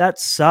that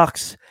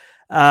sucks.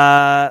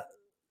 Marnie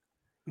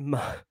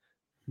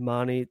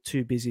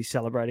too busy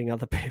celebrating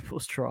other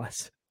people's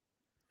tries.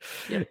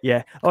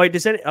 Yeah. Oh, wait,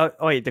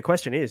 the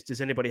question is, does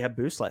anybody have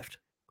boost left?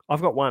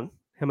 I've got one.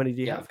 How many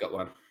do you have? I've got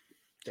one.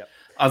 Yeah.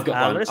 I've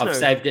got one. I've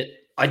saved it.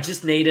 I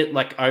just need it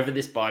over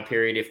this bye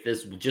period. If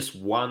there's just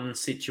one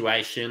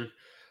situation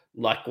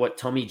like what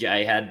Tommy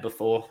J had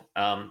before,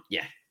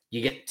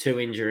 you get 2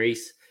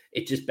 injuries.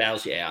 it just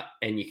bails you out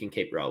and you can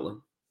keep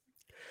rolling.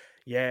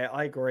 Yeah,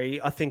 I agree.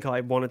 I think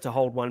I wanted to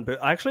hold one,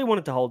 but I actually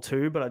wanted to hold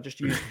two, but I just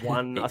used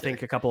one, I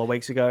think, a couple of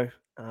weeks ago.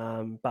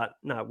 But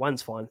no,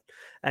 one's fine.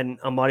 And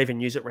I might even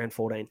use it round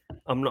 14.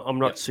 I'm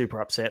not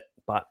super upset,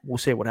 but we'll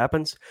see what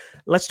happens.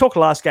 Let's talk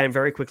last game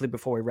very quickly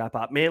before we wrap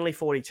up. Manly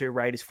 42,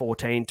 Raiders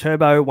 14.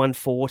 Turbo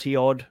 140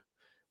 odd.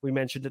 We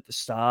mentioned at the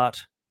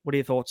start. What are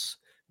your thoughts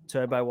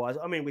Turbo-wise?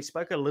 I mean, we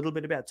spoke a little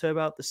bit about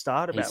Turbo at the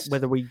start, about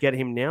whether we get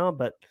him now,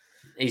 but...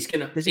 He's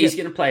gonna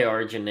play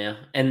Origin now,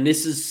 and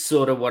this is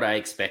sort of what I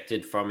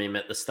expected from him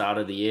at the start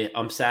of the year.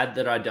 I'm sad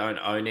that I don't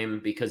own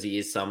him because he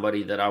is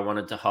somebody that I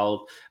wanted to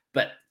hold.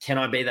 But can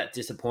I be that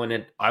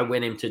disappointed? I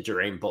went into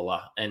Jareem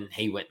Buller, and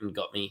he went and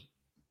got me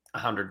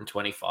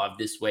 125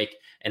 this week,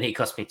 and he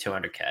cost me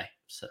 200K.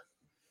 So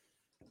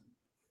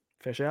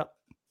fair shout.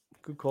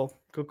 Good call.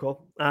 Good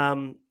call.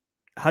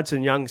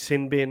 Hudson Young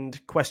sin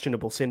binned,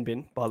 questionable sin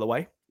bin, by the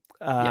way.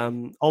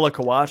 Ola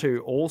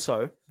Kawatu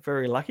also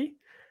very lucky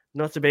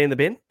not to be in the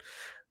bin.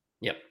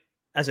 Yep.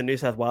 As a New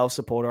South Wales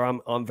supporter,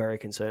 I'm very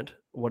concerned.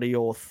 What are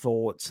your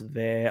thoughts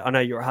there? I know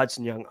you're a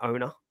Hudson Young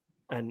owner,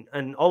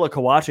 and Ola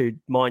Kawatu,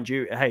 mind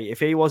you, hey, if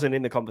he wasn't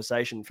in the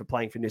conversation for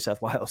playing for New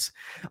South Wales,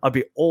 I'd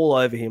be all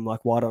over him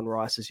like white on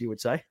rice, as you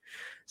would say.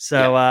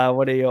 So,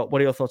 what are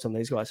your thoughts on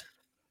these guys?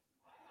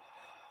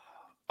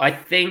 I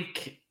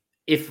think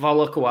if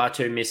Ola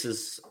Kawatu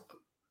misses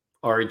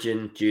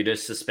Origin due to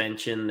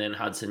suspension, then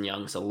Hudson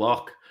Young's a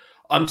lock.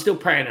 I'm still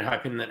praying and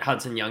hoping that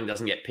Hudson Young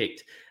doesn't get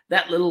picked.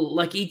 That little,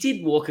 he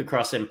did walk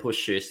across and push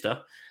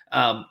Schuster.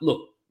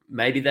 Look,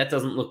 maybe that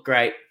doesn't look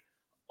great.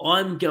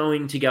 I'm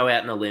going to go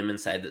out on a limb and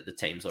say that the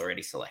team's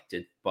already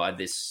selected by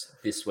this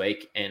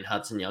week, and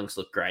Hudson Young's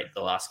looked great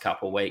the last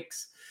couple of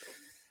weeks.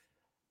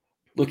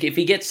 Look, if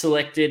he gets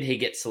selected, he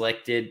gets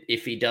selected.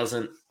 If he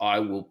doesn't, I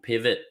will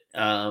pivot.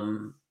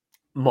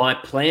 My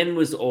plan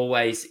was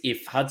always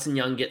if Hudson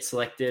Young gets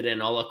selected and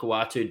Ola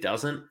Kawatu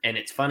doesn't, and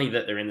it's funny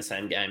that they're in the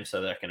same game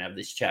so that I can have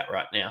this chat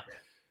right now.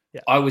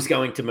 Yeah. I was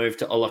going to move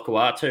to Ola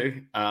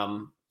Kawatu.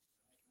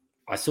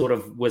 I sort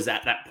of was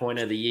at that point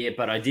of the year,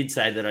 but I did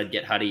say that I'd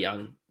get Huddy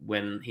Young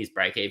when his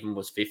break even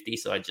was 50,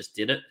 so I just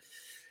did it.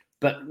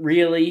 But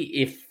really,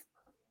 if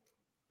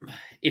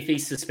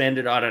he's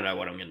suspended, I don't know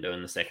what I'm going to do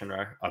in the second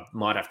row. I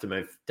might have to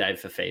move Dave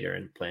Fafita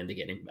and plan to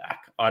get him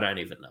back. I don't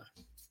even know.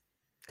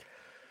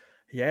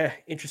 Yeah,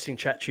 interesting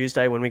chat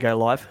Tuesday when we go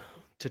live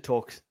to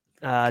talk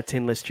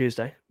Tin List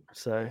Tuesday.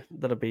 So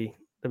there'll be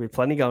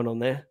plenty going on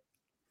there.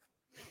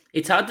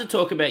 It's hard to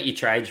talk about your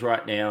trades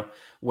right now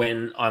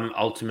when I'm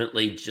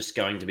ultimately just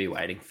going to be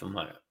waiting for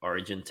my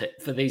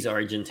for these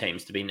Origin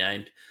teams to be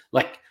named.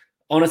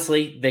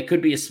 Honestly, there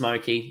could be a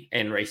Smokey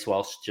and Reece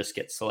Walsh just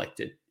get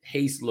selected.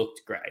 He's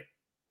looked great.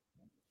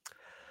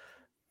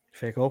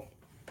 Fair call.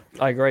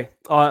 I agree.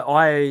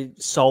 I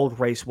sold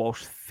Reece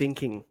Walsh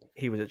thinking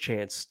he was a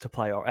chance to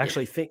play, or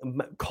actually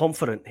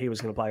confident he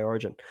was going to play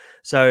Origin.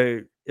 So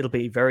it'll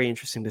be very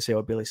interesting to see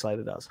what Billy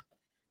Slater does.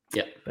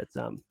 Yeah. But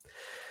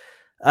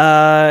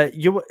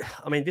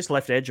this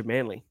left edge of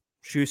Manly,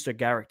 Schuster,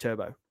 Garrick,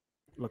 Turbo,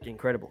 look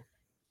incredible.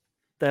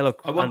 They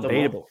look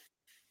unbeatable.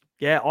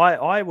 Yeah,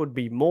 I would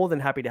be more than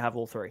happy to have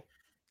all three,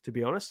 to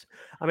be honest.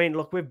 I mean,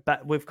 look,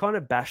 we've kind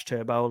of bashed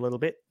Turbo a little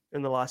bit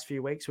in the last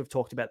few weeks. We've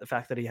talked about the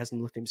fact that he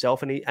hasn't looked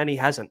himself, and he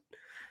hasn't.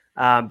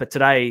 But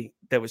today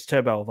there was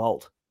Turbo of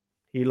old.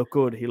 He looked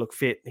good. He looked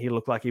fit. He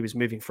looked like he was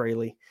moving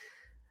freely.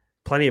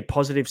 Plenty of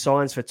positive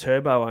signs for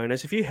Turbo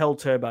owners. If you held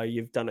Turbo,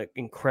 you've done an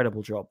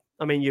incredible job.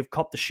 I mean, you've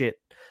copped the shit,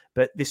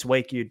 but this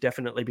week you'd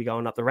definitely be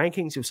going up the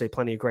rankings. You'll see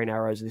plenty of green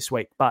arrows this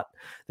week. But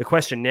the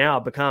question now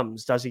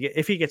becomes,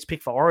 if he gets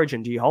picked for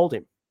Origin, do you hold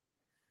him?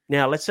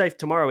 Now, let's say if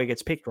tomorrow he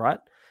gets picked, right?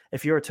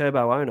 If you're a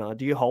Turbo owner,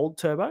 do you hold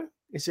Turbo?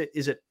 Is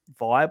it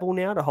viable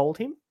now to hold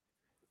him?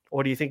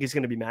 Or do you think he's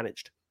going to be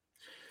managed?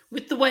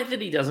 With the way that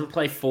he doesn't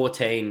play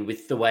 14,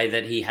 with the way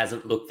that he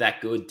hasn't looked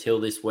that good till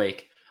this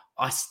week,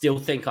 I still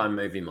think I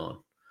move him on.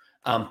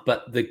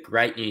 But the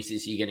great news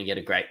is you're going to get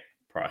a great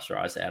price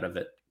rise out of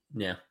it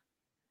now.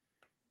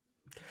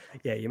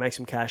 Yeah, you make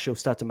some cash. You'll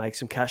start to make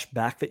some cash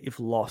back that you've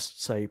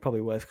lost. So you're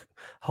probably worth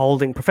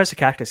holding. Professor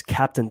Cactus,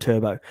 Captain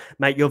Turbo.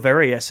 Mate, you're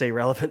very SC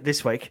relevant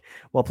this week.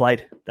 Well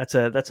played. That's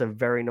a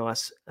very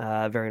nice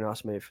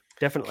move.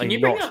 Definitely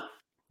not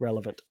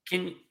relevant.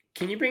 Can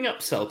you bring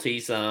up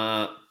Salty's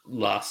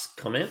last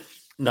comment?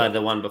 No,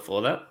 the one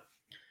before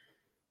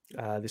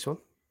that. This one?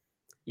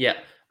 Yeah.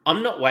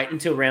 I'm not waiting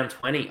until round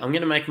 20. I'm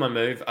going to make my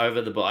move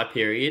over the bye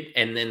period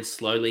and then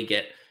slowly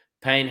get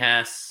Payne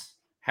Haas,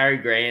 Harry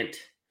Grant.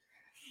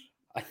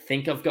 I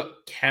think I've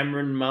got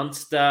Cameron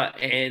Munster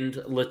and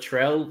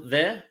Latrell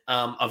there.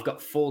 I've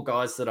got 4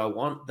 guys that I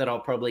want that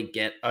I'll probably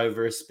get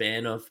over a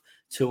span of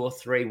 2 or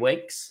 3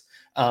 weeks.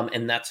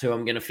 And that's who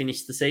I'm going to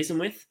finish the season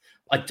with.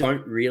 I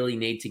don't really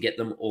need to get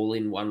them all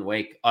in 1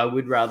 week. I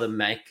would rather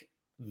make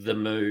the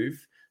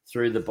move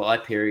through the bye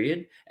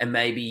period and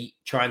maybe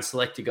try and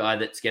select a guy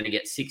that's going to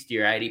get 60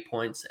 or 80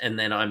 points. And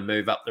then I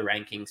move up the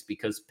rankings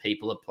because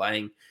people are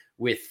playing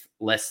with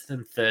less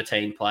than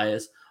 13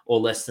 players or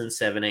less than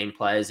 17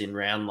 players in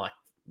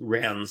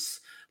rounds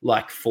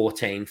like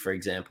 14, for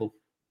example.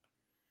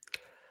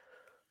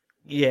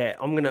 Yeah,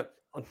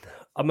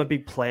 I'm a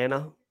big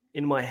planner.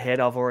 In my head,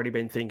 I've already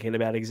been thinking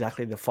about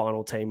exactly the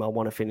final team I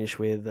want to finish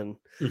with and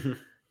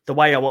the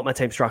way I want my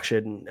team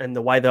structured and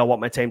the way that I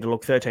want my team to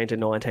look 13 to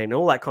 19 and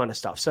all that kind of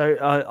stuff. So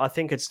I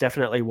think it's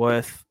definitely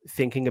worth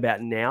thinking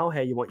about now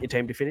how you want your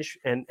team to finish.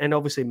 And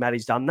obviously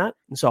Maddie's done that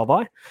and so have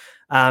I.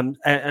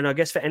 And I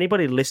guess for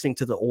anybody listening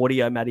to the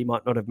audio, Maddie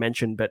might not have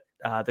mentioned, but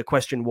the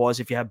question was,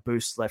 if you have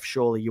boosts left,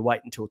 surely you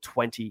wait until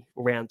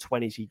round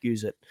 20 to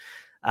use it.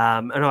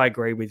 And I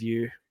agree with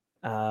you.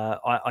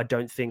 I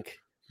don't think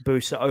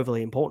boosts are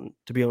overly important,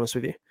 to be honest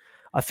with you.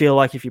 I feel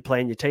like if you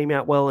plan your team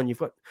out well and you've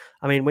got,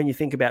 when you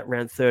think about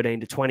round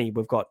 13 to 20,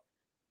 we've got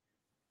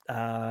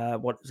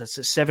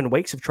 7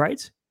 weeks of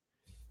trades,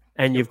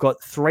 and you've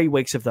got 3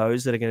 weeks of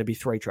those that are going to be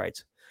 3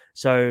 trades.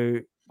 So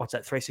what's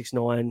that? 3, 6,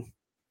 9,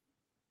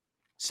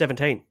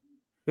 17. You've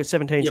got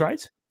 17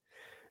 trades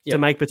to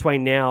make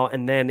between now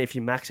and then if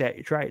you max out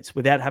your trades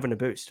without having a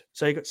boost.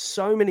 So you've got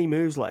so many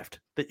moves left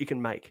that you can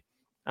make.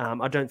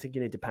 I don't think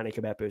you need to panic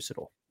about boosts at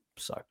all.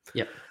 So,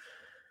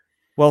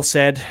 well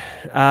said.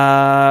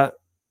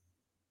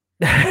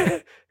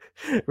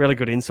 Really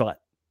good insight.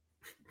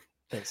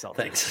 Thanks.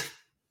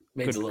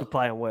 Means a lot. Good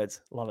play on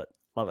words. Love it.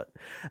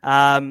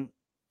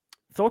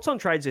 Thoughts on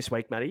trades this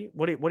week, Matty?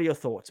 What are your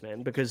thoughts,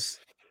 man? Because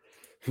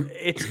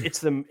it's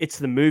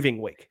the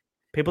moving week.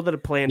 People that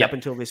have planned up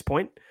until this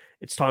point,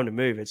 it's time to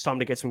move. It's time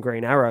to get some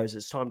green arrows.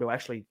 It's time to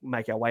actually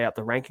make our way up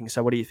the rankings.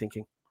 So what are you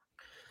thinking?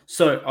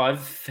 So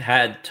I've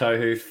had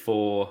Tohu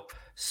for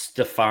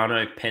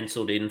Stefano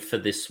penciled in for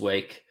this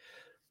week,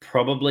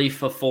 probably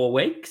for 4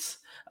 weeks.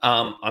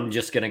 I'm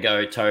just going to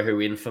go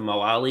Tohu in for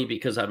Moali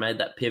because I made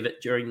that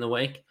pivot during the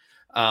week.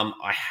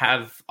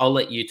 I'll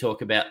let you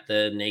talk about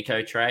the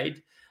Nico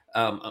trade.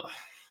 I'm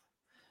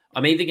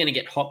either going to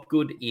get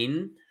Hopgood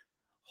in,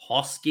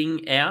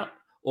 Hosking out,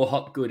 or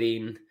Hopgood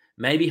in,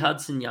 maybe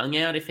Hudson Young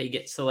out if he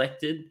gets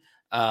selected.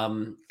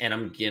 And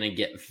I'm going to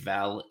get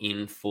Val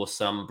in for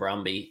some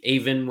Brumby.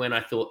 Even when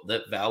I thought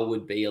that Val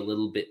would be a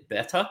little bit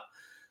better,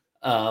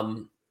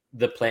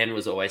 the plan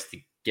was always to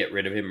get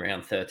rid of him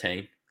around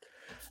 13.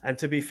 And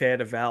to be fair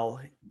to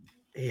Val,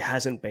 he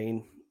hasn't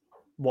been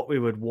what we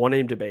would want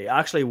him to be. I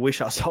actually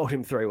wish I sold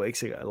him 3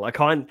 weeks ago. Like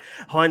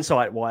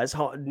hindsight-wise,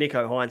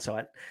 Nico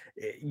hindsight,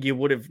 you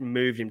would have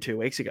moved him 2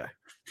 weeks ago.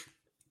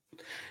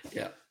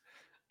 Yeah.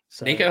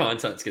 So, Nico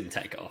hindsight's going to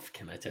take off,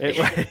 can I tell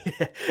you?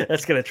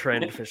 That's going to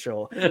trend for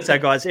sure. So,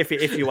 guys, if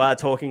you are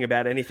talking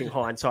about anything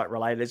hindsight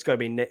related, it's going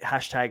to be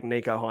hashtag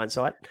Nico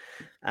hindsight.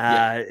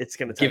 It's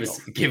going to take off.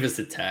 Give us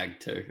a tag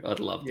too.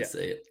 I'd love to see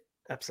it.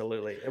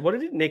 Absolutely. What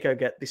did Nico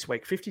get this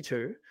week?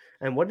 52.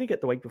 And what did he get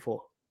the week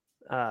before?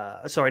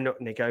 Sorry,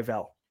 not Nico,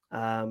 Val.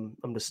 I'm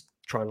just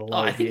trying to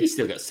I think he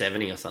still got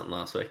 70 or something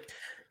last week.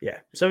 Yeah.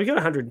 So we got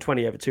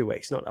 120 over 2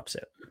 weeks. Not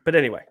upset. But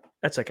anyway,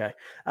 that's okay.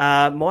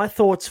 My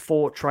thoughts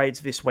for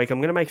trades this week. I'm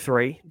going to make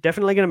 3.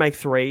 Definitely going to make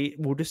 3.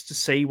 We'll just to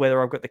see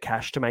whether I've got the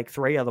cash to make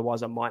 3.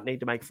 Otherwise, I might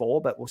need to make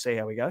 4, but we'll see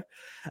how we go.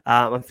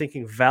 I'm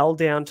thinking Val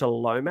down to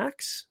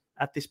Lomax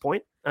at this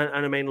point.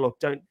 And look,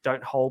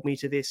 don't hold me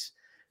to this.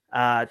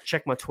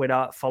 Check my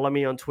Twitter. Follow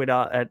me on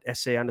Twitter at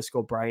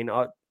SC_brain.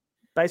 I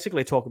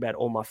basically talk about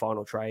all my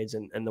final trades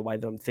and the way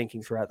that I'm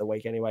thinking throughout the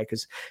week anyway,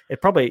 because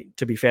it probably,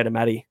 to be fair to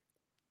Matty,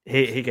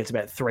 he gets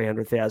about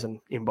 300,000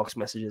 inbox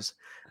messages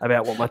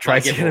about what my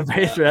trades are going to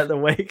be throughout the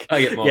week.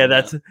 I get more.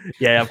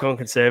 I've gone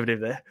conservative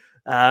there.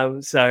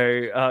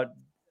 So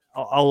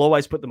I'll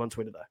always put them on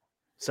Twitter though.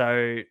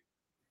 So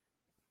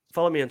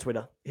follow me on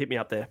Twitter. Hit me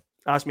up there.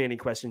 Ask me any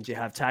questions you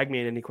have. Tag me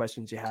in any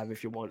questions you have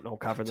if you want, and I'll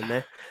cover them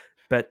there.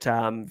 But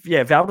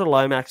Val to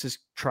Lomax is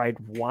trade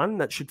 1.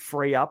 That should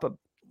free up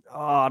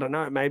I don't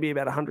know, maybe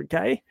about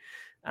 100K.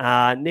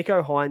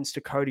 Nico Hines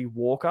to Cody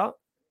Walker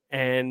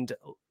and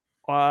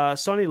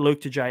Sonny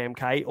Luke to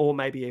JMK, or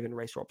maybe even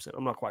Reece Robson.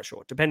 I'm not quite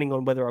sure, depending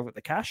on whether I've got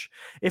the cash.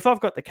 If I've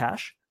got the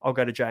cash, I'll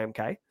go to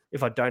JMK.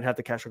 If I don't have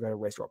the cash, I'll go to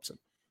Reece Robson.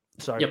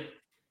 So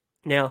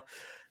Now,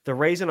 the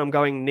reason I'm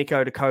going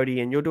Nico to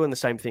Cody, and you're doing the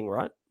same thing,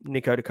 right?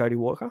 Nico to Cody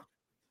Walker?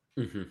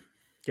 Mm-hmm.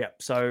 Yeah.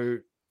 So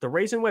the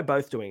reason we're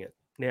both doing it,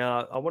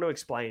 now, I want to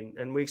explain,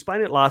 and we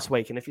explained it last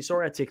week, and if you saw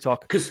our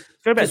TikTok, it's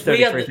got about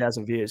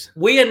 33,000 views.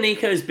 We are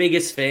Nico's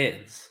biggest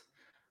fans.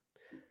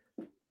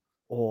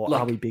 Or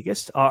are we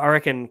biggest? I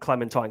reckon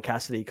Clementine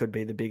Cassidy could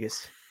be the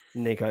biggest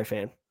Nico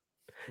fan.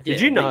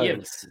 Did you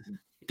know?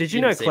 Did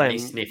you know Clem?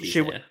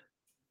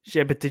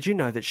 But did you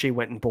know that she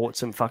went and bought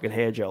some fucking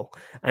hair gel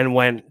and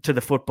went to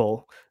the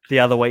football the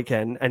other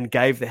weekend and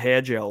gave the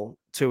hair gel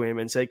to him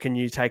and said, "Can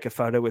you take a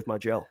photo with my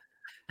gel?"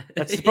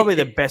 That's probably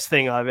the best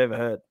thing I've ever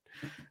heard.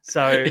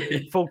 So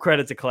full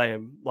credit to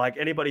Clem. Like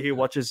anybody who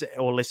watches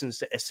or listens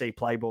to SC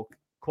Playbook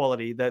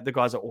quality, the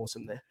guys are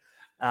awesome there.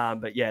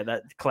 But yeah,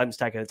 that Clem's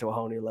taken it to a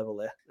whole new level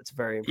there. It's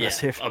very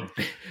impressive. Yeah, I'm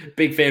a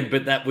big fan,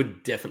 but that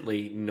would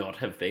definitely not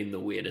have been the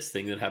weirdest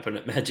thing that happened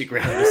at Magic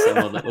Round with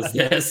someone that was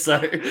there. So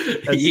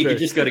you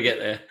just got to get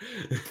there.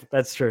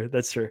 That's true.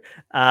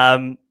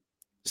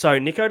 So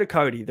Nico to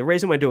Cody, the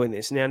reason we're doing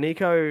this now,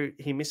 Nico,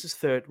 he misses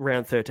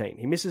round 13.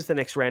 He misses the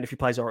next round if he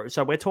plays Origin.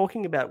 So we're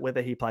talking about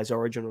whether he plays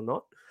Origin or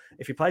not.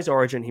 If he plays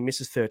Origin, he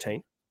misses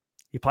 13.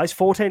 He plays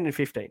 14 and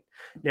 15.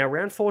 Now,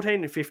 round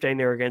 14 and 15,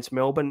 they're against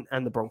Melbourne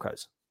and the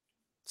Broncos.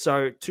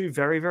 So two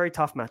very, very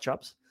tough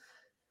matchups.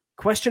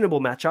 Questionable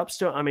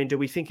matchups. I mean, do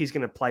we think he's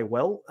going to play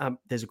well?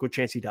 There's a good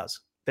chance he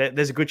does.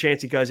 There's a good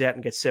chance he goes out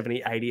and gets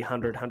 70, 80,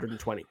 100,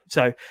 120.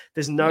 So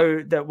there's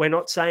that we're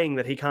not saying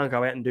that he can't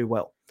go out and do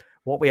well.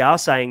 What we are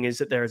saying is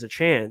that there is a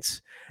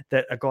chance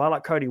that a guy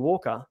like Cody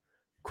Walker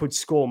could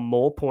score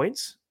more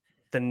points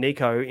than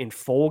Nico in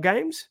 4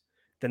 games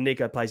than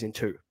Nico plays in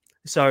 2.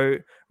 So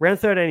round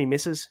 13, he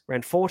misses.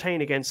 Round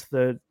 14 against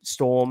the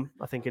Storm,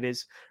 I think it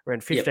is.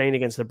 Round 15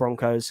 against the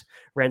Broncos.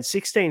 Round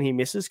 16, he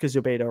misses because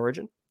he'll be at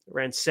Origin.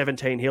 Round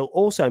 17, he'll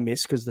also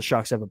miss because the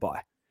Sharks have a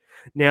bye.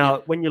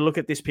 Now, when you look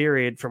at this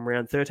period from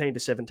round 13 to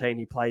 17,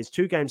 he plays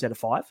 2 games out of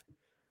 5.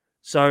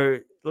 So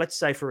let's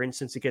say, for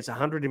instance, he gets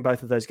 100 in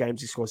both of those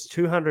games. He scores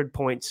 200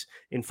 points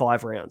in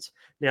 5 rounds.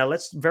 Now,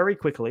 let's very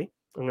quickly,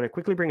 I'm going to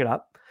quickly bring it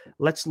up.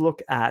 Let's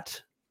look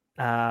at,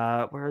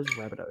 where is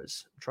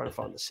Rabbitohs? I'm trying to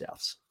find the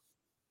Souths.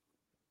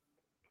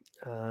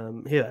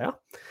 Here they are.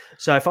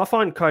 So if I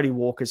find Cody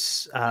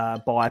Walker's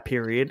bye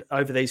period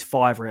over these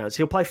 5 rounds,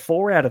 he'll play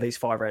 4 out of these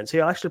 5 rounds.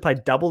 He'll actually play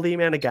double the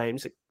amount of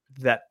games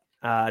that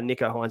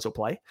Nico Hines will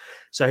play.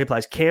 So he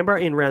plays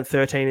Canberra in round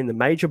 13 in the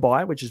major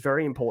bye, which is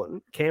very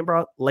important.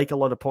 Canberra leak a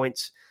lot of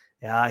points.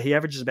 He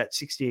averages about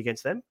 60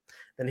 against them.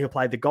 Then he'll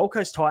play the Gold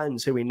Coast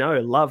Titans, who we know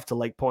love to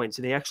leak points.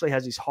 And he actually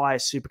has his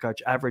highest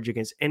Supercoach average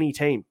against any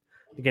team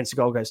against the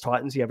Gold Coast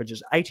Titans. He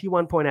averages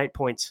 81.8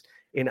 points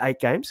in 8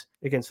 games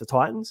against the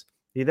Titans.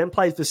 He then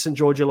plays the St.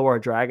 George Illawarra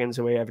Dragons,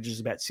 who he averages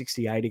about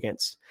 68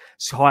 against.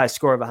 His highest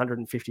score of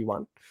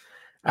 151.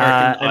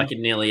 I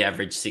can nearly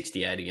average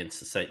 68 against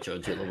the St.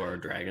 George Illawarra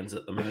Dragons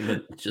at the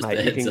moment. Just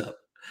a heads up.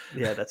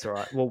 Yeah, that's all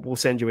right. We'll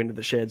send you into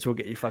the sheds. We'll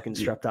get you fucking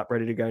strapped up,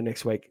 ready to go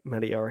next week,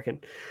 Matty, I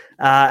reckon.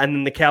 And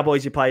then the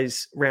Cowboys, he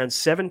plays round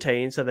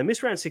 17. So they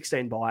miss round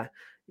 16 by.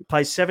 He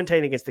plays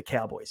 17 against the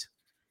Cowboys.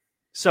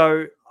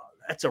 So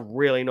that's a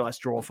really nice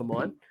draw for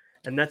mine.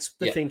 And that's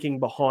the thinking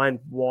behind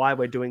why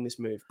we're doing this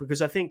move.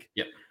 Because I think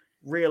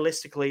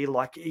realistically,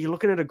 like, you're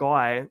looking at a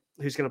guy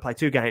who's going to play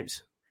 2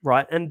 games.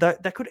 Right, and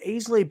that could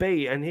easily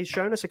be, and he's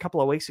shown us a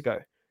couple of weeks ago.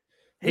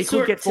 He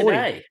could get 40.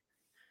 Today.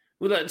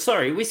 Well,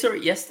 sorry, we saw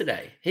it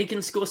yesterday. He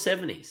can score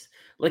 70s.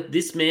 Like,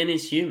 this man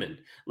is human.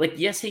 Like,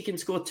 yes, he can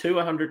score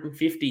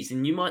 250s,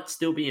 and you might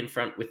still be in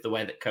front with the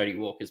way that Cody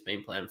Walker's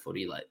been playing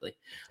footy lately.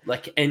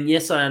 Like, and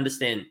yes, I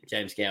understand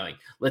James Gowing.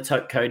 Let's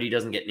hope Cody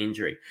doesn't get an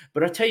injury.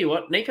 But I tell you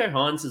what, Nico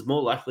Hines is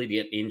more likely to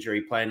get an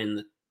injury playing in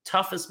the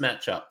toughest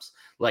matchups.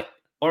 Like,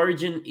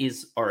 Origin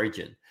is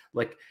Origin.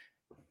 Like,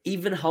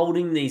 even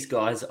holding these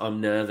guys, I'm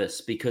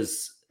nervous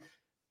because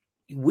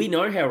we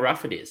know how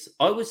rough it is.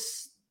 I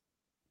was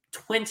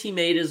 20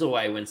 meters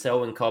away when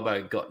Selwyn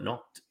Cobbo got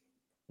knocked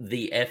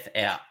the F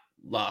out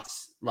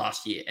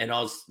last year. And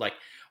I was like,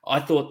 I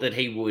thought that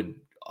he would.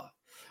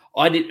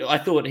 I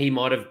thought he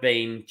might have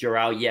been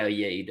Jarrell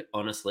Yaoyeed,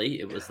 honestly.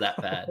 It was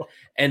that bad.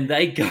 And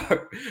they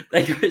go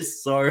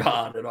so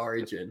hard at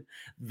Origin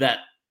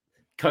that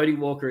Cody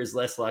Walker is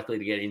less likely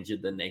to get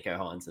injured than Nico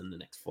Hines in the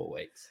next 4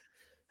 weeks.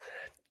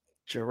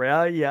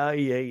 Jarrell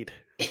Yaoyeed.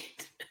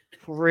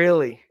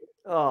 Really?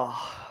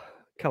 Oh,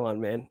 come on,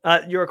 man.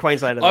 You're a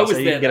Queenslander, though, so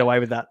you can get away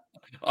with that.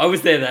 I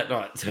was there that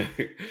night too.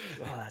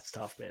 Oh, that's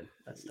tough, man.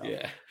 That's tough.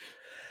 Yeah.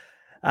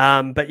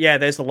 But yeah,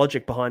 there's the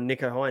logic behind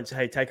Nico Hines.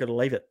 Hey, take it or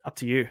leave it. Up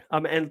to you.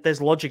 And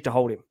there's logic to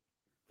hold him.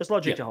 There's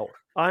logic to hold.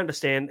 I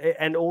understand.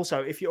 And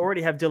also, if you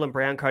already have Dylan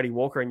Brown, Cody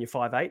Walker, and you're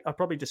 5'8", I'd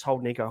probably just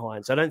hold Nico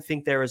Hines. I don't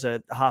think there is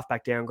a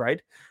halfback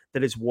downgrade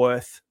that is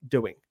worth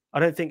doing. I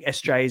don't think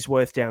SJ is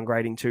worth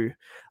downgrading to.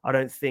 I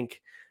don't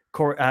think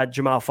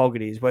Jamal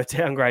Fogarty is worth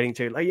downgrading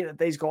to. Like,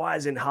 these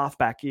guys in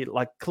halfback,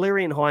 like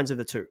Cleary and Hines are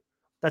the 2.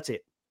 That's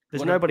it.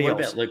 There's nobody else.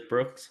 What about Luke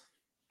Brooks?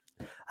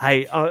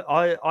 Hey,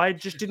 I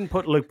just didn't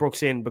put Luke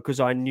Brooks in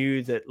because I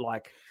knew that,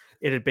 like,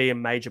 it'd be a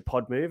major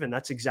pod move, and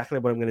that's exactly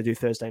what I'm going to do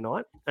Thursday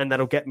night, and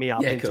that'll get me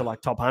up into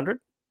like top 100.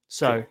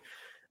 So,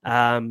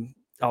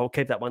 I'll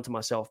keep that one to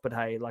myself. But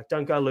hey, like,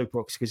 don't go Luke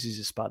Brooks because he's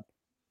a spud.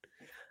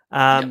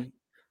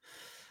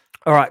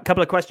 All right, a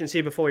couple of questions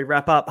here before we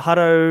wrap up.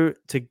 Hutto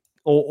to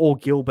or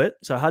Gilbert,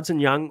 so Hudson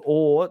Young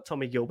or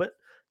Tommy Gilbert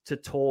to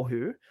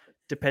Tohu,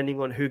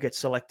 depending on who gets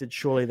selected.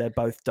 Surely they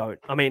both don't.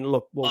 I mean,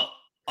 look,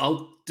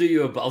 I'll do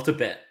you a bolter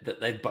bet that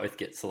they both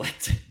get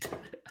selected.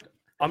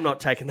 I'm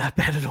not taking that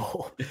bet at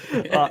all.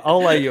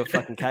 I'll owe you a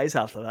fucking case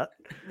after that.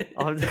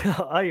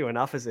 I owe you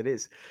enough as it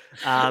is.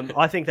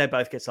 I think they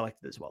both get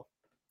selected as well.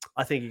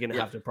 I think you're going to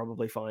have to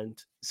probably find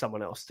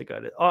someone else to go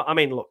to. I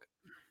mean, look,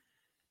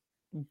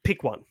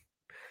 pick one.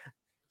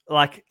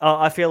 Like,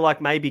 I feel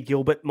like maybe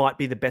Gilbert might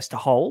be the best to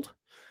hold,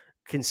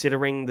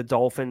 considering the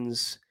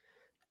Dolphins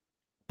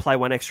play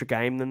one extra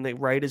game than the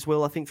Raiders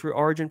will, I think, through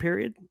Origin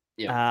period.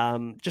 Yeah.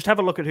 Just have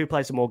a look at who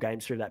plays some more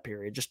games through that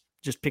period.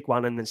 Just pick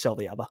one and then sell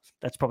the other.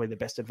 That's probably the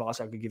best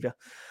advice I could give you.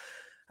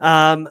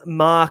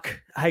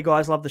 Mark, hey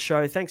guys, love the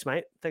show. Thanks,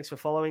 mate. Thanks for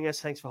following us.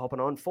 Thanks for hopping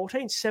on.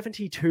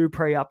 1472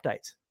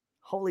 pre-updates.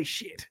 Holy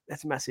shit,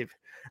 that's massive.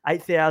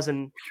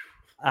 8,000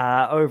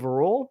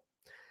 overall.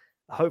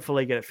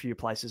 Hopefully get a few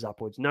places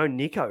upwards. No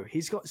Nico.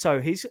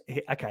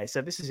 Okay,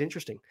 so this is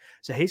interesting.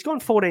 So he's gone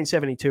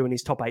 1472 in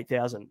his top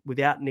 8,000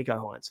 without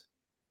Nico Hines.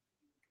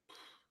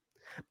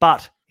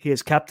 But he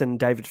has captained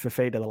David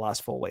Fafita the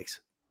last 4 weeks.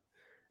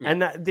 Yeah.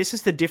 And this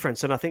is the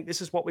difference. And I think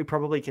this is what we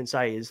probably can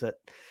say is that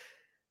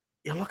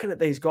you're looking at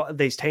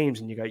these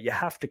teams and you go, you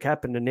have to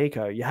captain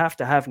Nico. You have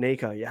to have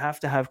Nico. You have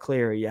to have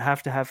Cleary. You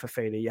have to have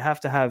Fafita. You have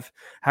to have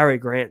Harry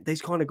Grant.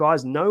 These kind of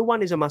guys, no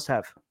one is a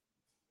must-have.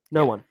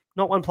 No one.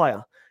 Not one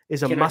player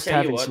is a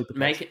must-have in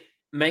Supercoach.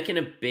 Making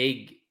a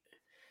big,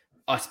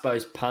 I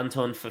suppose, punt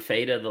on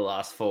Fafita the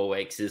last 4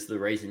 weeks is the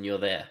reason you're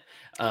there.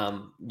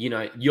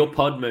 Your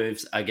pod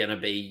moves are going to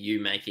be you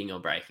making or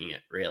breaking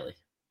it, really.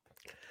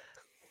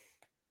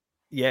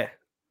 Yeah.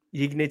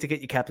 You need to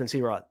get your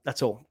captaincy right.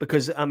 That's all.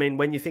 Because, I mean,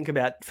 when you think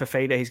about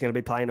Fafita, he's going to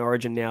be playing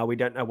Origin now. We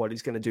don't know what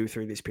he's going to do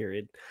through this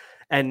period.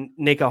 And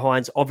Nico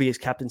Hines, obvious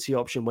captaincy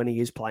option when he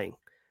is playing.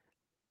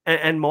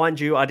 And mind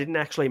you, I didn't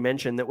actually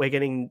mention that we're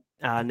getting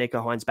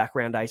Nico Hines back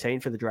round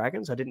 18 for the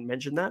Dragons. I didn't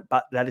mention that,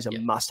 but that is a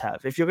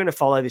must-have. If you're going to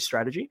follow this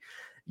strategy,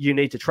 you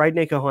need to trade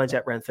Nico Hines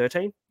at round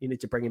 13. You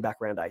need to bring him back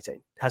round 18.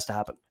 It has to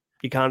happen.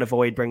 You can't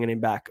avoid bringing him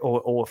back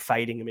or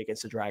fading him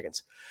against the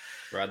Dragons.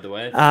 Ride the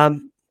wave.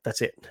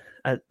 That's it.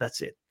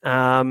 That's it.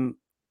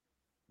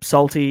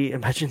 Salty,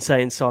 imagine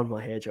saying sign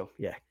my hair, Joe.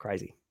 Yeah,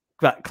 crazy.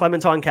 But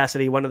Clementine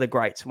Cassidy, one of the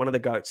greats, one of the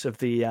goats of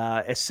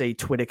the SC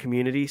Twitter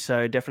community.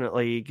 So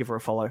definitely give her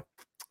a follow.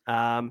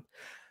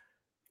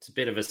 It's a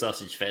bit of a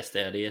sausage fest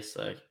out here,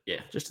 so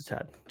yeah. Just a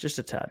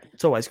tad.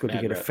 It's always good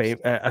to get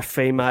a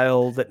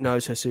female that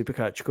knows her super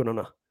coach. Good on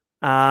her.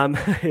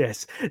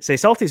 Yes. See,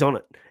 Salty's on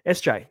it.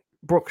 SJ,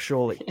 Brooke,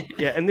 surely.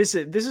 Yeah, and this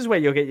is where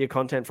you'll get your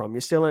content from.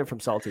 You're stealing it from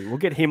Salty. We'll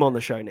get him on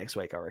the show next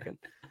week, I reckon.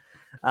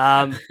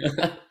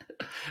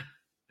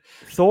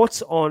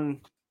 Thoughts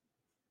on...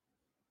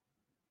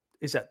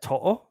 Is that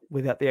To'o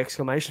without the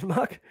exclamation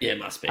mark? Yeah, it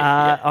must be.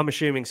 I'm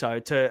assuming so.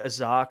 To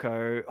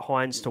Azarko,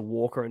 Hines to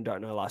Walker, and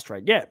don't know last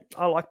trade. Yeah,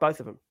 I like both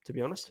of them, to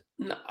be honest.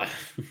 No,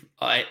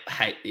 I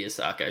hate the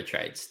Azarko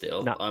trade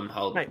still. No. I'm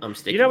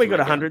sticking. You know we got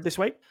 100 this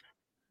week?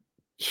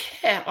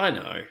 Yeah, I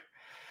know.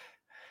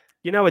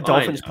 You know a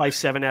Dolphins play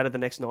 7 out of the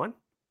next 9?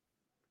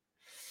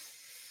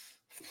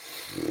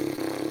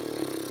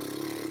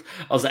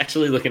 I was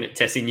actually looking at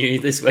Tessie New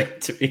this week,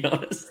 to be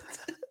honest.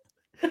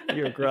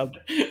 You're a grub.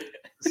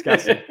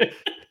 Disgusting.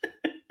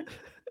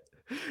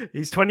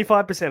 He's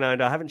 25%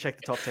 owned. I haven't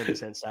checked the top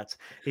 10% stats.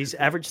 He's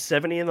averaged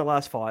 70 in the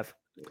last 5.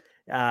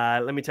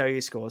 Let me tell you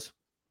his scores.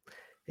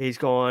 He's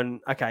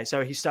gone, okay,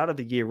 so he started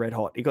the year red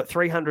hot. He got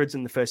 300s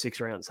in the first 6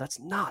 rounds. That's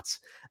nuts.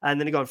 And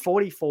then he got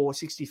 44,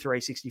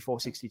 63, 64,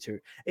 62.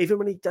 Even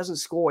when he doesn't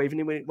score,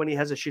 even when he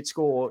has a shit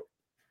score.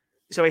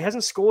 So he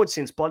hasn't scored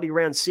since bloody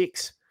round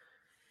 6.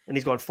 And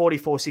he's gone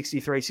 44,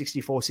 63,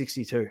 64,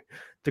 62.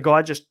 The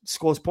guy just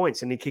scores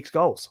points and he kicks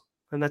goals.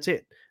 And that's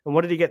it. And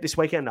what did he get this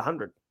weekend?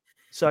 100.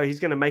 So he's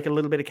going to make a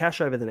little bit of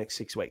cash over the next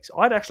 6 weeks.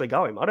 I'd actually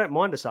go him. I don't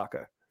mind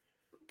Asako.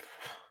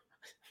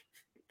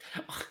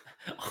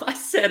 I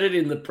said it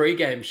in the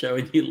pregame show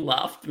and you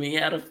laughed me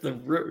out of the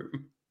room.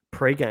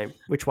 Pregame?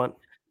 Which one?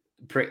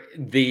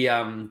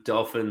 The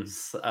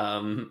Dolphins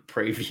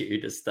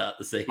preview to start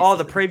the season. Oh,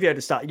 the preview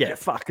to start. Yeah,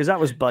 fuck, because that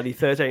was bloody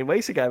 13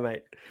 weeks ago,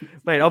 mate.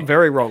 Mate, I'm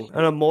very wrong.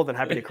 And I'm more than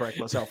happy to correct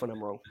myself when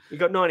I'm wrong. You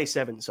got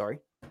 97, sorry.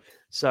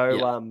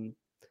 So,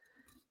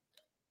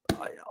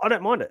 I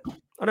don't mind it.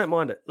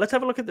 Let's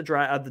have a look at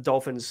the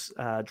Dolphins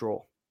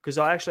draw, because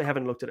I actually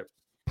haven't looked at it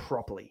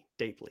properly,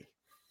 deeply.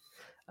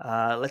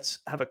 Let's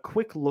have a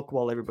quick look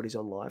while everybody's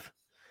on live.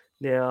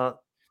 Now,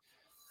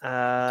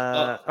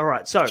 all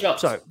right. So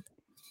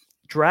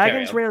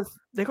Dragons round.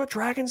 They got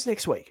Dragons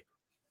next week.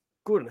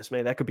 Goodness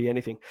me, that could be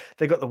anything.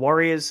 They got the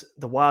Warriors.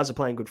 The Wires are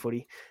playing good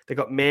footy. They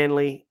got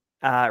Manly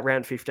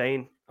round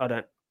 15. I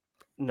don't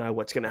know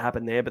what's going to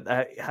happen there, but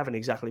they haven't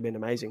exactly been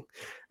amazing.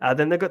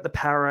 Then they've got the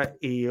Para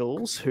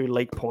Eels, who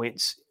leak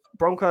points.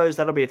 Broncos,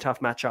 that'll be a tough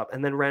matchup.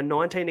 And then round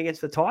 19 against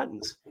the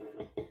Titans.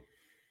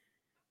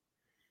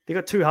 They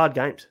got 2 hard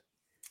games.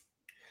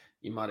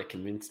 You might have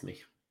convinced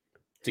me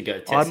to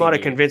go. I might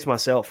have convinced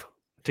myself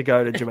to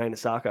go to Jermaine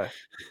Asako.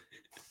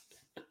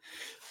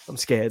 I'm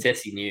scared.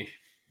 Tessie New.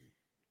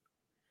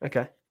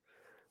 Okay.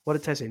 What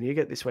did Tessie New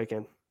get this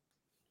weekend?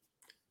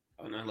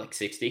 I don't know, like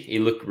 60. He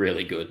looked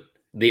really good.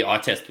 The eye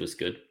test was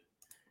good.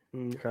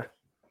 Okay.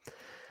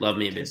 Love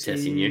me a bit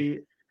Tessie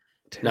New.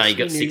 No, you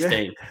got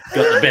 16.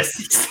 Got the best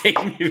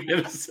 16 you've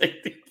ever seen.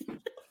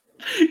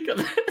 Got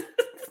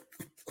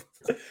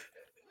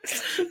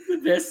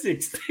the best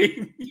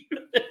 16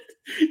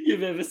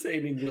 you've ever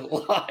seen in your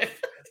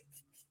life.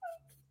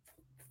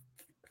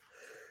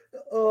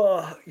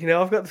 Oh,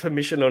 I've got the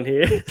permission on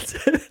here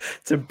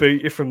to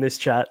boot you from this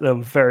chat, and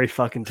I'm very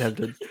fucking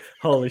tempted.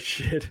 Holy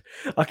shit.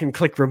 I can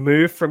click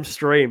remove from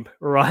stream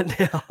right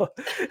now.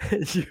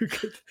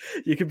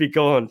 You could be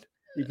gone.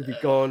 You could be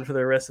gone for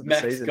the rest of the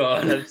Max season.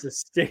 gone. That is a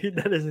stick.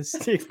 That is a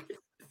stick.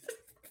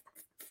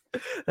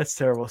 That's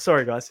terrible.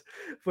 Sorry, guys.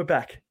 We're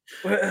back.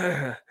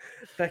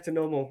 Back to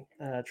normal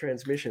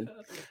transmission.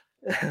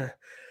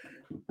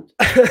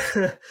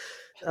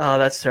 Oh,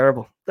 that's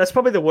terrible. That's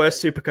probably the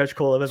worst Supercoach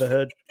call I've ever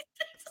heard.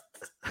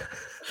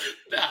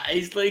 Nah,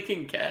 he's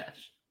leaking cash.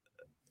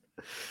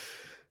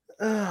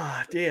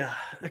 Oh, dear.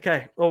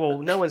 Okay. Oh,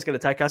 well, no one's going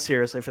to take us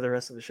seriously for the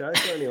rest of the show.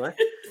 So anyway,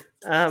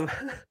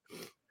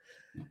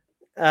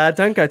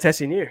 don't go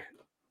Tessie New.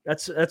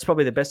 That's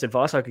probably the best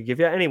advice I could give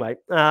you. Anyway,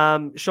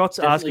 Shots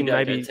Definitely asking don't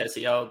maybe go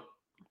Tessie. I'll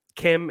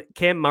Cam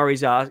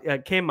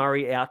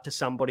Murray out to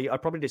somebody.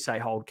 I'd probably just say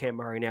hold Cam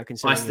Murray now, I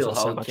considering he's still got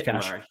so hold much Cam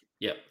cash. Murray.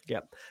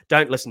 Yep.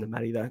 Don't listen to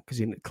Matty though, because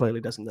he clearly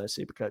doesn't know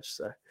Supercoach.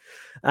 So,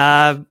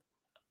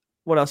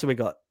 what else have we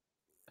got?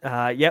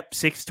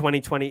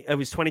 2020. It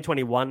was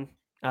 2021.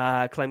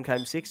 Clem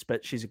came sixth,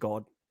 but she's a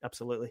god.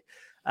 Absolutely.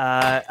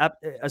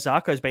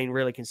 Azarko's been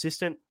really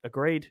consistent.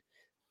 Agreed.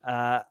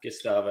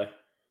 Gustavo.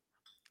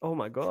 Oh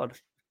my god,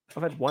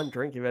 I've had one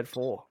drink. You've had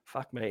four.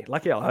 Fuck me.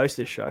 Lucky I'll host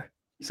this show.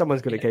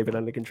 Someone's got to keep it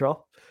under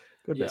control.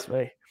 Goodness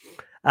me.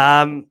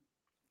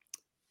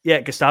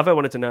 Gustavo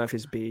wanted to know if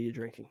his beer you're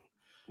drinking.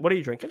 What are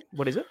you drinking?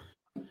 What is it?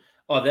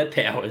 Oh, they're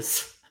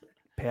Powers.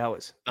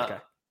 Powers. Okay.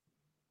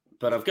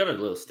 But I've got a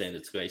little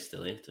standard squeeze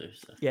still here too.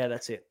 So. Yeah,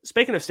 that's it.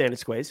 Speaking of standard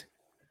squeeze,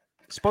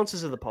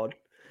 sponsors of the pod,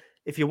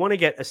 if you want to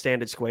get a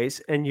standard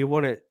squeeze and you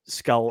want to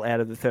skull out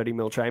of the 30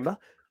 ml chamber,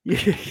 you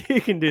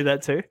can do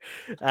that too.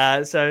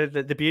 So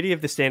the beauty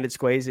of the standard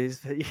squeeze is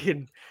that you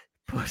can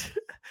put...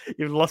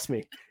 You've lost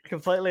me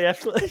completely.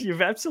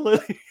 You've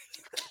absolutely...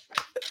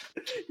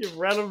 You've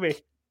rattled me.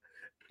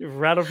 You've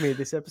rattled me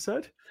this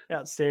episode.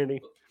 Outstanding.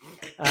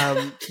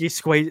 You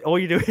squeeze... All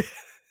you do...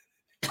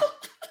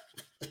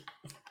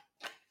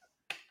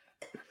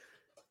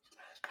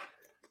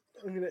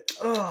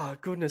 Oh,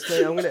 goodness me.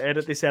 I'm going to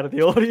edit this out of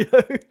the audio.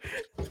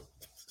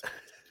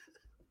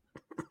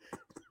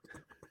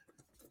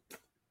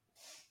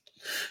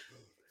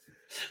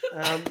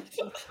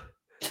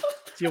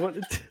 Do you want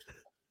to...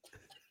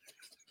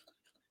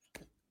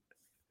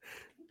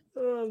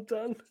 Oh, I'm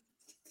done.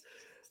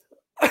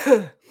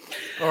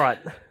 All right.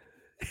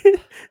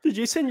 Did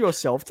you send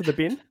yourself to the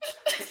bin?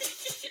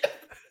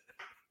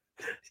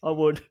 I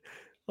would.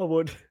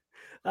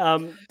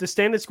 The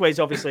standard squeeze,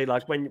 obviously,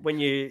 like when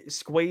you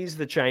squeeze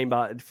the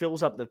chamber, it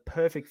fills up the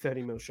perfect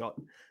 30 ml shot.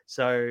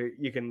 So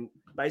you can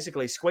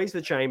basically squeeze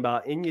the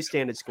chamber in your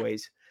standard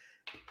squeeze,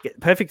 get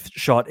the perfect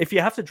shot. If you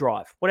have to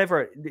drive,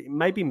 whatever,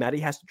 maybe Maddie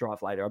has to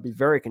drive later. I'd be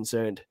very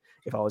concerned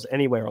if I was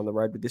anywhere on the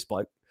road with this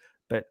bloke.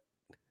 But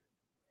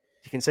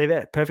you can see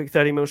there, perfect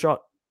 30 ml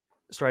shot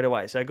straight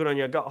away. So good on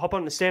you. Hop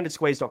on to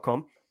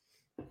standardsqueeze.com.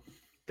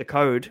 The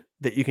code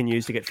that you can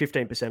use to get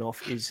 15%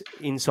 off is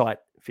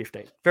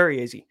Insight15.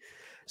 Very easy.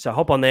 So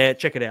hop on there,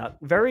 check it out.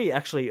 Very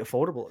actually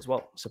affordable as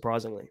well,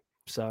 surprisingly.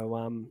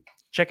 So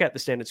check out the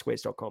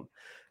standardsqueeze.com.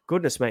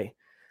 Goodness me.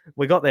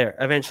 We got there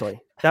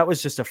eventually. That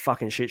was just a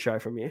fucking shit show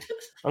from you.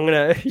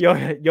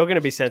 You're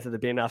gonna be sent to the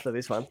bin after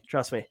this one.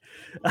 Trust me.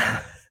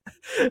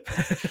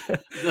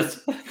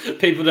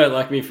 People don't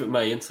like me for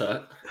my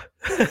insight.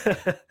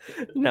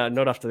 No,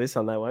 not after this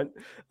one. They won't.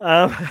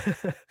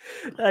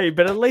 Hey,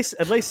 but at least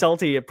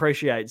Salty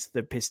appreciates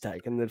the piss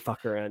take and the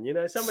fuck around. You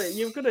know, somebody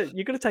you've got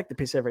to take the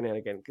piss every now and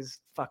again because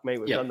fuck me,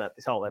 we've done that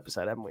this whole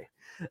episode, haven't we?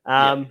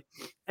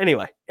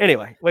 Anyway,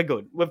 we're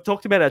good. We've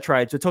talked about our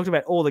trades. We've talked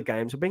about all the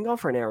games. We've been going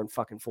for an hour and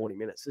fucking 40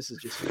 minutes. This is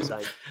just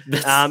insane.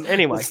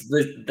 Anyway,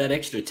 that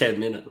extra 10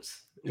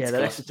 minutes. That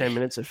extra 10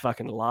 minutes of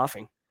fucking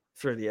laughing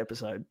through the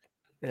episode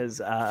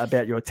is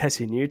about your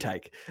Tessie New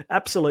take.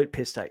 Absolute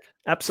piss take.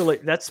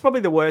 Absolute. That's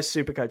probably the worst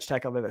Supercoach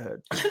take I've ever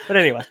heard. But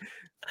anyway,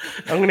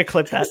 I'm going to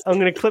clip that. I'm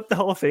going to clip the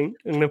whole thing.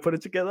 I'm going to put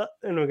it together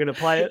and we're going to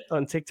play it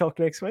on TikTok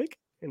next week.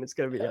 And it's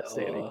going to be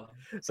outstanding.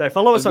 So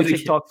follow us on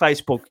TikTok,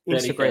 Facebook,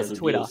 Instagram,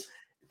 Twitter,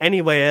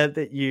 anywhere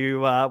that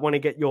you want to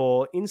get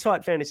your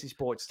Insight Fantasy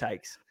Sports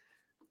takes,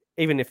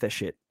 even if they're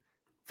shit.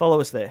 Follow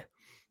us there.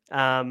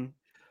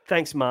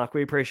 Thanks, Mark.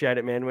 We appreciate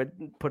it, man. We're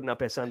putting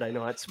up our Sunday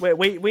nights.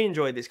 We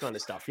enjoy this kind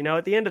of stuff. You know,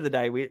 at the end of the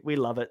day, we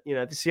love it. You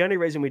know, this is the only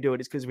reason we do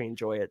it is because we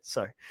enjoy it.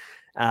 So,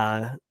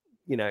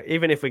 you know,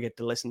 even if we get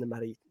to listen to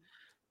Matty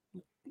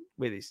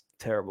with his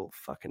terrible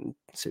fucking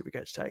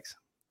Supercoach takes.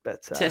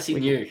 But Tessie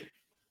New.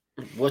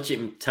 Watch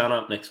him turn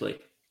up next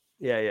week.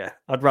 Yeah.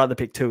 I'd rather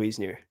pick Tui's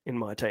New in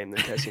my team than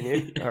Tessie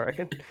New, I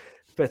reckon.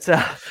 But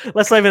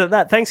let's leave it at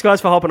that. Thanks,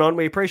 guys, for hopping on.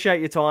 We appreciate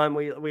your time.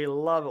 We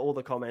love all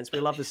the comments.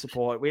 We love the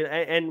support.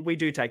 And we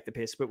do take the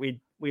piss, but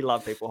we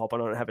love people hopping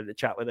on and having a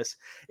chat with us.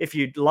 If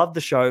you love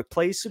the show,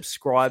 please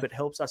subscribe. It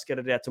helps us get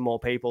it out to more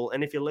people.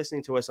 And if you're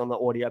listening to us on the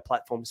audio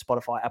platform,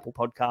 Spotify, Apple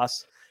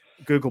Podcasts,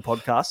 Google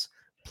Podcasts,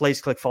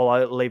 please click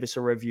follow, leave us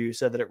a review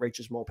so that it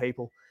reaches more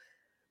people.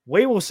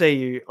 We will see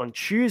you on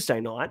Tuesday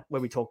night where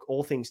we talk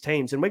all things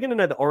teams. And we're going to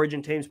know the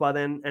origin teams by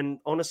then. And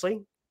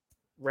honestly,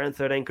 round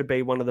 13 could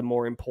be one of the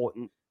more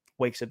important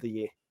weeks of the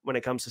year when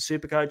it comes to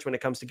Supercoach, when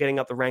it comes to getting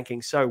up the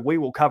rankings. So we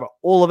will cover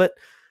all of it.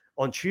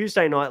 on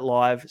Tuesday Night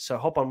Live. So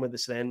hop on with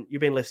us then.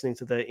 You've been listening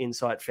to the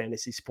Insight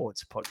Fantasy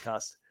Sports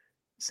podcast.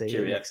 See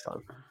you next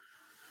time.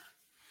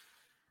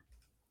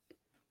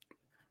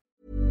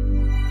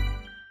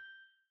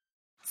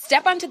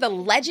 Step onto the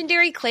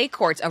legendary clay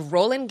courts of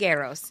Roland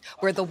Garros,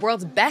 where the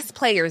world's best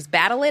players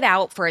battle it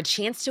out for a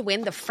chance to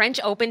win the French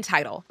Open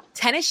title.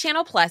 Tennis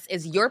Channel Plus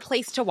is your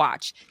place to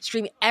watch.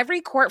 Stream every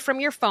court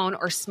from your phone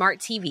or smart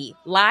TV,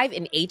 live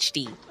in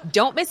HD.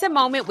 Don't miss a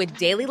moment with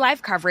daily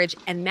live coverage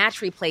and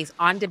match replays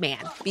on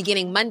demand,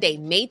 beginning Monday,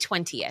 May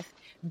 20th.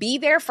 Be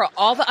there for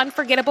all the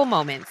unforgettable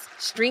moments.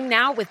 Stream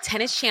now with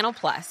Tennis Channel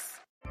Plus.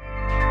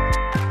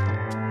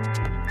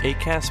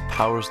 Acast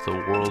powers the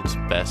world's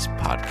best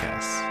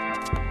podcasts.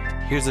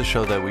 Here's a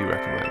show that we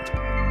recommend.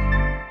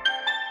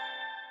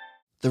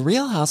 The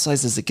Real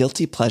Housewives is a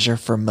guilty pleasure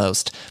for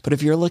most, but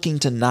if you're looking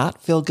to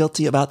not feel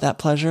guilty about that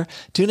pleasure,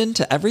 tune in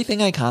to Everything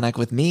Iconic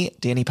with me,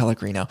 Danny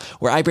Pellegrino,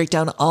 where I break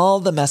down all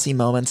the messy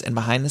moments and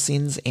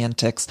behind-the-scenes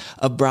antics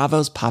of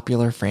Bravo's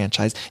popular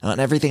franchise. And on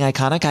Everything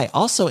Iconic, I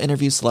also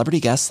interview celebrity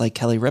guests like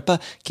Kelly Ripa,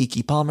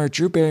 Keke Palmer,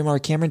 Drew Barrymore,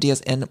 Cameron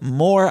Diaz, and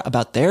more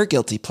about their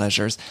guilty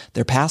pleasures,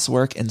 their past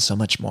work, and so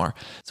much more.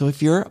 So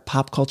if you're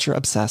pop culture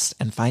obsessed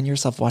and find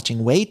yourself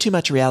watching way too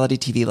much reality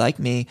TV like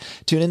me,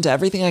 tune in to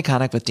Everything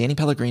Iconic with Danny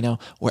Pellegrino,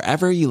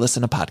 wherever you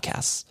listen to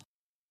podcasts.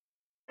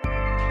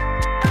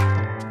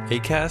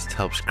 Acast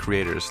helps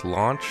creators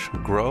launch,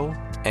 grow,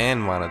 and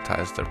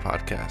monetize their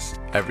podcasts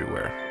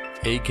everywhere.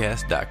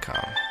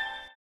 Acast.com.